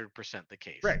 100% the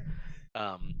case. Right.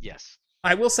 Yes.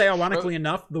 I will say, ironically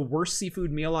enough, the worst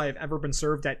seafood meal I have ever been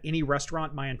served at any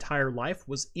restaurant my entire life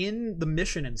was in the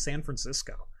Mission in San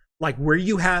Francisco. Like, where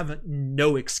you have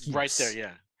no excuse. Right there,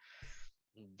 yeah.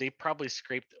 They probably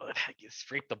scraped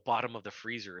the bottom of the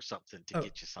freezer or something to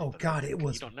get you something. Oh, God, it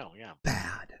was you don't know,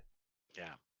 bad.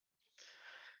 Yeah.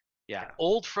 Yeah, Yeah.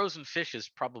 old frozen fish is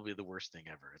probably the worst thing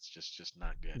ever. It's just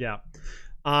not good. Yeah.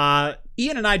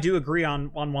 Ian and I do agree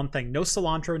on one thing: no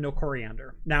cilantro, no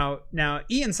coriander. Now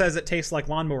Ian says it tastes like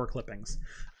lawnmower clippings.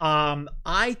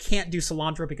 I can't do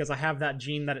cilantro because I have that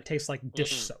gene that it tastes like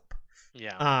dish Mm, soap.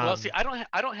 yeah. Well, see, Um,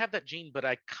 I don't have that gene, but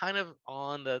I kind of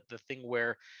on the thing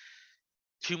where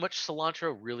too much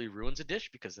cilantro really ruins a dish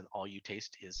because then all you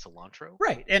taste is cilantro.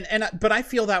 right, and but I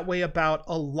feel that way about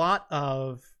a lot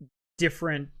of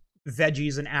different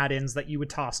veggies and add-ins that you would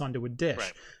toss onto a dish.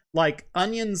 Right. Like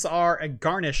onions are a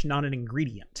garnish, not an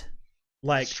ingredient.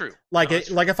 Like It's true. like No, it's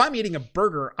true. like if I'm eating a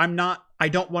burger, I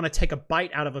don't want to take a bite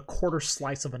out of a quarter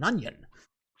slice of an onion.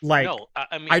 Like No,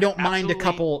 I mean I don't mind a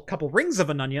absolutely couple rings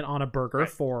of an onion on a burger right.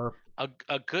 for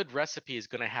A good recipe is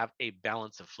going to have a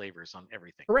balance of flavors on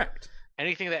everything. correct.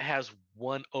 Anything that has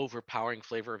one overpowering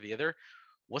flavor of the other,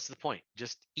 what's the point?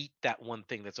 Just eat that one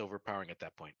thing that's overpowering at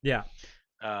that point. Yeah.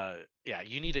 Yeah,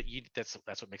 you need it. That's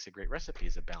what makes a great recipe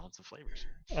is a balance of flavors.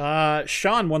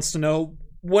 Sean wants to know,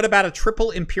 what about a triple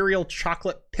imperial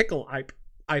chocolate pickle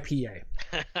IPA?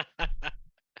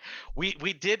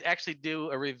 We did actually do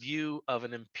a review of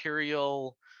an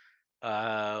imperial.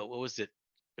 What was it?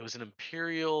 It was an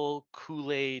imperial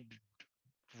Kool-Aid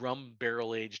rum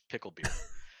barrel aged pickle beer.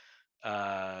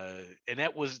 And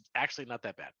that was actually not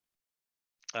that bad.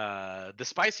 The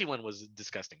spicy one was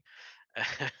disgusting,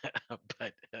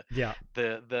 but Yeah.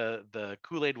 the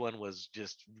Kool-Aid one was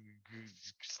just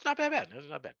not that bad. It was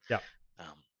not bad. Yeah.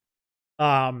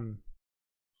 Um,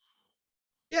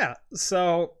 Yeah.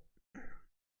 So,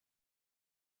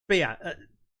 but yeah,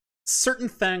 certain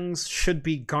things should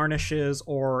be garnishes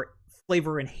or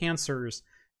flavor enhancers,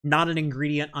 not an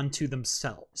ingredient unto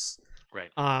themselves.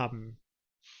 right.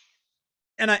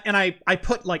 And I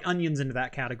put like onions into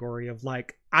that category of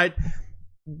like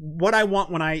what I want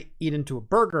when I eat into a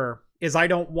burger is I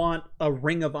don't want a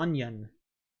ring of onion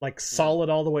like solid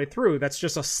all the way through. That's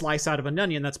just a slice out of an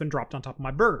onion that's been dropped on top of my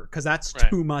burger because that's Right.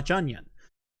 too much onion.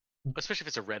 Especially if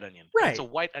it's a red onion. Right. If it's a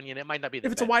white onion, it might not be the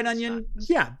If it's a best, white but it's onion, not-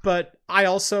 yeah, but I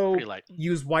also pretty light.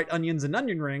 use white onions and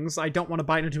onion rings. I don't want to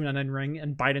bite into an onion ring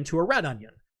and bite into a red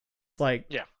onion. Like,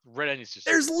 Yeah, red onions just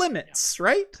there's limits,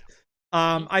 right?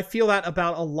 Mhm. I feel that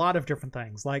about a lot of different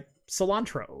things, like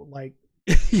cilantro. Like,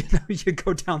 you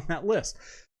go down that list.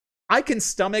 I can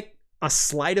stomach a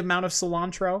slight amount of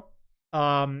cilantro.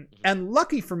 And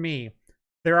lucky for me,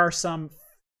 there are some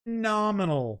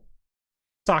phenomenal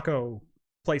taco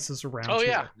places around Oh here.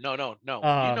 yeah, no. You know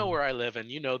Um, where I live, and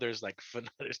you know there's like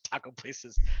there's taco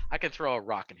places. I can throw a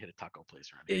rock and hit a taco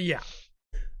place around here. Yeah.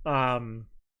 Um,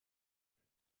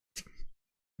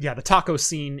 yeah, the taco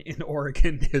scene in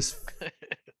Oregon is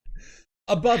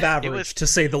above average, to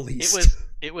say the least.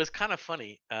 It was kind of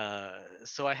funny.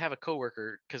 So I have a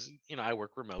coworker because I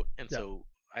work remote, and Yeah. so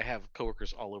I have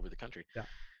coworkers all over the country. Yeah.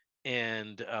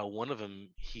 And one of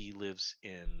them, he lives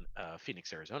in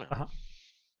Phoenix, Arizona, Uh-huh.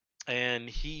 and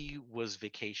he was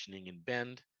vacationing in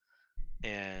Bend,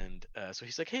 and so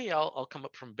he's like, "Hey, I'll come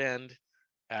up from Bend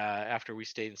after we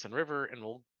stayed in Sun River, and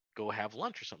we'll go have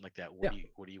lunch or something like that. Yeah.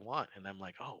 What do you want?" And I'm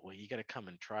like, "Oh, well, you got to come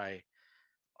and try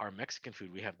our Mexican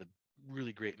food. We have the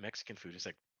really great Mexican food." It's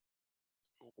like,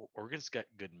 Oregon's got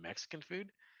good Mexican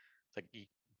food. It's like,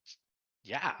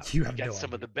 yeah, You we have got no some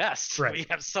of idea. the best. Right. We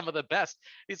have some of the best.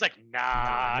 He's like, No,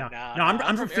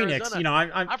 I'm from Phoenix. Arizona.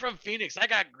 I'm I'm from Phoenix. I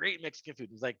got great Mexican food.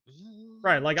 He's like,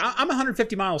 right. Like I'm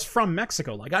 150 miles from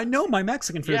Mexico. Like I know my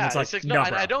Mexican food. yeah. And it's like no, and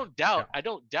bro. I don't doubt. Yeah. I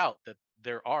don't doubt that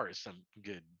there are some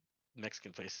good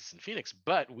Mexican places in Phoenix,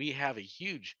 but we have a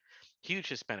huge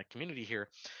Hispanic community here,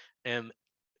 and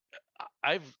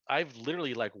I've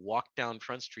literally like walked down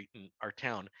Front Street in our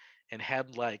town and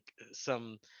had like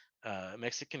some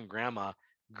Mexican grandma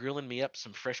grilling me up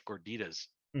some fresh gorditas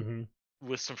Mhm.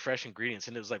 with some fresh ingredients,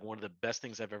 and it was like one of the best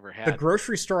things I've ever The had.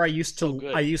 grocery store So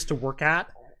good. I used to work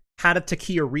at had a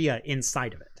taqueria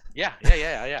inside of it. Yeah.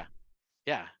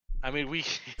 I mean, we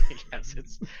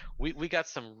yes, we got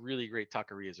some really great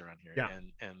taquerias around here, Yeah.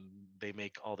 and they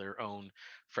make all their own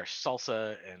fresh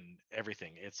salsa and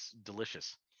everything. It's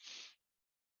delicious.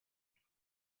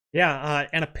 Yeah,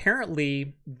 and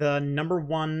apparently the number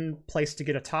one place to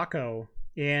get a taco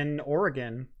in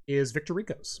Oregon is Victor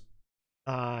Rico's,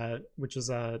 which is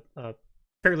a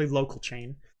fairly local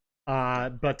chain.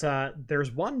 But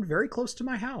there's one very close to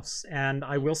my house, and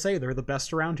I will say they're the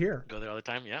best around here. Go there all the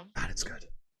time. Yeah. God, it's good.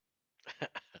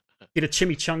 Get a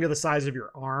chimichanga the size of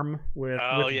your arm with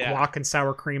yeah. guac and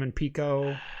sour cream and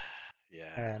pico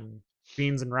Yeah. and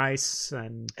beans and rice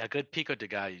and A good pico de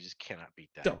gallo, you just cannot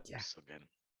beat that. Oh, yeah. It's so good.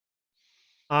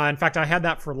 in fact, I had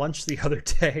that for lunch the other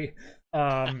day.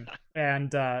 And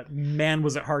man,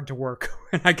 was it hard to work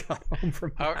when I got home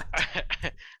from Are,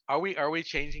 that. are we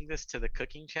changing this to the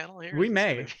cooking channel here? We Is this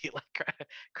may. gonna be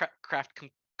like craft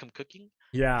come cooking?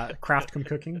 Yeah, craft come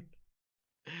cooking.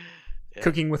 Yeah,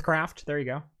 Cooking with craft. There you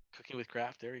go. cooking with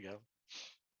craft. There you go.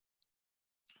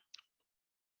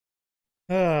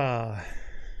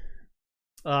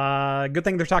 Good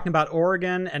thing they're talking about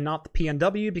Oregon and not the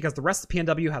PNW, because the rest of the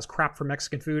PNW has crap for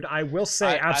Mexican food. I will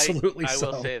say, absolutely I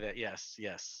so. will say that. Yes,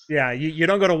 yes. Yeah, you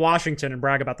don't go to Washington and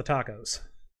brag about the tacos.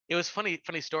 It was funny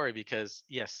story because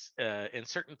yes, in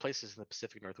certain places in the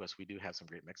Pacific Northwest, we do have some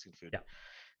great Mexican food. Yeah.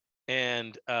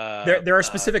 And there are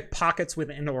specific pockets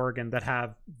within Oregon that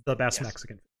have the best yes.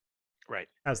 Mexican food. Right.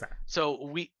 How's that? So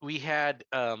we had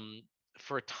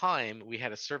for a time we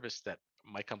had a service that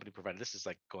my company provided. This is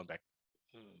like going back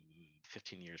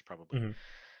 15 years probably, Mm-hmm.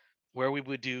 where we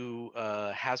would do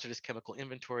hazardous chemical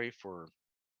inventory for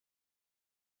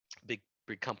big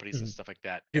companies and stuff like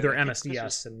that. Do their And I think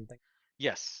MSDS and things.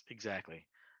 yes, exactly.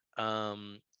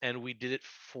 And we did it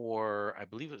for, I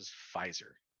believe it was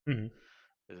Pfizer, Mm-hmm.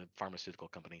 the pharmaceutical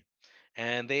company,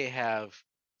 and they have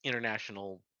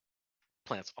international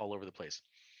plants all over the place.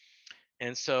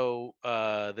 And so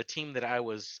the team that I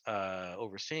was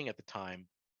overseeing at the time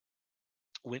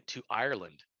went to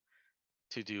Ireland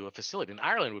to do a facility. And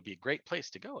Ireland would be a great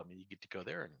place to go. I mean, you get to go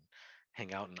there and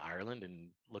hang out in Ireland and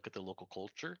look at the local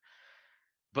culture.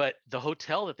 But the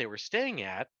hotel that they were staying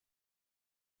at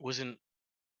was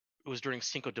during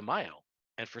Cinco de Mayo.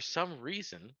 And for some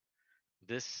reason,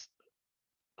 this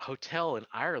hotel in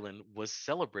Ireland was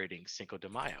celebrating Cinco de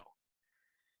Mayo.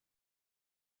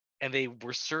 And they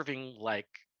were serving like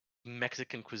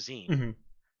Mexican cuisine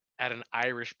at an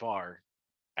Irish bar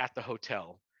at the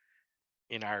hotel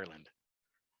in Ireland.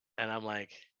 And I'm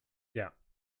like, yeah,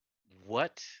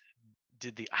 what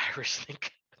did the Irish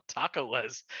think taco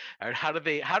was? Or how do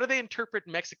they interpret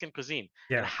Mexican cuisine?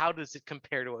 Yeah. And how does it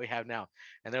compare to what we have now?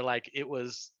 And they're like, it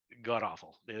was god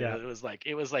awful. It was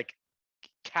like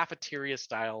cafeteria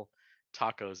style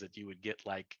tacos that you would get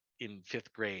like in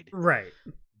 5th grade. Right.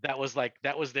 That was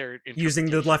their using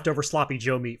the leftover sloppy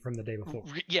Joe meat from the day before.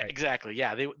 Yeah, right. Exactly.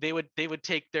 Yeah, they would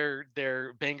take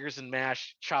their bangers and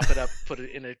mash, chop it up, put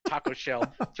it in a taco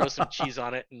shell, throw some cheese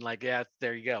on it, and like, yeah,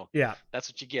 there you go. Yeah, that's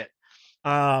what you get.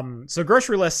 So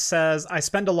Grocery List says, I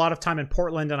spend a lot of time in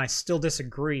Portland and I still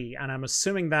disagree, and I'm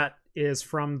assuming that is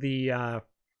from the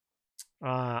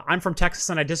I'm from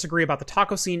Texas and I disagree about the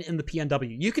taco scene in the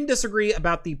PNW. You can disagree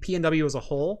about the PNW as a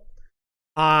whole.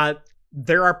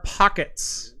 There are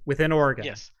pockets within Oregon.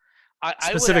 Yes, I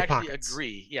would actually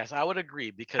agree. Yes, I would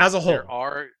agree, because as a whole,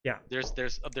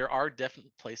 there are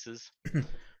definite places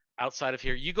outside of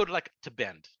here. You go to to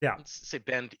Bend. Yeah. Let's say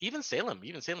Bend, even Salem.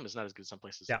 Even Salem is not as good as some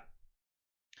places. Yeah.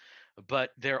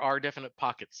 But there are definite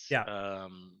pockets. Yeah.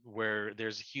 Where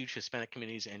there's huge Hispanic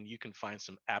communities, and you can find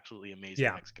some absolutely amazing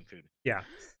Mexican food. Yeah.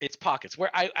 It's pockets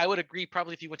where I would agree.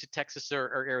 Probably if you went to Texas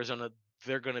or Arizona,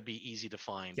 they're going to be easy to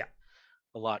find. Yeah.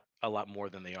 A lot more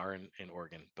than they are in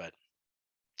Oregon, but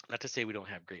not to say we don't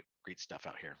have great stuff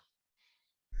out here.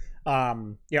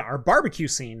 Our barbecue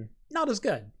scene, not as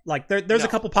good. Like there's a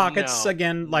couple pockets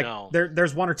again. Like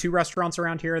there's 1 or 2 restaurants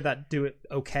around here that do it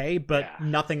okay, but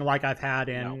nothing like I've had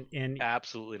in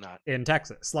absolutely not in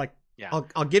Texas. Like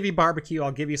I'll give you barbecue,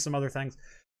 I'll give you some other things,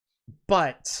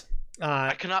 but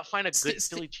I cannot find a good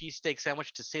Philly cheesesteak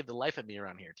sandwich to save the life of me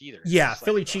around here either. Yeah,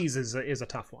 Philly cheese is a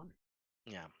tough one.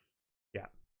 Yeah. Yeah.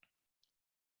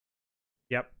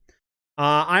 Yep.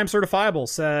 I am certifiable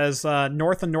says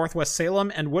North and Northwest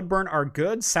Salem and Woodburn are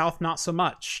good, South not so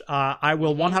much. I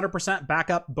will 100% back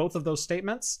up both of those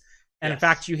statements. And in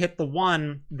fact, you hit the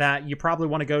one that you probably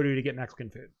want to go to get Mexican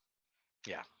food.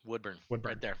 Yeah, Woodburn.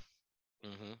 Right there.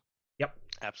 Mm-hmm. Yep.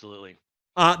 Absolutely.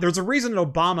 There's a reason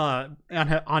Obama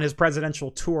on his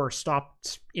presidential tour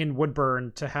stopped in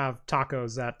Woodburn to have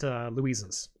tacos at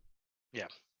Louise's. Yeah.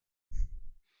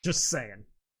 Just saying.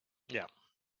 Yeah.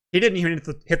 He didn't even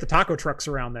hit the taco trucks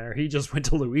around there. He just went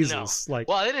to Louise's. No.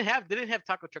 Well, they didn't have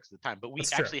taco trucks at the time, but we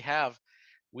actually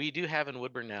do have in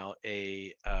Woodburn now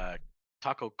a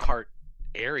taco cart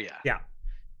area. Yeah.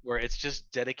 Where it's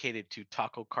just dedicated to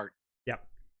taco cart. Yep.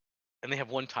 And they have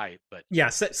one type, but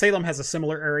Salem has a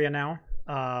similar area now,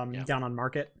 down on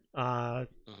Market,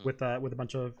 with a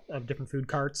bunch of different food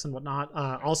carts and whatnot.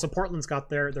 Also, Portland's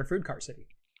got their food cart city.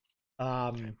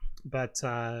 But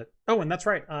and that's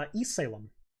right, East Salem.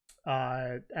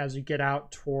 As you get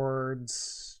out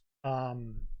towards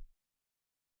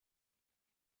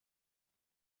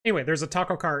anyway, there's a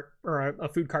taco cart or a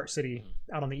food cart city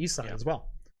out on the east side as well.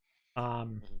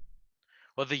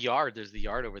 Well, Well, the Yard, there's the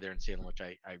Yard over there in Salem, which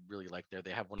I really like there. They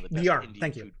have one of the The best Yard, Indian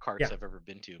thank you. food carts Yeah. I've ever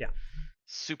been to. Yeah.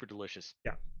 Super delicious.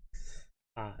 Yeah.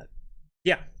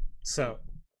 Yeah. So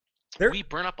there We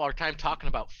burn up our time talking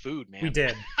about food, man. we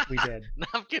did. We did. Now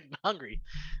I'm getting hungry.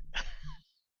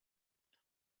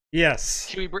 Yes.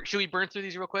 Should we burn through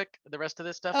these real quick? The rest of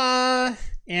this stuff?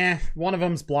 One of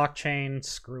them's blockchain.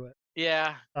 Screw it.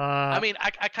 Yeah. I I mean, I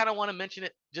kind of want to mention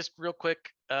it just real quick,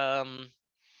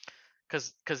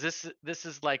 because this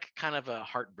is like kind of a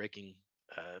heartbreaking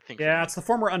thing. For yeah, me. it's the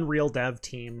former Unreal dev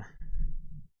team.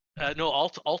 No,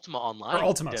 Ultima Online. Or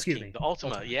Ultima, dev excuse team. me. The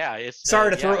Ultima, Ultima. yeah. It's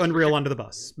Sorry to throw it's Unreal Richard, under the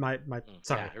bus. My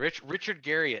sorry. Yeah, Richard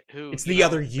Garriott, who It's you the know,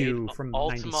 other made you from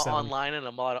Ultima 97. Online and a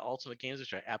lot of Ultima games,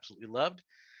 which I absolutely loved.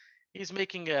 He's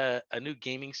making a new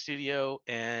gaming studio,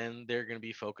 and they're going to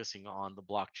be focusing on the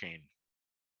blockchain.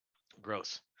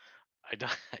 Gross. I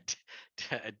don't,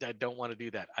 I don't want to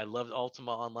do that. I loved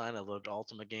Ultima Online. I loved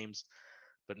Ultima games,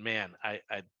 but man, I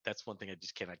that's one thing I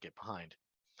just cannot get behind.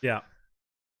 Yeah.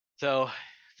 So,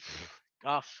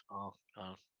 off. Oh,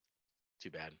 too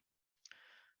bad.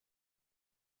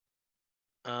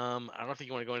 I don't think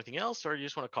you want to go anything else, or you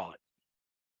just want to call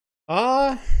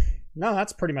it. No,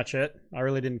 that's pretty much it. I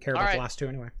really didn't care All about right. the last two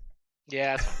anyway.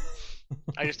 Yeah, that's fine.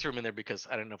 I just threw them in there because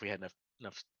I don't know if we had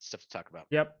enough stuff to talk about.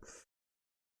 Yep.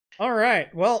 All right.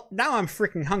 Well, now I'm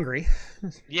freaking hungry.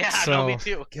 Yeah, So, no, me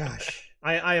too. Gosh.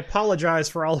 I apologize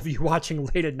for all of you watching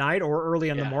late at night or early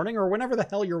in the Yeah. morning or whenever the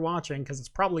hell you're watching, because it's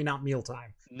probably not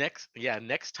mealtime. Next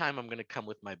time I'm gonna come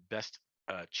with my best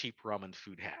cheap ramen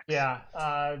food hacks.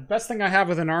 Yeah. Best thing I have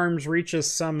within arm's reach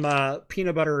is some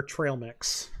peanut butter trail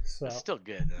mix. So It's still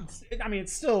good though. I mean,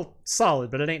 it's still solid,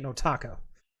 but it ain't no taco.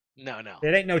 No.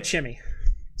 It ain't no chimmy.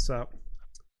 So,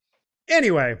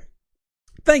 anyway,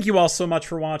 thank you all so much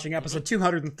for watching episode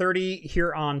 230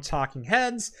 here on Talking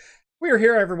Heads. We are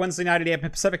here every Wednesday night at 8 p.m.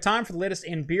 Pacific time for the latest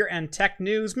in beer and tech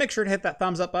news. Make sure to hit that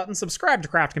thumbs up button. Subscribe to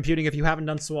Craft Computing if you haven't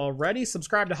done so already.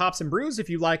 Subscribe to Hops and Brews if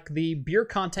you like the beer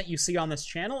content you see on this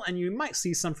channel, and you might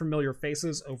see some familiar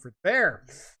faces over there.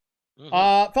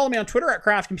 Follow me on Twitter at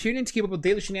Craft Computing to keep up with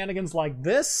daily shenanigans like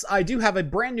this. I do have a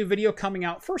brand new video coming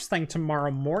out first thing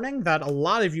tomorrow morning that a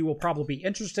lot of you will probably be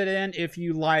interested in if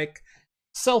you like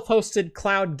self-hosted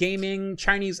cloud gaming,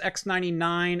 Chinese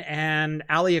X99, and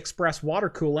AliExpress water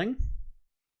cooling.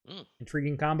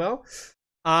 Intriguing combo.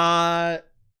 Yeah.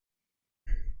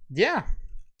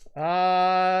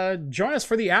 Join us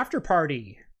for the after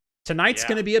party. Tonight's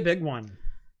going to be a big one.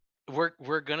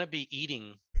 We're gonna be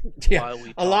eating. Yeah, while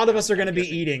we a lot talk, of us are going to I'm be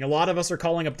guessing. eating. A lot of us are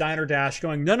calling up Diner Dash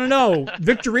going, no,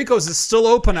 Victor Rico's is still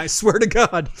open, I swear to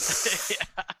God.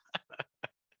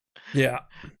 Yeah.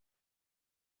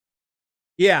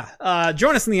 Yeah,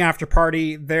 join us in the after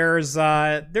party. There's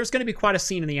going to be quite a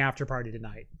scene in the after party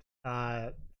tonight.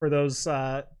 For those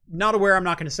not aware, I'm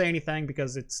not going to say anything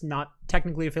because it's not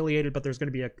technically affiliated, but there's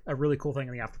going to be a really cool thing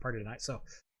in the after party tonight. So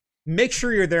make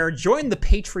sure you're there. Join the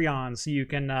Patreon so you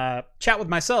can chat with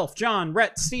myself, John,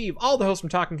 Rhett, Steve, all the hosts from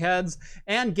Talking Heads,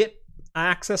 and get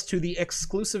access to the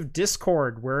exclusive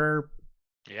Discord where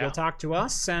you'll talk to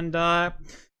us. And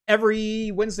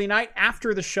every Wednesday night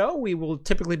after the show, we will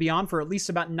typically be on for at least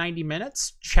about 90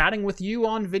 minutes, chatting with you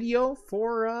on video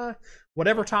for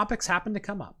whatever topics happen to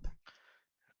come up.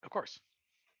 Of course.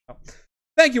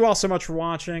 Thank you all so much for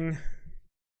watching.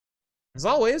 As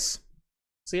always,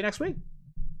 see you next week.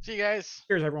 See you guys.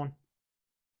 Cheers, everyone.